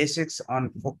basics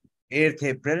on 8th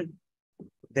April.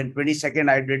 Then 22nd,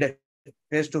 I did a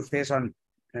face-to-face on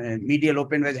medial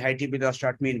open wedge high tibial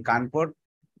osteotomy in Kanpur.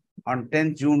 On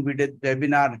 10th June, we did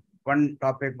webinar, one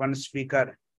topic, one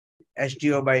speaker,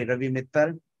 HTO by Ravi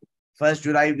Mittal. 1st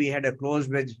July, we had a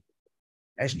closed wedge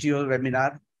HTO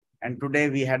webinar. And today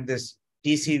we had this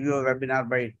TCVO webinar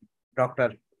by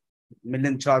Dr.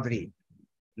 Milind Chaudhary.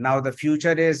 Now the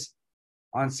future is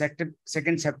on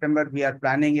 2nd September, we are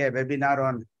planning a webinar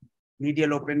on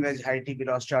medial open wedge high tibial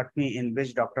osteotomy, in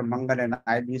which Dr. Mangal and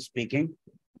I will be speaking.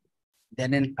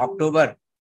 Then in October,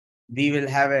 we will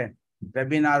have a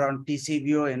webinar on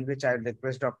TCVO, in which I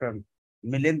request Dr.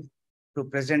 Milind to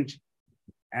present,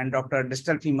 and Dr.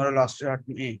 Distal femoral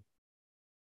osteotomy,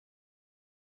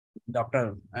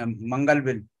 Dr. Mangal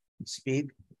will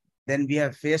speak. Then we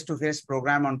have face-to-face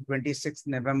program on 26th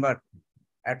November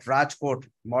at Rajkot,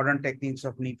 Modern Techniques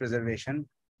of Knee Preservation.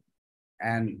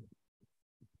 And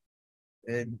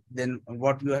then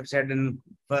what you have said in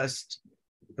 1st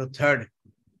to 3rd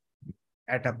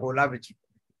at Apola, which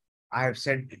I have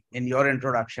said in your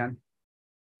introduction.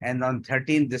 And on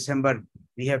 13th December,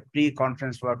 we have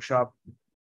pre-conference workshop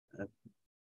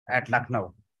at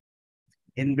Lucknow.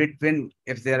 In between,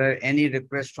 if there are any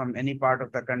requests from any part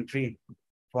of the country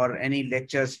for any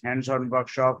lectures, hands-on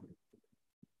workshop,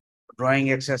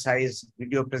 drawing exercise,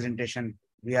 video presentation,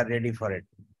 we are ready for it.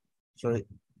 So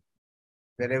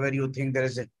wherever you think there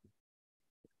is a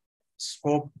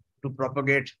scope to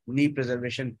propagate knee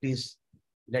preservation, please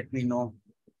let me know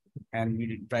and we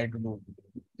will try to do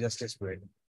justice to it.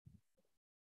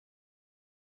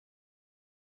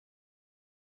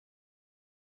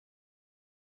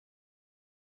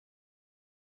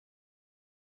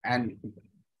 And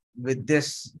with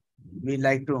this, we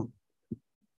like to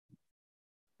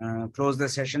close the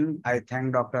session. I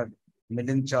thank Dr.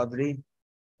 Milind Chaudhary,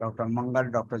 Dr. Mangal,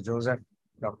 Dr. Joseph,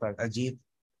 Dr. Ajit,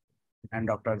 and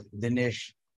Dr.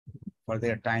 Dinesh for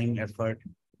their time, effort.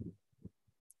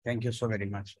 Thank you so very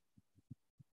much.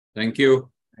 Thank you.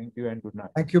 Thank you and good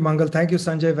night. Thank you, Mangal. Thank you,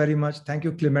 Sanjay, very much. Thank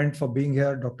you, Clement, for being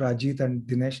here. Dr. Ajit and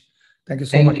Dinesh. Thank you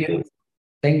so much. Thank you.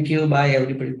 Thank you. Bye,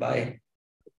 everybody. Bye.